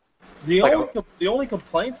 The only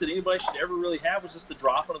complaints that anybody should ever really have was just the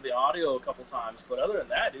dropping of the audio a couple times. But other than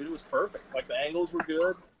that, dude, it was perfect. Like the angles were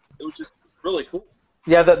good. It was just really cool.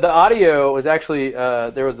 Yeah, the audio was actually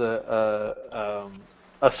there was a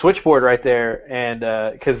switchboard right there, and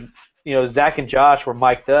because Zach and Josh were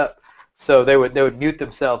mic'd up, so they would mute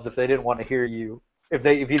themselves if they didn't want to hear you. If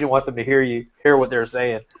you didn't want them to hear what they were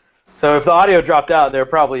saying. So if the audio dropped out, they're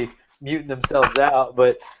probably muting themselves out.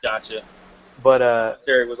 But gotcha. But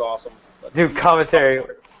commentary was awesome. Dude, commentary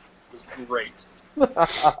was great.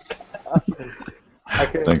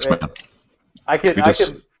 Thanks, man.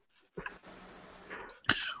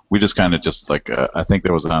 We just kind of just like I think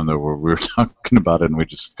there was a time there where we were talking about it and we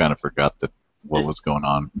just kind of forgot what was going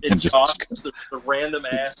on. And just the random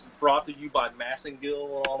ass brought to you by Massengill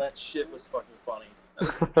and all that shit was fucking funny. That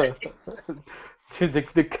was great. Dude,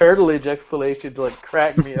 the cartilage explanation like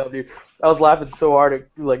cracked me up, dude. I was laughing so hard at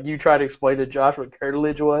like you trying to explain to Josh what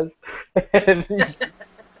cartilage was. And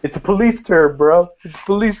it's a police term, bro. It's a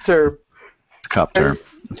police term. It's a cop term.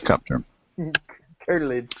 It's a cop term.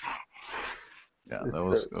 Cartilage. Yeah, that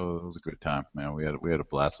was a good time, man. We had a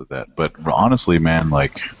blast with that. But honestly, man,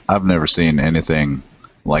 like I've never seen anything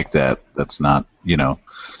like that. That's not,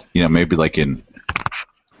 maybe like in,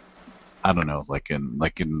 I don't know, like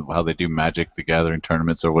in how they do Magic the Gathering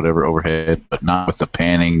tournaments or whatever overhead, but not with the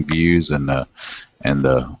panning views and the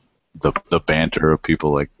banter of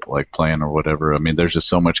people like playing or whatever. I mean, there's just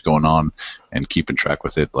so much going on, and keeping track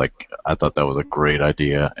with it. Like I thought that was a great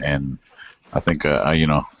idea, and I think I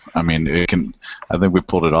mean it can. I think we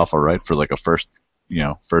pulled it off all right for like a first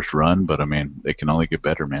run, but I mean it can only get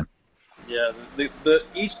better, man. Yeah,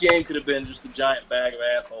 each game could have been just a giant bag of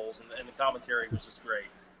assholes, and the commentary was just great.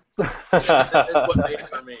 That's what made it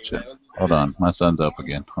for me. Man. Hold on, my son's up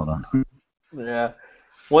again. Hold on. Yeah.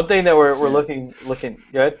 One thing that we're looking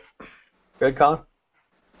good. Good, Colin.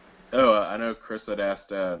 Oh, I know Chris had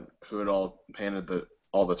asked who had all painted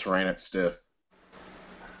all the terrain at Stiff.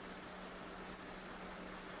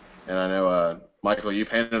 And I know, Michael, you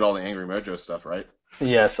painted all the Angry Mojo stuff, right?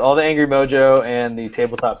 Yes, all the Angry Mojo and the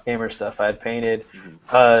Tabletop Gamer stuff I had painted.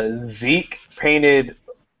 Zeke painted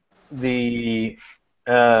the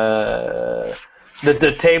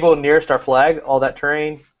table nearest our flag, all that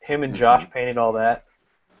terrain. Him and Josh painted all that.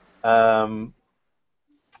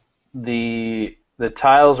 The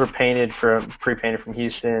tiles were pre-painted from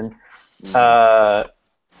Houston. Mike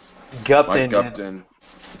Gupton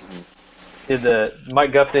did the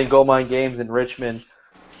Mike Gupton Gold Mine Games in Richmond,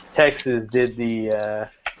 Texas did the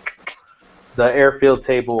airfield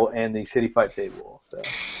table and the city fight table. So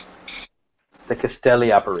the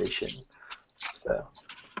Castelli operation. So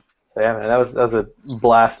yeah, man, that was a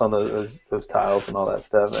blast on those tiles and all that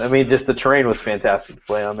stuff. I mean, just the terrain was fantastic to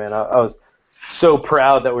play on, man. I was so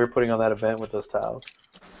proud that we were putting on that event with those tiles.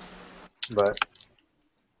 But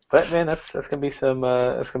man, that's gonna be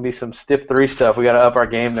some Stiff 3 stuff. We gotta up our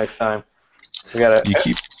game next time. We gotta. You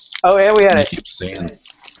keep saying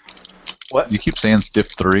what? You keep saying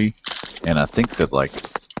Stiff 3, and I think that like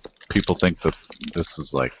people think that this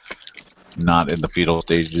is like not in the fetal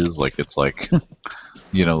stages. Like it's like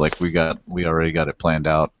like we already got it planned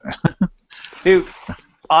out. Dude,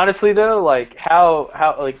 honestly though, like how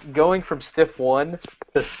like going from Stiff 1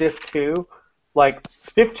 to Stiff 2. Like,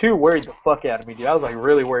 Stiff 2 worried the fuck out of me, dude. I was, like,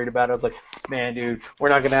 really worried about it. I was like, man, dude, we're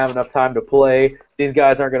not going to have enough time to play. These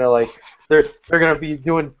guys aren't going to, like, they're going to be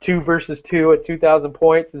doing 2 versus 2 at 2,000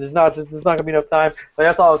 points. There's not going to be enough time. Like,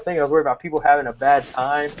 that's all I was thinking. I was worried about people having a bad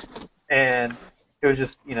time. And it was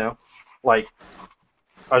just, like,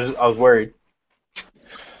 I was worried.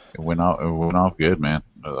 It went off good, man.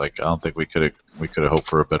 Like, I don't think we could have hoped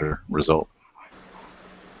for a better result.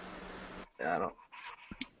 Yeah, I don't.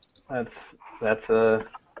 That's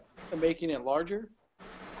making it larger.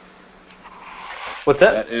 What's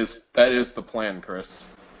that? That is the plan,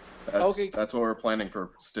 Chris. Okay. That's what we're planning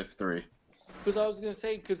for Stiff 3. Because I was gonna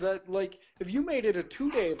say, that like if you made it a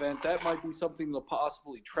 2-day event, that might be something to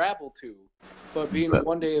possibly travel to. But being a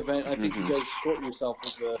 1-day event, I think you guys short yourself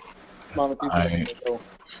with the amount of people that can go.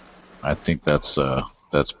 I think that's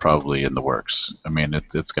probably in the works. I mean,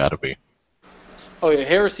 it's got to be. Oh yeah,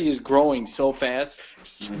 Heresy is growing so fast.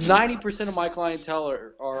 90% of my clientele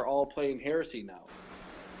are all playing Heresy now.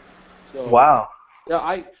 So, wow.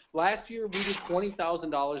 Yeah, last year we did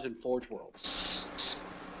 $20,000 in Forge World.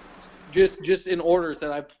 Just in orders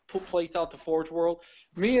that I placed out to Forge World.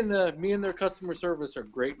 Me and their customer service are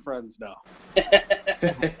great friends now.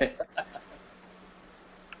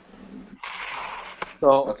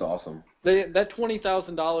 So that's awesome. That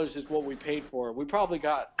 $20,000 is what we paid for. We probably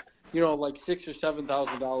got like $6,000 or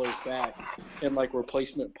 $7,000 back in like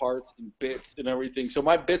replacement parts and bits and everything. So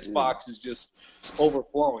my bits box is just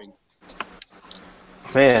overflowing.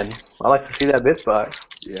 Man, I like to see that bits box.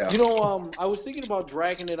 Yeah. I was thinking about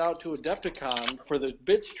dragging it out to Adepticon for the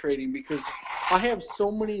bits trading because I have so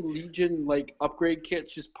many Legion like upgrade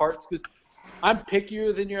kits, just parts. Because I'm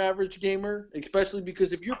pickier than your average gamer, especially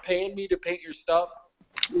because if you're paying me to paint your stuff,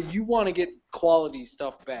 you want to get quality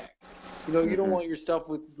stuff back. You don't want your stuff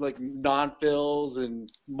with like non-fills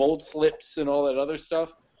and mold slips and all that other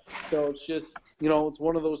stuff. So it's just, it's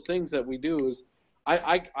one of those things that we do is they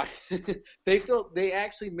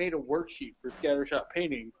actually made a worksheet for Scattershot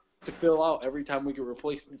painting to fill out every time we get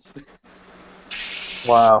replacements.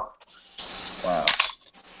 Wow.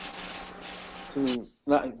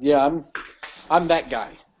 Yeah, I'm that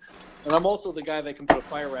guy. And I'm also the guy that can put a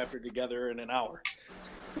Fire Raptor together in an hour.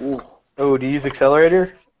 Ooh. Oh, do you use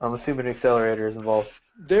Accelerator? I'm assuming Accelerator is involved.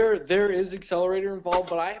 There is Accelerator involved,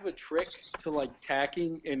 but I have a trick to like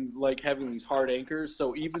tacking and like having these hard anchors.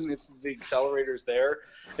 So even if the Accelerator's there,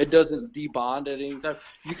 it doesn't debond at any time.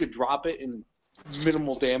 You could drop it in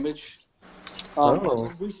minimal damage.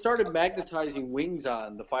 We started magnetizing wings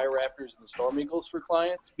on the Fire Raptors and the Storm Eagles for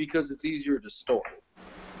clients because it's easier to store.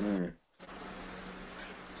 I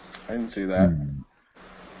didn't see that.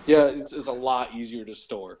 Yeah, it's a lot easier to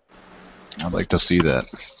store. I'd like to see that.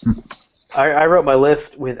 I wrote my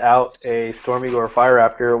list without a Storm Eagle or Fire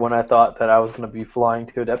Raptor when I thought that I was going to be flying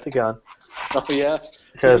to Adepticon. Oh yeah,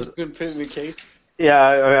 so you couldn't fit in the case.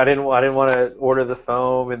 Yeah, I didn't want to order the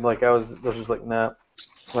foam, and like I was just like, nah.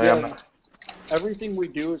 Like, yeah, Everything we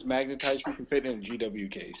do is magnetized. We can fit in a GW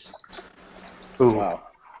case. Ooh. Wow.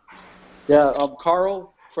 Yeah,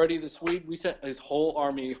 Carl, Freddie the Swede, we sent his whole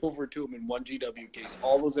army over to him in one GW case.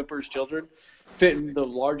 All those Emperor's Children fit in the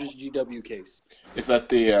largest GW case. Is that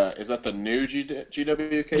the new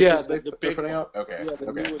GW cases Yeah, they're big putting one. out? Okay. Yeah, the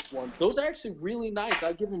Okay. newest ones. Those are actually really nice.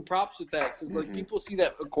 I give them props with that because like people see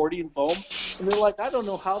that accordion foam and they're like, I don't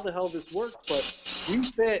know how the hell this works, but we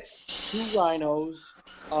fit 2 Rhinos,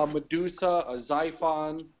 Medusa, a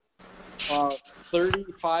Xiphon,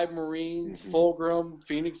 35 Marines, Fulgrim,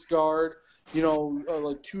 Phoenix Guard,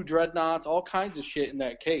 like 2 Dreadnoughts, all kinds of shit in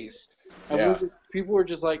that case. And people were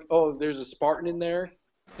just like, oh, there's a Spartan in there.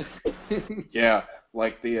 Yeah,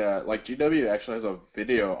 like GW actually has a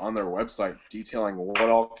video on their website detailing what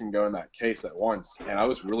all can go in that case at once, and I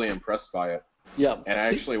was really impressed by it. Yeah. And I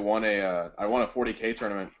actually won a 40K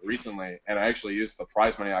tournament recently, and I actually used the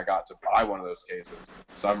prize money I got to buy one of those cases.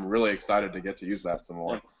 So I'm really excited to get to use that some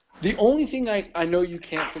more. The only thing I know you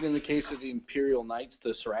can't fit in the case of the Imperial Knights, the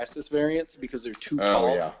Cerastus variants, because they're too tall.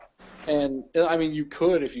 Oh yeah. And I mean, you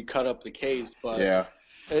could if you cut up the case, but Yeah.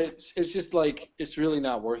 it's just like it's really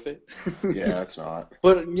not worth it. Yeah, it's not.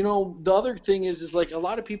 But the other thing is like a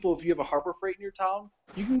lot of people, if you have a Harbor Freight in your town,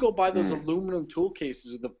 you can go buy those aluminum tool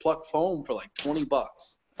cases with the plucked foam for like $20.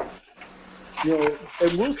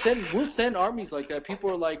 And we'll send armies like that.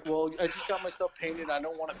 People are like, well, I just got my stuff painted, I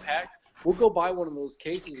don't want it packed. We'll go buy one of those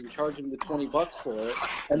cases and charge them the $20 for it,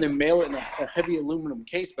 and then mail it in a heavy aluminum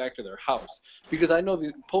case back to their house. Because I know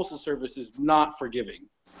the Postal Service is not forgiving.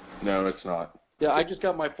 No, it's not. Yeah, I just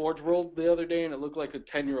got my Forge World the other day, and it looked like a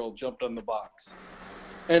 10-year-old jumped on the box.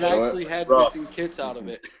 And I actually had missing kits out of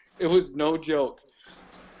it. It was no joke.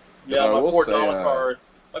 Yeah, my poor Domitar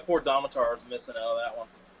is missing out of that one.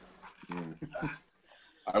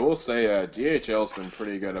 I will say DHL's been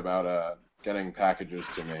pretty good about getting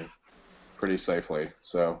packages to me pretty safely.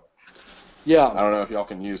 So yeah, I don't know if y'all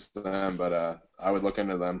can use them, but I would look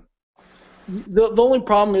into them. The only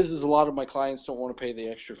problem is a lot of my clients don't want to pay the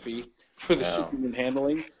extra fee for the shipping and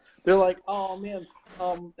handling. They're like, oh man,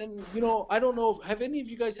 and I don't know. Have any of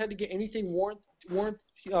you guys had to get anything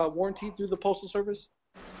warranted through the Postal Service?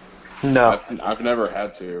 No. I've never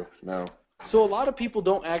had to. No. So a lot of people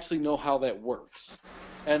don't actually know how that works,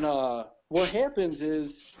 and what happens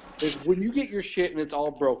is when you get your shit and it's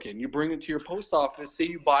all broken, you bring it to your post office. Say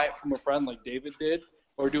you buy it from a friend like David did,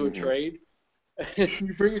 or do a trade.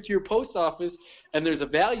 You bring it to your post office, and there's a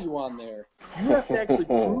value on there. You have to actually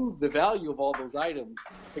prove the value of all those items,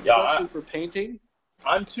 especially for painting.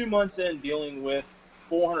 I'm 2 months in dealing with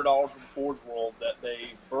 $400 from Forge World that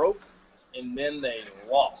they broke, and then they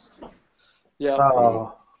lost. Yeah.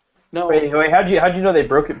 Oh. No. Wait, how'd you know they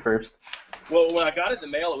broke it first? Well, when I got it in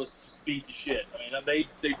the mail, it was just beat to shit. I mean,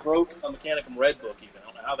 they broke a Mechanicum Red book even. I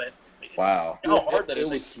don't know how that. Wow. How hard that is.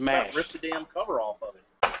 It was smashed. Ripped the damn cover off of it,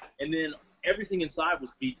 and then everything inside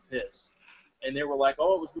was beat to piss. And they were like,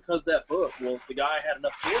 oh, it was because of that book. Well, the guy had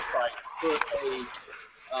enough foresight to put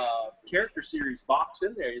a character series box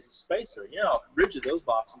in there as a spacer. You know how rigid those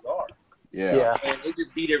boxes are. Yeah. And it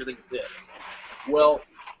just beat everything to piss. Well,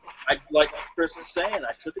 like Chris is saying,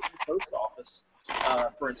 I took it to the post office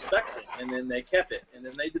for inspection, and then they kept it. And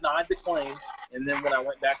then they denied the claim, and then when I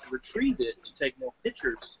went back to retrieve it to take more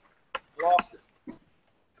pictures, lost it.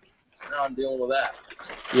 So now I'm dealing with that.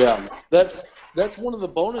 Yeah, that's one of the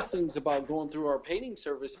bonus things about going through our painting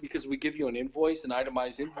service, because we give you an invoice, an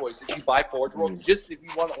itemized invoice. If you buy Forge World, just if you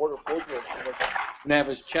want to order Forge World from us and have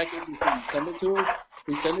us check it before you send it to us,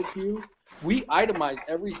 we send it to you. We itemize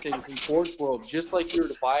everything from Forge World just like you were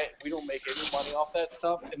to buy it. We don't make any money off that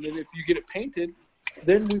stuff. And then if you get it painted,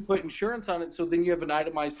 then we put insurance on it, so then you have an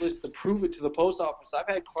itemized list to prove it to the post office. I've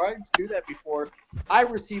had clients do that before. I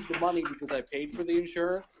received the money because I paid for the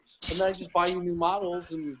insurance, and then I just buy you new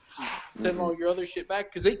models and send all your other shit back,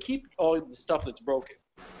 because they keep all the stuff that's broken.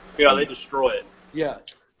 Yeah, they destroy it. Yeah.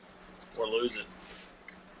 Or lose it.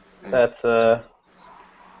 That's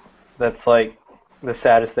like the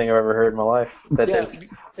saddest thing I've ever heard in my life. There's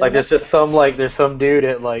some dude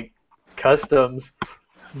at like customs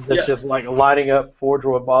that's just like lining up Forge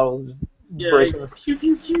World models. Yeah, it's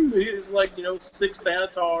like 6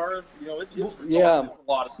 Thanatars. It's a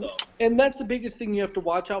lot of stuff. And that's the biggest thing you have to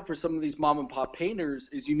watch out for some of these mom and pop painters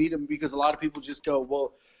is you need them, because a lot of people just go,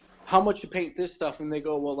 well, how much to paint this stuff? And they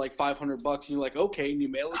go, well, like $500. And you're like, okay, and you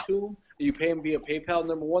mail it to them. And you pay them via PayPal.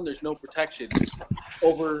 Number one, there's no protection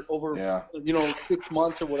over 6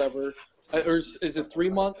 months or whatever. Or is it 3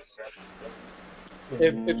 months?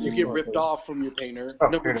 If you get ripped off from your painter.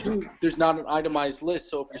 Number two, there's not an itemized list,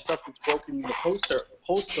 so if your stuff gets broken in the post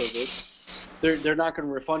service, they're not going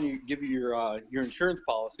to refund you, give you your insurance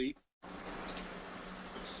policy.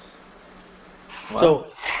 So,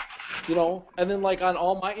 you know, and then like on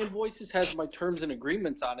all my invoices has my terms and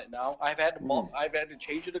agreements on it now. I've had to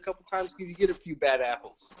change it a couple times because you get a few bad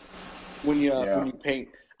apples when you paint.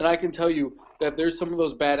 And I can tell you that there's some of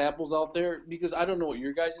those bad apples out there because I don't know what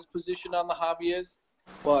your guys' position on the hobby is,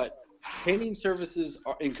 but painting services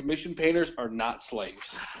and commission painters are not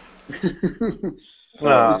slaves.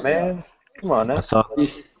 Oh, man. Come on, That's all.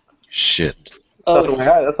 Shit.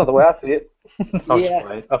 That's not the way I see it.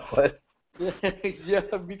 Yeah,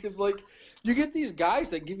 because like you get these guys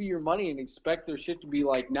that give you your money and expect their shit to be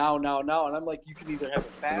like now, and I'm like, you can either have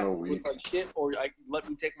it fast, look like shit, or let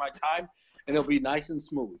me take my time and it'll be nice and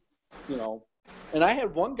smooth, you know. And I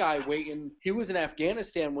had one guy waiting. He was in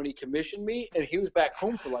Afghanistan when he commissioned me, and he was back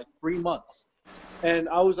home for like 3 months. And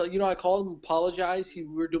I was like, you know, I called him, apologized. We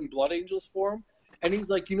were doing Blood Angels for him. And he's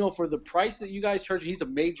like, you know, for the price that you guys charge, he's a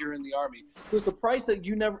major in the Army. It was the price that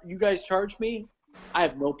you guys charge me, I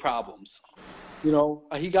have no problems. You know,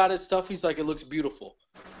 he got his stuff. He's like, it looks beautiful.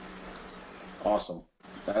 Awesome.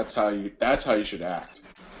 That's how you should act.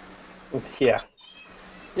 Yeah.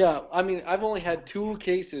 Yeah, I mean, I've only had 2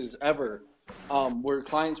 cases ever where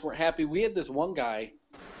clients weren't happy. We had this one guy.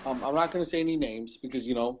 I'm not going to say any names because,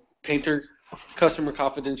 you know, painter customer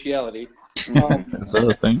confidentiality. Is that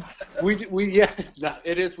a thing?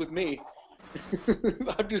 It is with me.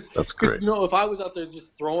 That's great. You know, if I was out there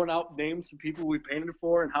just throwing out names of people we painted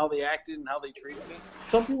for and how they acted and how they treated me,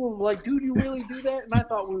 some people were like, "Dude, you really do that?" And I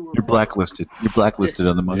thought we were. You're blacklisted. You're blacklisted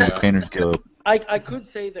on the Money Painters Guild. I could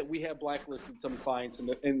say that we have blacklisted some clients,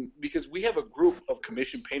 and because we have a group of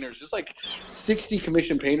commission painters, there's like 60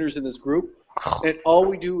 commission painters in this group, and all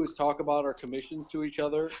we do is talk about our commissions to each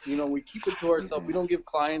other. You know, we keep it to ourselves. We don't give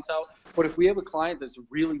clients out. But if we have a client that's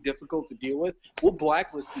really difficult to deal with, we'll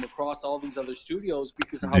blacklist them across all these other studios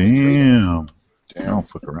because of how they treat us. Damn. Don't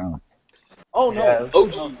fuck around. Oh no. Yeah.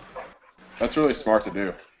 OG. That's really smart to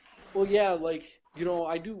do. Well, yeah, like, you know,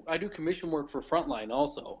 I do commission work for Frontline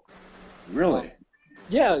also. Really?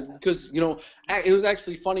 Yeah, because, you know, it was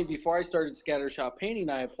actually funny. Before I started Scattershot Painting,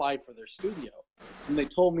 I applied for their studio. And they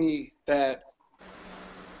told me that,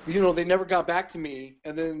 you know, they never got back to me.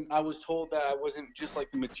 And then I was told that I wasn't just like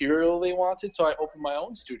the material they wanted, so I opened my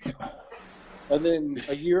own studio. And then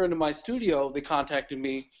a year into my studio, they contacted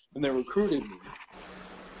me and they recruited me.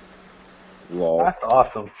 Lol. That's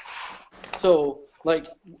awesome. So, like,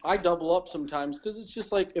 I double up sometimes because it's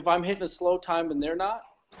just like if I'm hitting a slow time and they're not.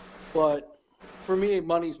 But for me,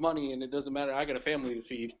 money's money, and it doesn't matter. I got a family to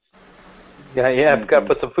feed. Yeah, I've got to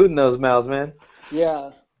put some food in those mouths, man.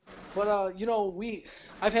 Yeah. But, you know,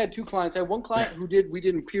 I've had 2 clients. I had one client we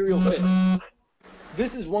did Imperial Fist.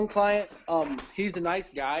 This is one client. He's a nice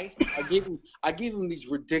guy. I gave him these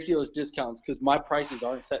ridiculous discounts because my prices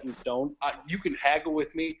aren't set in stone. You can haggle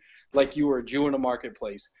with me like you were a Jew in a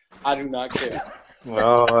marketplace. I do not care.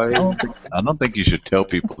 Well, I don't think you should tell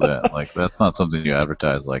people that. Like, that's not something you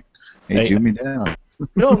advertise. Like, hey, Jew me down.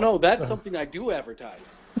 No, that's something I do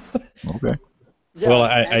advertise. Okay. Yeah, well,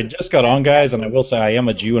 I just got on, guys, and I will say I am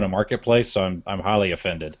a Jew in a marketplace, so I'm highly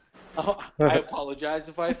offended. Oh, I apologize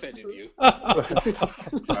if I offended you.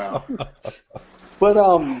 Wow. But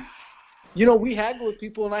you know, we haggle with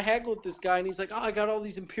people, and I haggle with this guy, and he's like, "Oh, I got all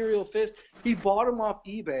these Imperial Fists." He bought them off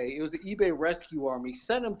eBay. It was an eBay rescue army.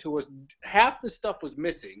 Sent them to us. Half the stuff was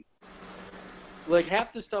missing. Like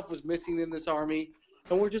half the stuff was missing in this army,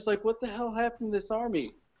 and we're just like, "What the hell happened to this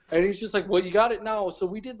army?" And he's just like, "Well, you got it now." So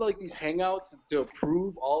we did like these hangouts to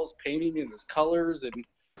approve all his painting and his colors, and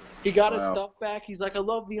he got his stuff back. He's like, "I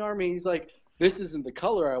love the army." He's like, "This isn't the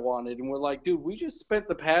color I wanted." And we're like, "Dude, we just spent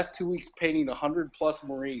the past 2 weeks painting 100+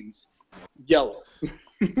 Marines yellow."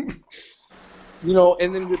 You know,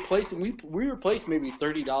 and then replacing, we replaced maybe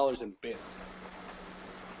 $30 in bits.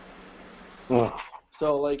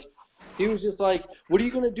 So like, he was just like, "What are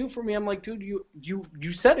you gonna do for me?" I'm like, "Dude,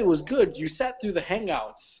 you said it was good. You sat through the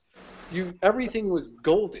hangouts. Everything was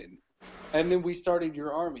golden." And then we started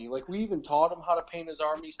your army. Like, we even taught him how to paint his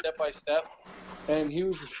army step by step, and he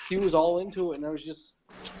was all into it. And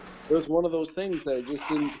it was one of those things that he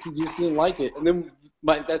just didn't like it. And then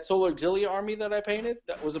that Solar Auxilia army that I painted,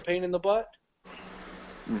 that was a pain in the butt.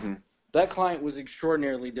 Mm-hmm. That client was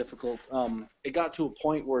extraordinarily difficult. It got to a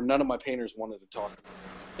point where none of my painters wanted to talk,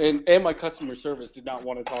 and my customer service did not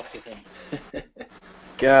want to talk to him.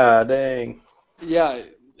 God dang. Yeah,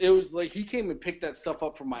 it was like he came and picked that stuff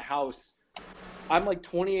up from my house. I'm like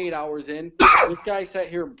 28 hours in. This guy sat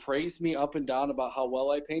here and praised me up and down about how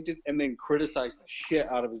well I painted, and then criticized the shit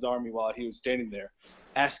out of his army while he was standing there,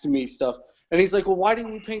 asking me stuff. And he's like, "Well, why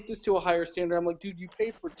didn't you paint this to a higher standard?" I'm like, "Dude, you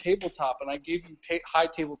paid for tabletop, and I gave you high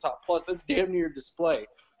tabletop plus. That's damn near display.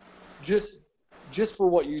 just for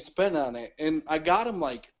what you spend on it. And I got him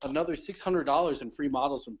like another $600 in free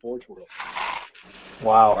models from Forge World.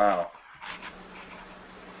 Wow. Wow.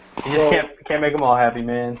 You just can't make them all happy,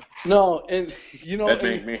 man. No, and you know, That'd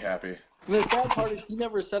make me happy. and the sad part is he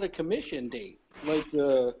never set a commission date, like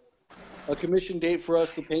a commission date for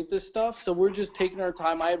us to paint this stuff. So we're just taking our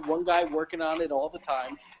time. I had one guy working on it all the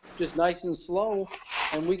time, just nice and slow,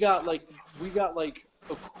 and we got like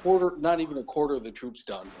a quarter, not even a quarter of the troops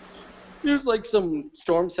done. There's like some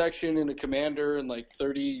storm section and a commander and like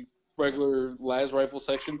 30 regular las rifle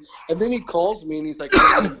section, and then he calls me and he's like,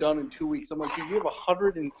 "I'm done in 2 weeks." I'm like, "Dude, you have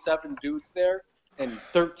 107 dudes there and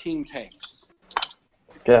 13 tanks."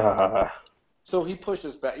 Yeah. So he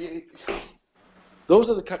pushes back. Those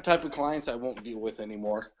are the type of clients I won't deal with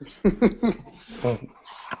anymore.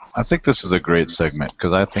 I think this is a great segment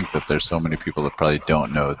because I think that there's so many people that probably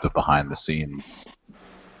don't know the behind the scenes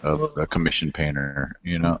of a commission painter.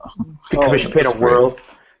 You know, Commission painter world.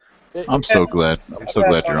 I'm so glad. I'm so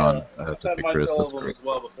glad you're on, I've had Chris. my fill That's of them great. as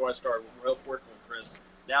well before I started working with Chris.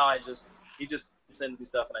 Now he just sends me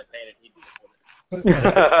stuff and I paint it. He deals with it.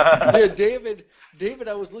 Yeah, David,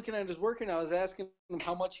 I was looking at his work and I was asking him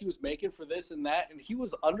how much he was making for this and that, and he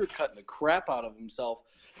was undercutting the crap out of himself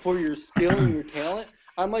for your skill and your talent.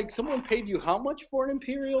 I'm like, someone paid you how much for an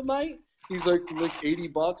Imperial Knight? He's like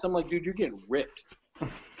 $80. I'm like, dude, you're getting ripped.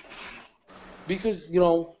 Because, you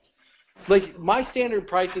know, like my standard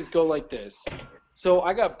prices go like this. So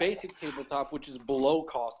I got basic tabletop, which is below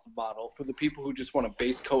cost of model for the people who just want a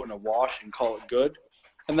base coat and a wash and call it good.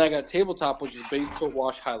 And then I got tabletop, which is base coat,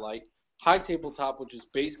 wash, highlight. High tabletop, which is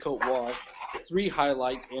base coat, wash, 3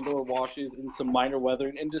 highlights and or washes, and some minor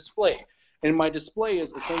weathering, and display. And my display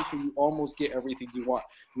is essentially you almost get everything you want.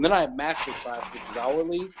 And then I have master class, which is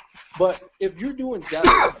hourly. But if you're doing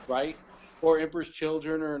death, right, or Emperor's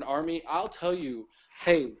Children or an army, I'll tell you,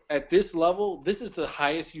 hey, at this level, this is the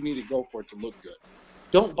highest you need to go for it to look good.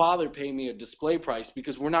 Don't bother paying me a display price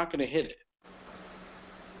because we're not going to hit it.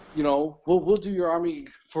 You know, we'll do your army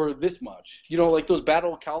for this much. You know, like those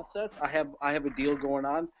Battle of Cal sets, I have a deal going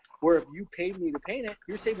on where if you paid me to paint it,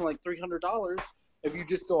 you're saving like $300 if you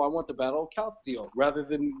just go, I want the Battle of Cal deal, rather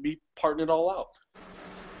than me parting it all out.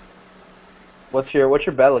 What's your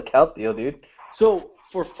Battle of Cal deal, dude? So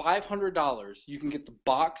for $500, you can get the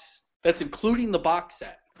box, that's including the box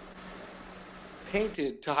set,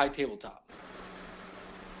 painted to high tabletop.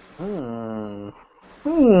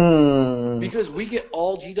 Because we get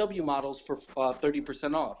all GW models for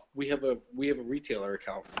 30% off. We have a retailer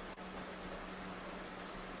account.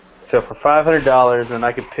 So for $500, then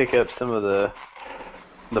I could pick up some of the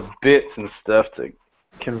bits and stuff to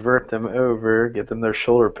convert them over, get them their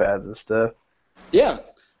shoulder pads and stuff. Yeah,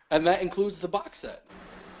 and that includes the box set.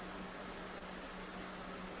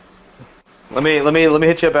 Let me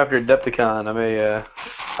hit you up after Adepticon.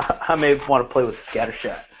 I may want to play with the scatter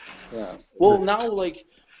shot. Yeah. Well, now like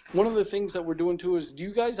one of the things that we're doing too is,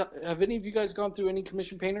 have any of you guys gone through any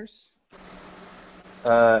commission painters?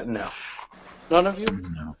 No. None of you?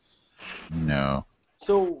 No.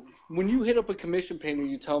 So when you hit up a commission painter,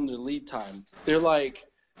 you tell them their lead time. They're like,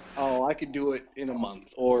 "Oh, I could do it in a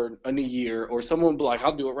month or in a year," or someone will be like,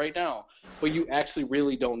 "I'll do it right now," but you actually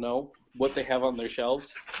really don't know what they have on their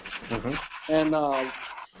shelves. Mm-hmm. And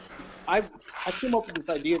I came up with this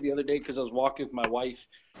idea the other day because I was walking with my wife,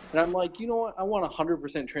 and I'm like, you know what? I want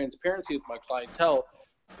 100% transparency with my clientele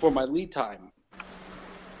for my lead time.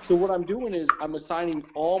 So what I'm doing is I'm assigning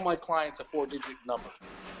all my clients a 4-digit number,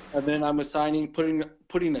 and then I'm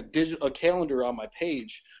putting a calendar on my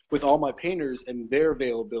page with all my painters and their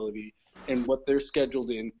availability and what they're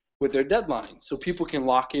scheduled in with their deadlines, so people can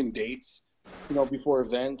lock in dates, you know, before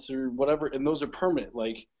events or whatever, and those are permanent.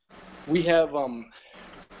 Like we have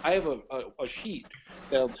I have a sheet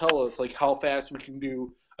that'll tell us like how fast we can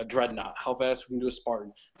do a Dreadnought, how fast we can do a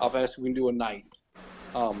Spartan, how fast we can do a Knight,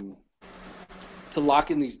 to lock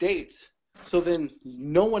in these dates. So then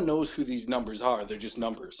no one knows who these numbers are. They're just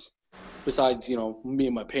numbers, besides, you know, me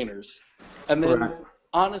and my painters. And then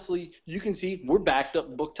honestly, you can see we're backed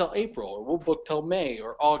up, booked till April, or we'll book till May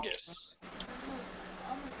or August.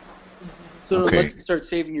 So Okay. let's start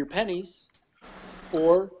saving your pennies.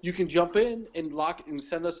 Or you can jump in and lock and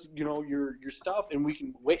send us, you know, your stuff, and we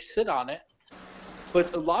can sit on it.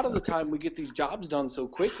 But a lot of the time, we get these jobs done so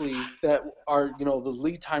quickly that our, you know, the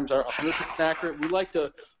lead times are 100% accurate. We like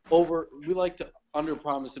to under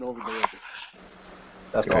promise and over deliver.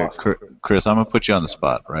 That's Okay, awesome. Chris, I'm gonna put you on the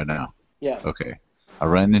spot right now. Yeah. Okay. I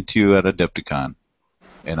run into you at Adepticon,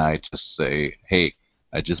 and I just say, "Hey,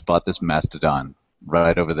 I just bought this Mastodon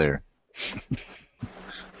right over there."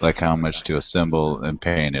 like how much to assemble and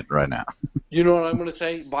paint it right now. You know what I'm gonna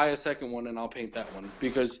say? Buy a second one and I'll paint that one,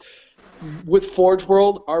 because with Forge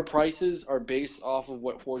World, our prices are based off of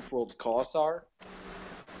what Forge World's costs are,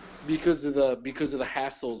 because of the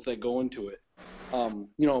hassles that go into it.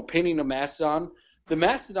 Painting a Mastodon. The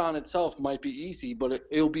Mastodon itself might be easy, but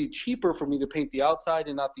it'll be cheaper for me to paint the outside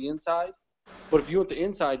and not the inside. But if you want the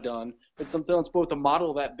inside done, it's something else. But with a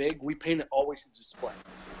model that big, we paint it always to display.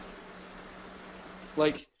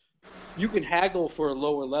 Like, you can haggle for a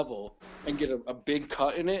lower level and get a big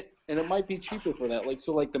cut in it, and it might be cheaper for that.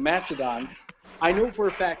 Like the Mastodon, I know for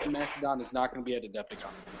a fact the Mastodon is not going to be at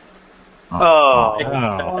Adepticon. Oh,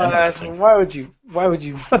 Oh. why would you?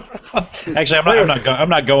 Actually, I'm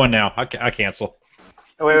not going now. I cancel.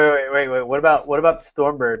 Wait. What about the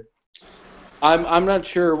Stormbird? I'm not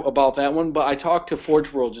sure about that one, but I talked to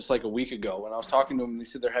Forge World just like a week ago, and I was talking to them, and they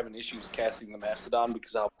said they're having issues casting the Mastodon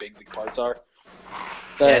because of how big the parts are.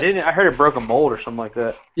 I heard it broke a mold or something like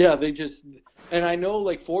that. Yeah, and I know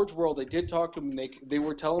like Forge World, they did talk to them, and they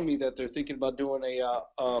were telling me that they're thinking about doing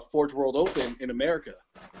a Forge World Open in America.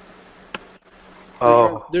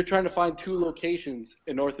 They're trying to find 2 locations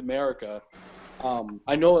in North America.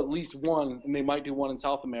 I know at least one, and they might do one in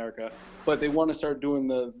South America, but they want to start doing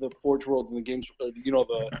the Forge World and the games, the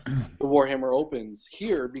Warhammer Opens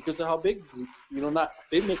here because of how big,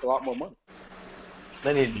 they make a lot more money.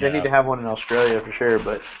 They need to have one in Australia for sure,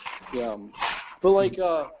 but yeah. But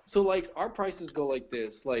our prices go like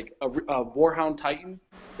this. Like a Warhound Titan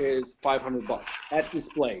is $500 at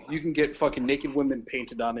display. You can get fucking naked women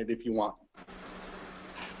painted on it if you want.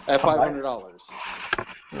 At $500.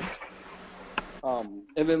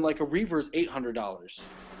 And then like a Reaver is $800.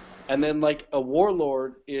 And then like a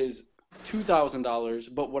Warlord is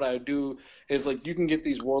 $2,000. But what I do is like you can get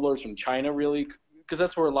these Warlords from China really, because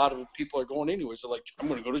that's where a lot of people are going anyways. They're like, I'm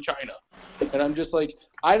going to go to China. And I'm just like,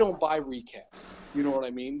 I don't buy recasts. You know what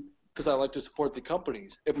I mean? Because I like to support the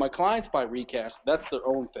companies. If my clients buy recasts, that's their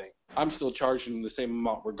own thing. I'm still charging them the same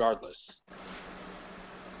amount regardless.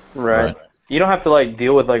 Right. You don't have to like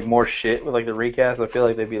deal with like more shit with like the recast. I feel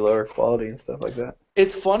like they'd be lower quality and stuff like that.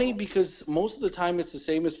 It's funny because most of the time it's the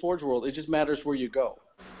same as Forge World. It just matters where you go.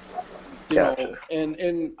 You know,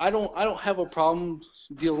 and I don't have a problem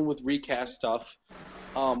dealing with recast stuff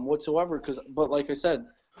whatsoever. But like I said,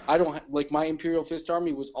 I don't like my Imperial Fist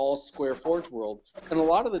army was all square Forge World, and a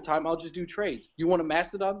lot of the time I'll just do trades. You want a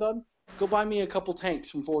Mastodon done? Go buy me a couple tanks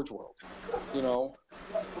from Forge World. You know,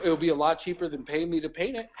 it'll be a lot cheaper than paying me to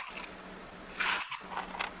paint it.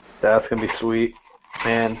 That's gonna be sweet,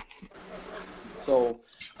 man. So,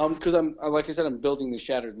 because like I said, I'm building the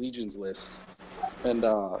Shattered Legions list, and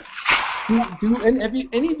have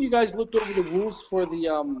any of you guys looked over the rules for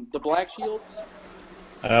the Black Shields?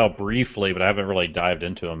 Oh, briefly, but I haven't really dived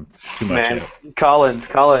into them too much Man, yet. Collins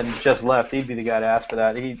just left. He'd be the guy to ask for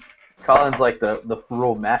that. Collins like the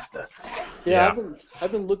rule master. Yeah.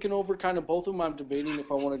 I've been looking over kind of both of them. I'm debating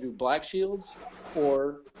if I want to do Black Shields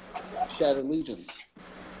or Shattered Legions.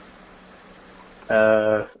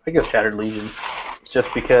 I guess Shattered Legions,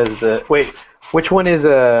 just because which one's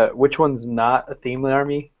not a themed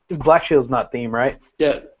army? Black Shield's not themed, right?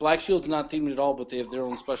 Yeah, Black Shield's not themed at all, but they have their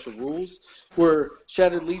own special rules. Where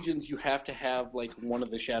Shattered Legions, you have to have like one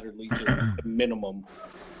of the Shattered Legions minimum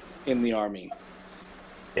in the army.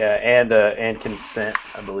 Yeah, and consent,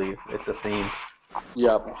 I believe it's a theme.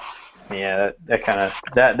 Yep. Yeah, that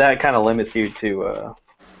kind of limits you to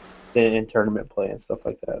in tournament play and stuff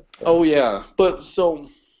like that. So. Oh yeah, but so,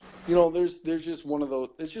 there's just one of those.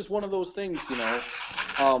 It's just one of those things,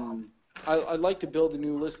 I'd like to build a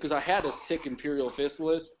new list because I had a sick Imperial Fist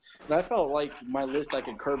list, and I felt like my list I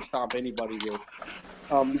could curb stomp anybody with,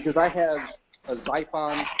 because I had a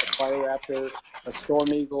Xiphon, a Fire Raptor, a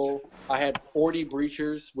Storm Eagle. I had 40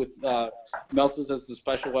 Breachers with Meltas as the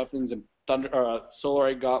special weapons and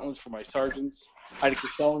Solarite Gauntlets for my sergeants. I had a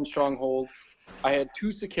Castellan Stronghold. I had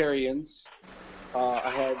 2 Sicarians.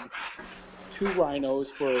 I had 2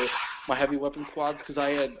 Rhinos for my heavy weapon squads because I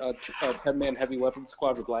had a 10-man heavy weapon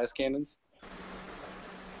squad with glass cannons.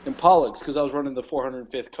 And Pollux because I was running the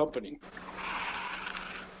 405th Company.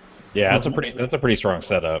 Yeah, that's a pretty strong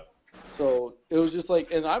setup. So it was just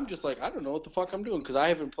like, and I'm just like, I don't know what the fuck I'm doing because I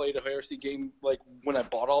haven't played a Heresy game like when I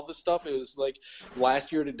bought all this stuff. It was like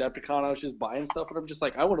last year at Adepticon, I was just buying stuff, and I'm just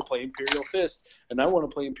like, I want to play Imperial Fist, and I want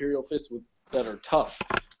to play Imperial Fist that are tough,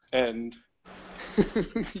 and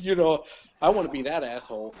I want to be that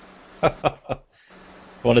asshole.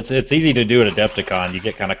 Well, it's easy to do at Adepticon. You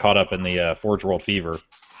get kind of caught up in the Forge World fever.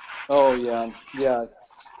 Oh yeah.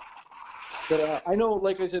 But I know,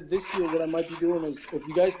 like I said, this year what I might be doing is if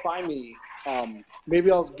you guys find me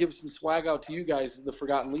maybe I'll give some swag out to you guys, the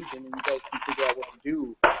Forgotten Legion, and you guys can figure out what to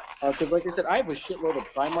do. Because, like I said, I have a shitload of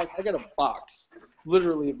Primarchs. I got a box,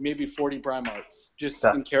 literally, of maybe 40 Primarchs, just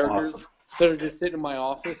in characters that are just sitting in my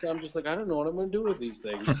office. And I'm just like, I don't know what I'm going to do with these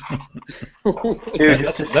things. Dude,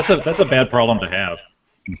 That's a bad problem to have.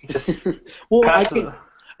 Well,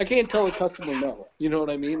 I can't tell a customer no. You know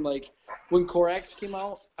what I mean? Like, when Corax came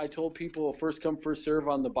out, I told people first come, first serve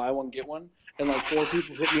on the buy one, get one. And, like, 4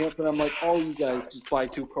 people hit me up, and I'm like, oh, you guys just buy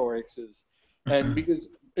 2 Coraxes. And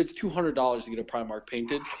because it's $200 to get a Primarch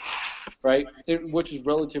painted, right? Which is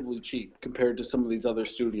relatively cheap compared to some of these other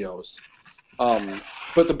studios.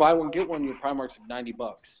 But the buy one, get one, your Primarch's like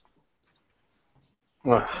 $90.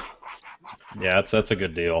 Yeah, that's a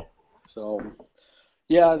good deal. So,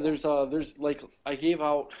 yeah, there's like,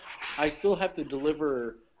 I still have to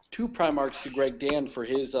deliver 2 Primarchs to Greg Dan for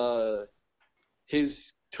his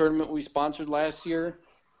tournament we sponsored last year.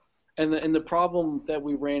 And the problem that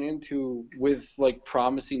we ran into with, like,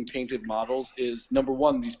 promising painted models is, number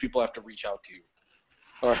one, these people have to reach out to you.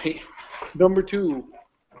 All right? Number 2,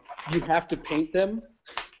 you have to paint them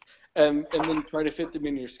and then try to fit them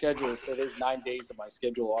in your schedule. So there's 9 days of my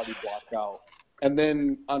schedule already blocked out. And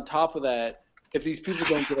then on top of that, if these people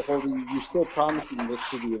don't get a hold of you, you're still promising this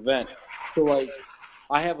to the event. So, like,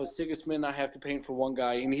 I have a Sigismund I have to paint for one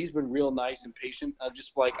guy, and he's been real nice and patient. I'm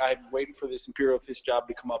waiting for this Imperial Fist job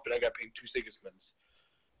to come up, and I got to paint 2 Sigismunds.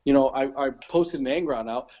 You know, I posted an Angron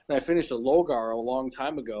out, and I finished a Logar a long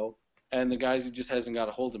time ago, and the guys just hasn't got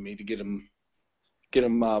a hold of me to get him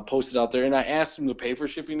posted out there. And I asked him to pay for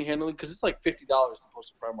shipping and handling because it's like $50 to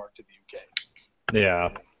post a Primarch to the UK. Yeah.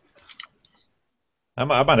 I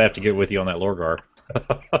might have to get with you on that Lorgar.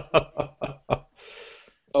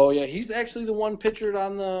 Oh yeah, he's actually the one pictured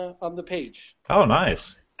on the page. Oh,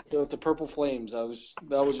 nice. So with the purple flames, that was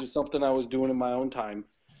just something I was doing in my own time,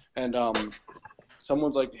 and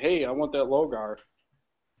someone's like, "Hey, I want that Logar."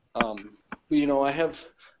 You know,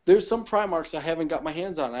 there's some Primarchs I haven't got my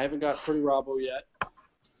hands on. I haven't got Pretty Robbo yet.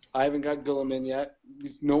 I haven't got Guilliman yet.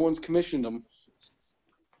 No one's commissioned them.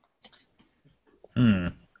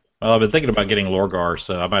 Well, I've been thinking about getting Lorgar,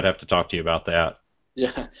 so I might have to talk to you about that.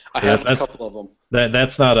 Yeah, I have a couple of them.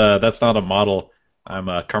 That's not a model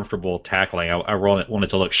I'm comfortable tackling. I want it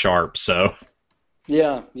to look sharp, so.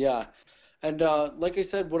 Yeah. And like I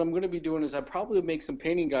said, what I'm going to be doing is I probably make some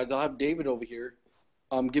painting guides. I'll have David over here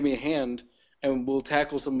give me a hand, and we'll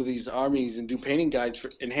tackle some of these armies and do painting guides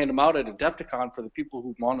and hand them out at Adepticon for the people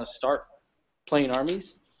who want to start playing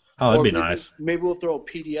armies. Oh, that'd be nice. Maybe we'll throw a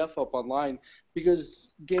PDF up online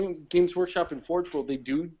because Games Workshop and Forge World, they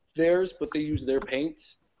do theirs, but they use their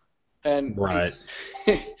paints. And right.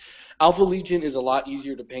 Alpha Legion is a lot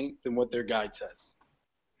easier to paint than what their guide says.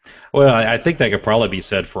 Well, I think that could probably be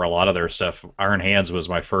said for a lot of their stuff. Iron Hands was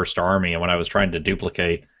my first army, and when I was trying to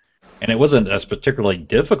duplicate, and it wasn't a particularly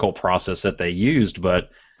difficult process that they used, but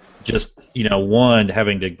just, one,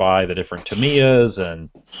 having to buy the different Tamiyas, and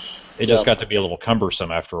it just got to be a little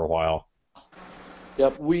cumbersome after a while.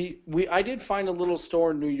 Yep, I did find a little store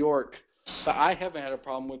in New York that I haven't had a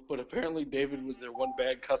problem with, but apparently David was their one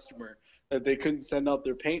bad customer that they couldn't send out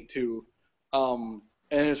their paint to.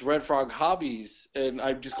 And it's Red Frog Hobbies, and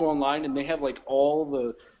I just go online, and they have like all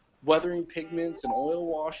the weathering pigments and oil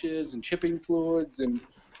washes and chipping fluids and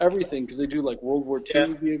everything, because they do like World War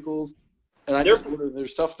II vehicles, and I just order their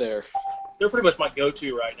stuff there. They're pretty much my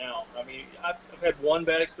go-to right now. I mean, I've had one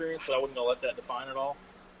bad experience, but I wouldn't let that define it all.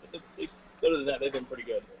 Other than that, they've been pretty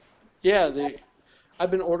good. Yeah,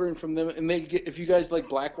 I've been ordering from them, and they get, if you guys like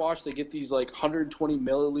black wash, they get these like 120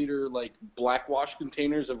 milliliter like black wash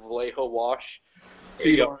containers of Vallejo wash. So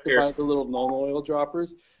you don't have to buy the little non-oil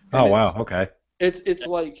droppers. Oh wow, okay. It's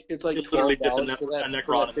like $12 for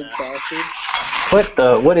that big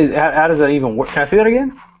bastard. What is? How does that even work? Can I see that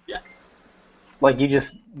again? Yeah. Like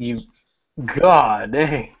God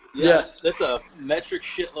dang. Yeah, that's a metric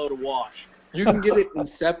shitload of wash. You can get it in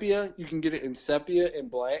sepia. You can get it in sepia and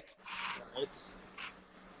black. It's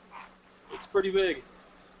pretty big.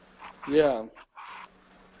 Yeah.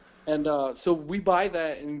 And so we buy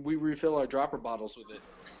that and we refill our dropper bottles with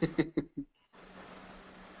it.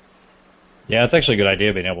 Yeah, it's actually a good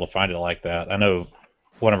idea being able to find it like that. I know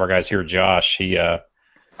one of our guys here, Josh, he I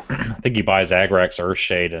think he buys Agrax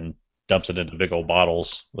Earthshade and dumps it into big old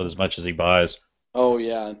bottles with as much as he buys. Oh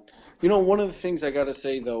yeah. One of the things I gotta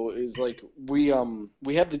say though is like we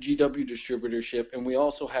have the GW distributorship, and we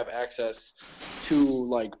also have access to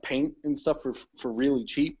like paint and stuff for really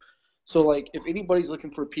cheap. So like if anybody's looking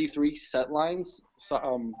for P3 set lines,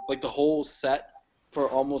 like the whole set for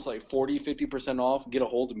almost like 40-50% off, get a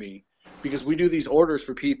hold of me, because we do these orders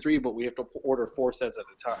for P3, but we have to order 4 sets at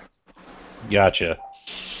a time. Gotcha.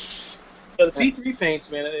 Yeah, the P3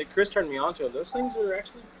 paints, man, Chris turned me on to them. Those things are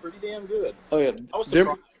actually pretty damn good. Oh yeah, I was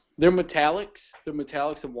surprised. their metallics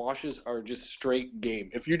and washes are just straight game.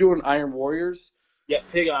 If you're doing Iron Warriors, Yeah,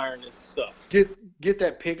 pig iron is the stuff. get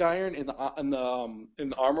that pig iron in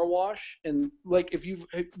the armor wash, and like if you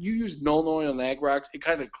use null oil on Agrax, it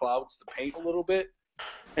kind of clouds the paint a little bit,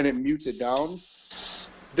 and it mutes it down.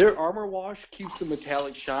 Their armor wash keeps the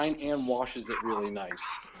metallic shine and washes it really nice.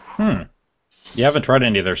 You haven't tried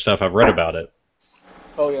any of their stuff. I've read about it.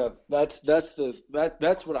 Oh yeah, that's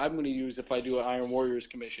what I'm going to use if I do an Iron Warriors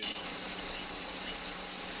commission.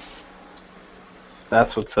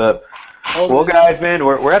 That's what's up. Oh, Well, guys, man,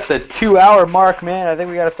 we're at the 2-hour mark, man. I think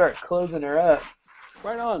we got to start closing her up.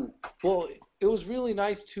 Right on. Well, it was really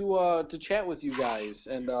nice to chat with you guys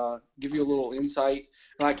and give you a little insight.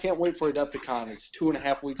 And I can't wait for Adepticon. It's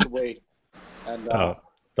 2.5 weeks away. And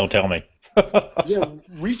Don't tell me. yeah,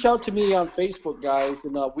 reach out to me on Facebook, guys,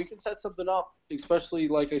 and we can set something up. Especially,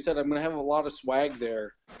 like I said, I'm gonna have a lot of swag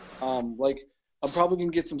there. Like I'm probably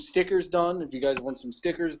gonna get some stickers done. If you guys want some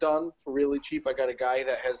stickers done for really cheap, I got a guy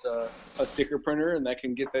that has a sticker printer and that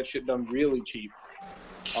can get that shit done really cheap.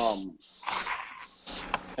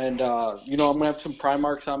 And you know, I'm gonna have some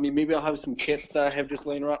Primarks on me. Maybe I'll have some kits that I have just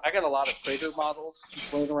laying around. I got a lot of Praetor models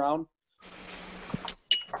just laying around.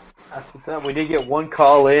 That's what's up. We did get one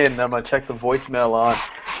call in. I'm gonna check the voicemail on,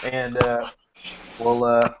 and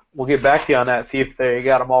we'll get back to you on that. See if they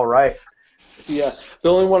got them all right. Yeah, the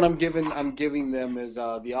only one I'm giving them is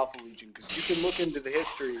the Alpha Legion, because you can look into the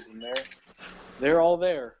histories and they're all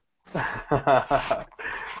there.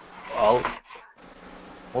 Well,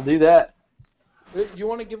 we'll do that. You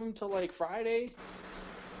want to give them till like Friday?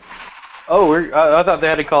 Oh, I thought they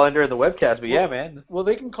had to call in during the webcast, but yeah, man. Well,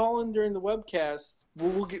 they can call in during the webcast.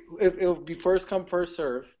 We'll get, it'll be first come, first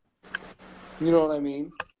serve. You know what I mean?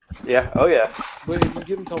 Yeah. Oh, yeah. But if you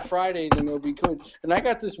give them till Friday, then it'll be good. And I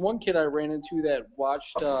got this one kid I ran into that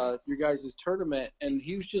watched your guys' tournament, and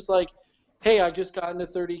he was just like, "Hey, I just got into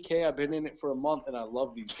 30K. I've been in it for a month, and I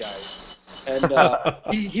love these guys."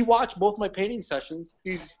 And he watched both my painting sessions.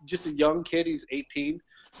 He's just a young kid. He's 18,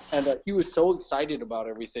 and he was so excited about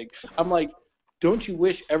everything. I'm like, don't you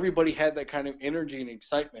wish everybody had that kind of energy and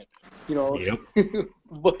excitement? You know? Yep.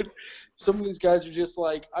 But some of these guys are just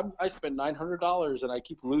like, I spent $900 and I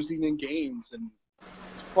keep losing in games and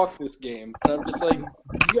fuck this game. And I'm just like,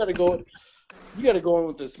 you gotta go in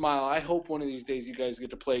with a smile. I hope one of these days you guys get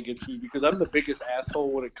to play against me, because I'm the biggest asshole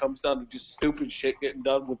when it comes down to just stupid shit getting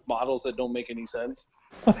done with models that don't make any sense.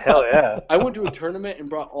 Hell yeah. I went to a tournament and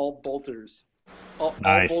brought all bolters. All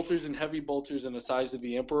bolters and heavy bolters in the size of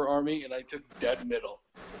the Emperor army, and I took dead middle.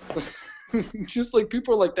 Just like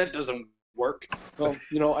people are like, that doesn't work. Well,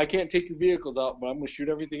 you know, I can't take your vehicles out, but I'm going to shoot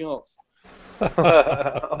everything else. I'm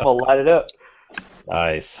going to light it up.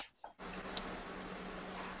 Nice.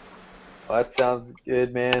 Well, that sounds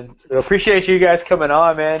good, man. I appreciate you guys coming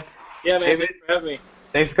on, man. Yeah, man, thanks for having me.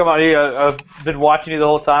 Thanks for coming on. I've been watching you the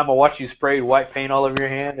whole time. I watched you spray white paint all over your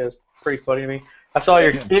hand. It was pretty funny to me. I saw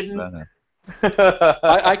your kitten.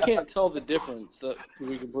 I can't tell the difference, to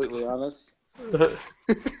be completely honest. It's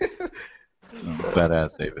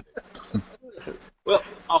badass, David. Well,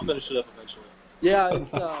 I'll finish it up eventually. Yeah,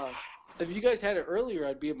 it's if you guys had it earlier,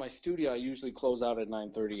 I'd be at my studio. I usually close out at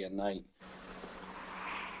 9:30 at night.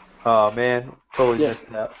 Oh man, totally missed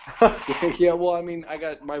that. Yeah, well, I mean,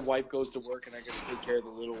 my wife goes to work and I got to take care of the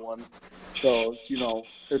little one. So, you know,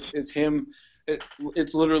 it's him.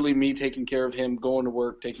 It's literally me taking care of him, going to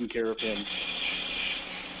work, taking care of him.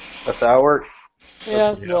 That's how it works.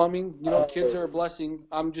 Yeah, well, I mean, you know, kids are a blessing.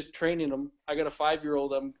 I'm just training them. I got a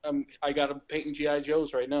 5-year-old. I got him painting GI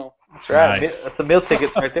Joes right now. That's right. Nice. That's the meal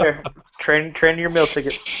tickets right there. Train your meal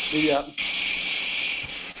tickets. Yeah.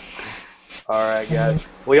 All right, guys.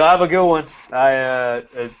 Well, y'all have a good one.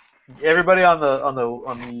 Everybody on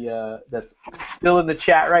the that's still in the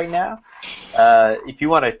chat right now. If you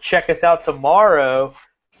want to check us out tomorrow,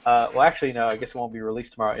 well, actually, no, I guess it won't be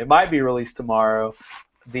released tomorrow. It might be released tomorrow.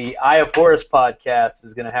 The Eye of Horus podcast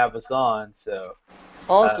is going to have us on. So,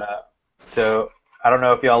 awesome. So I don't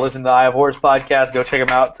know if y'all listen to the Eye of Horus podcast. Go check them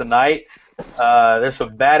out tonight. There's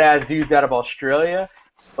some badass dudes out of Australia.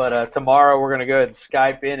 But tomorrow we're going to go ahead and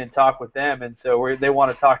Skype in and talk with them. And so they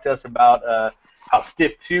want to talk to us about how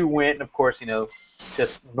Stiff 2 went. And, of course, you know,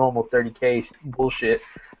 just normal 30K bullshit.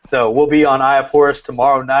 So we'll be on Eye of Horus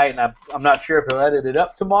tomorrow night. And I'm not sure if he'll edit it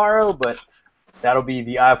up tomorrow, but that'll be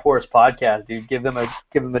the Eye of Horus podcast, dude. Give them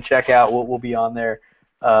a check out. We'll be on there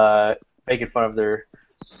making fun of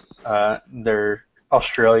their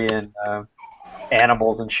Australian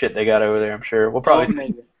animals and shit they got over there, I'm sure. We'll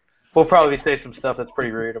probably say some stuff that's pretty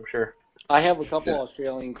rude, I'm sure. I have a couple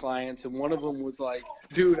Australian clients, and one of them was like,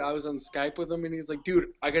 dude, I was on Skype with him, and he was like, dude,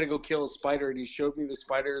 I gotta go kill a spider, and he showed me the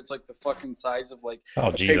spider. It's like the fucking size of like Oh,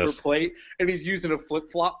 a paper Jesus. plate, and he's using a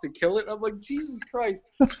flip-flop to kill it. I'm like, Jesus Christ,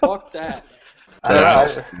 fuck that.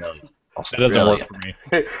 That's I- Australia. That doesn't work for me.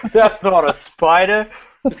 That's not a spider.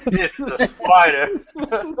 It's a spider.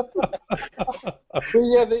 But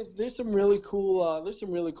yeah, there's some really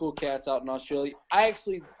cool cats out in Australia. I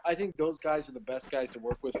think those guys are the best guys to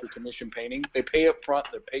work with for commission painting. They pay up front,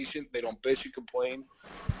 they're patient, they don't bitch and complain.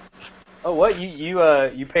 Oh, what you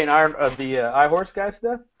paint the iHorse guy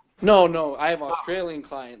stuff? No, I have Australian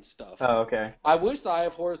client stuff. Oh, okay. I wish the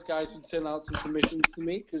iHorse guys would send out some commissions to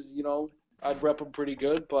me because I'd rep them pretty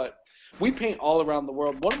good. But we paint all around the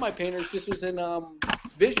world. One of my painters just was in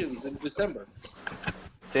Visions in December.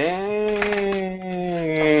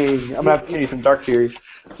 Dang. I'm gonna have to send you some Dark Furies.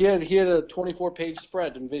 He had a 24-page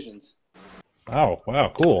spread in Visions. Oh,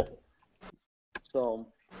 wow, cool. So.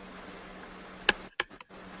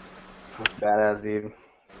 That's badass, dude.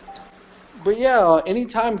 But yeah,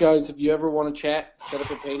 anytime, guys, if you ever want to chat, set up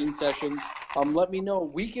a painting session, let me know.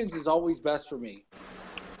 Weekends is always best for me.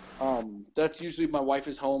 That's usually my wife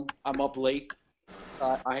is home. I'm up late.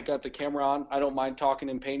 I got the camera on. I don't mind talking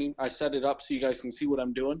and painting. I set it up so you guys can see what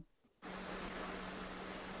I'm doing.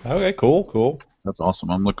 Okay, cool. That's awesome.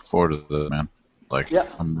 I'm looking forward to that, man. Like, Yeah.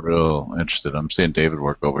 I'm real interested. I'm seeing David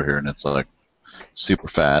work over here, and it's like super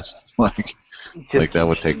fast. like that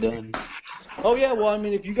would take. Done. Oh yeah, well I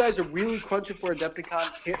mean if you guys are really crunching for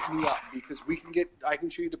Adepticon, hit me up because I can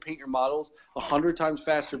show you to paint your models 100 times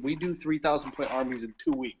faster. We do 3,000 point armies in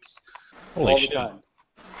 2 weeks. Holy all shit. the time.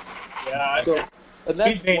 Yeah, So, and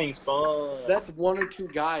speed painting's fun. that's one or two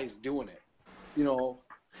guys doing it.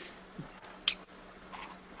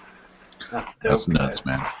 That's dope. That's nuts,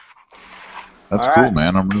 man. That's All cool, right.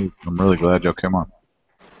 man. I'm really glad y'all came on.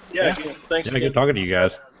 Yeah, thanks Yeah, again. good talking to you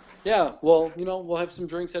guys. Yeah, well, we'll have some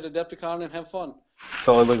drinks at Adepticon and have fun.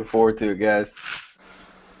 Totally looking forward to it, guys.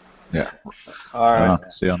 Yeah. All right.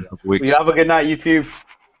 See you in a couple weeks. You have a good night, you too.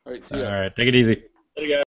 All right, see All ya. right, take it easy. There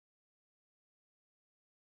you go.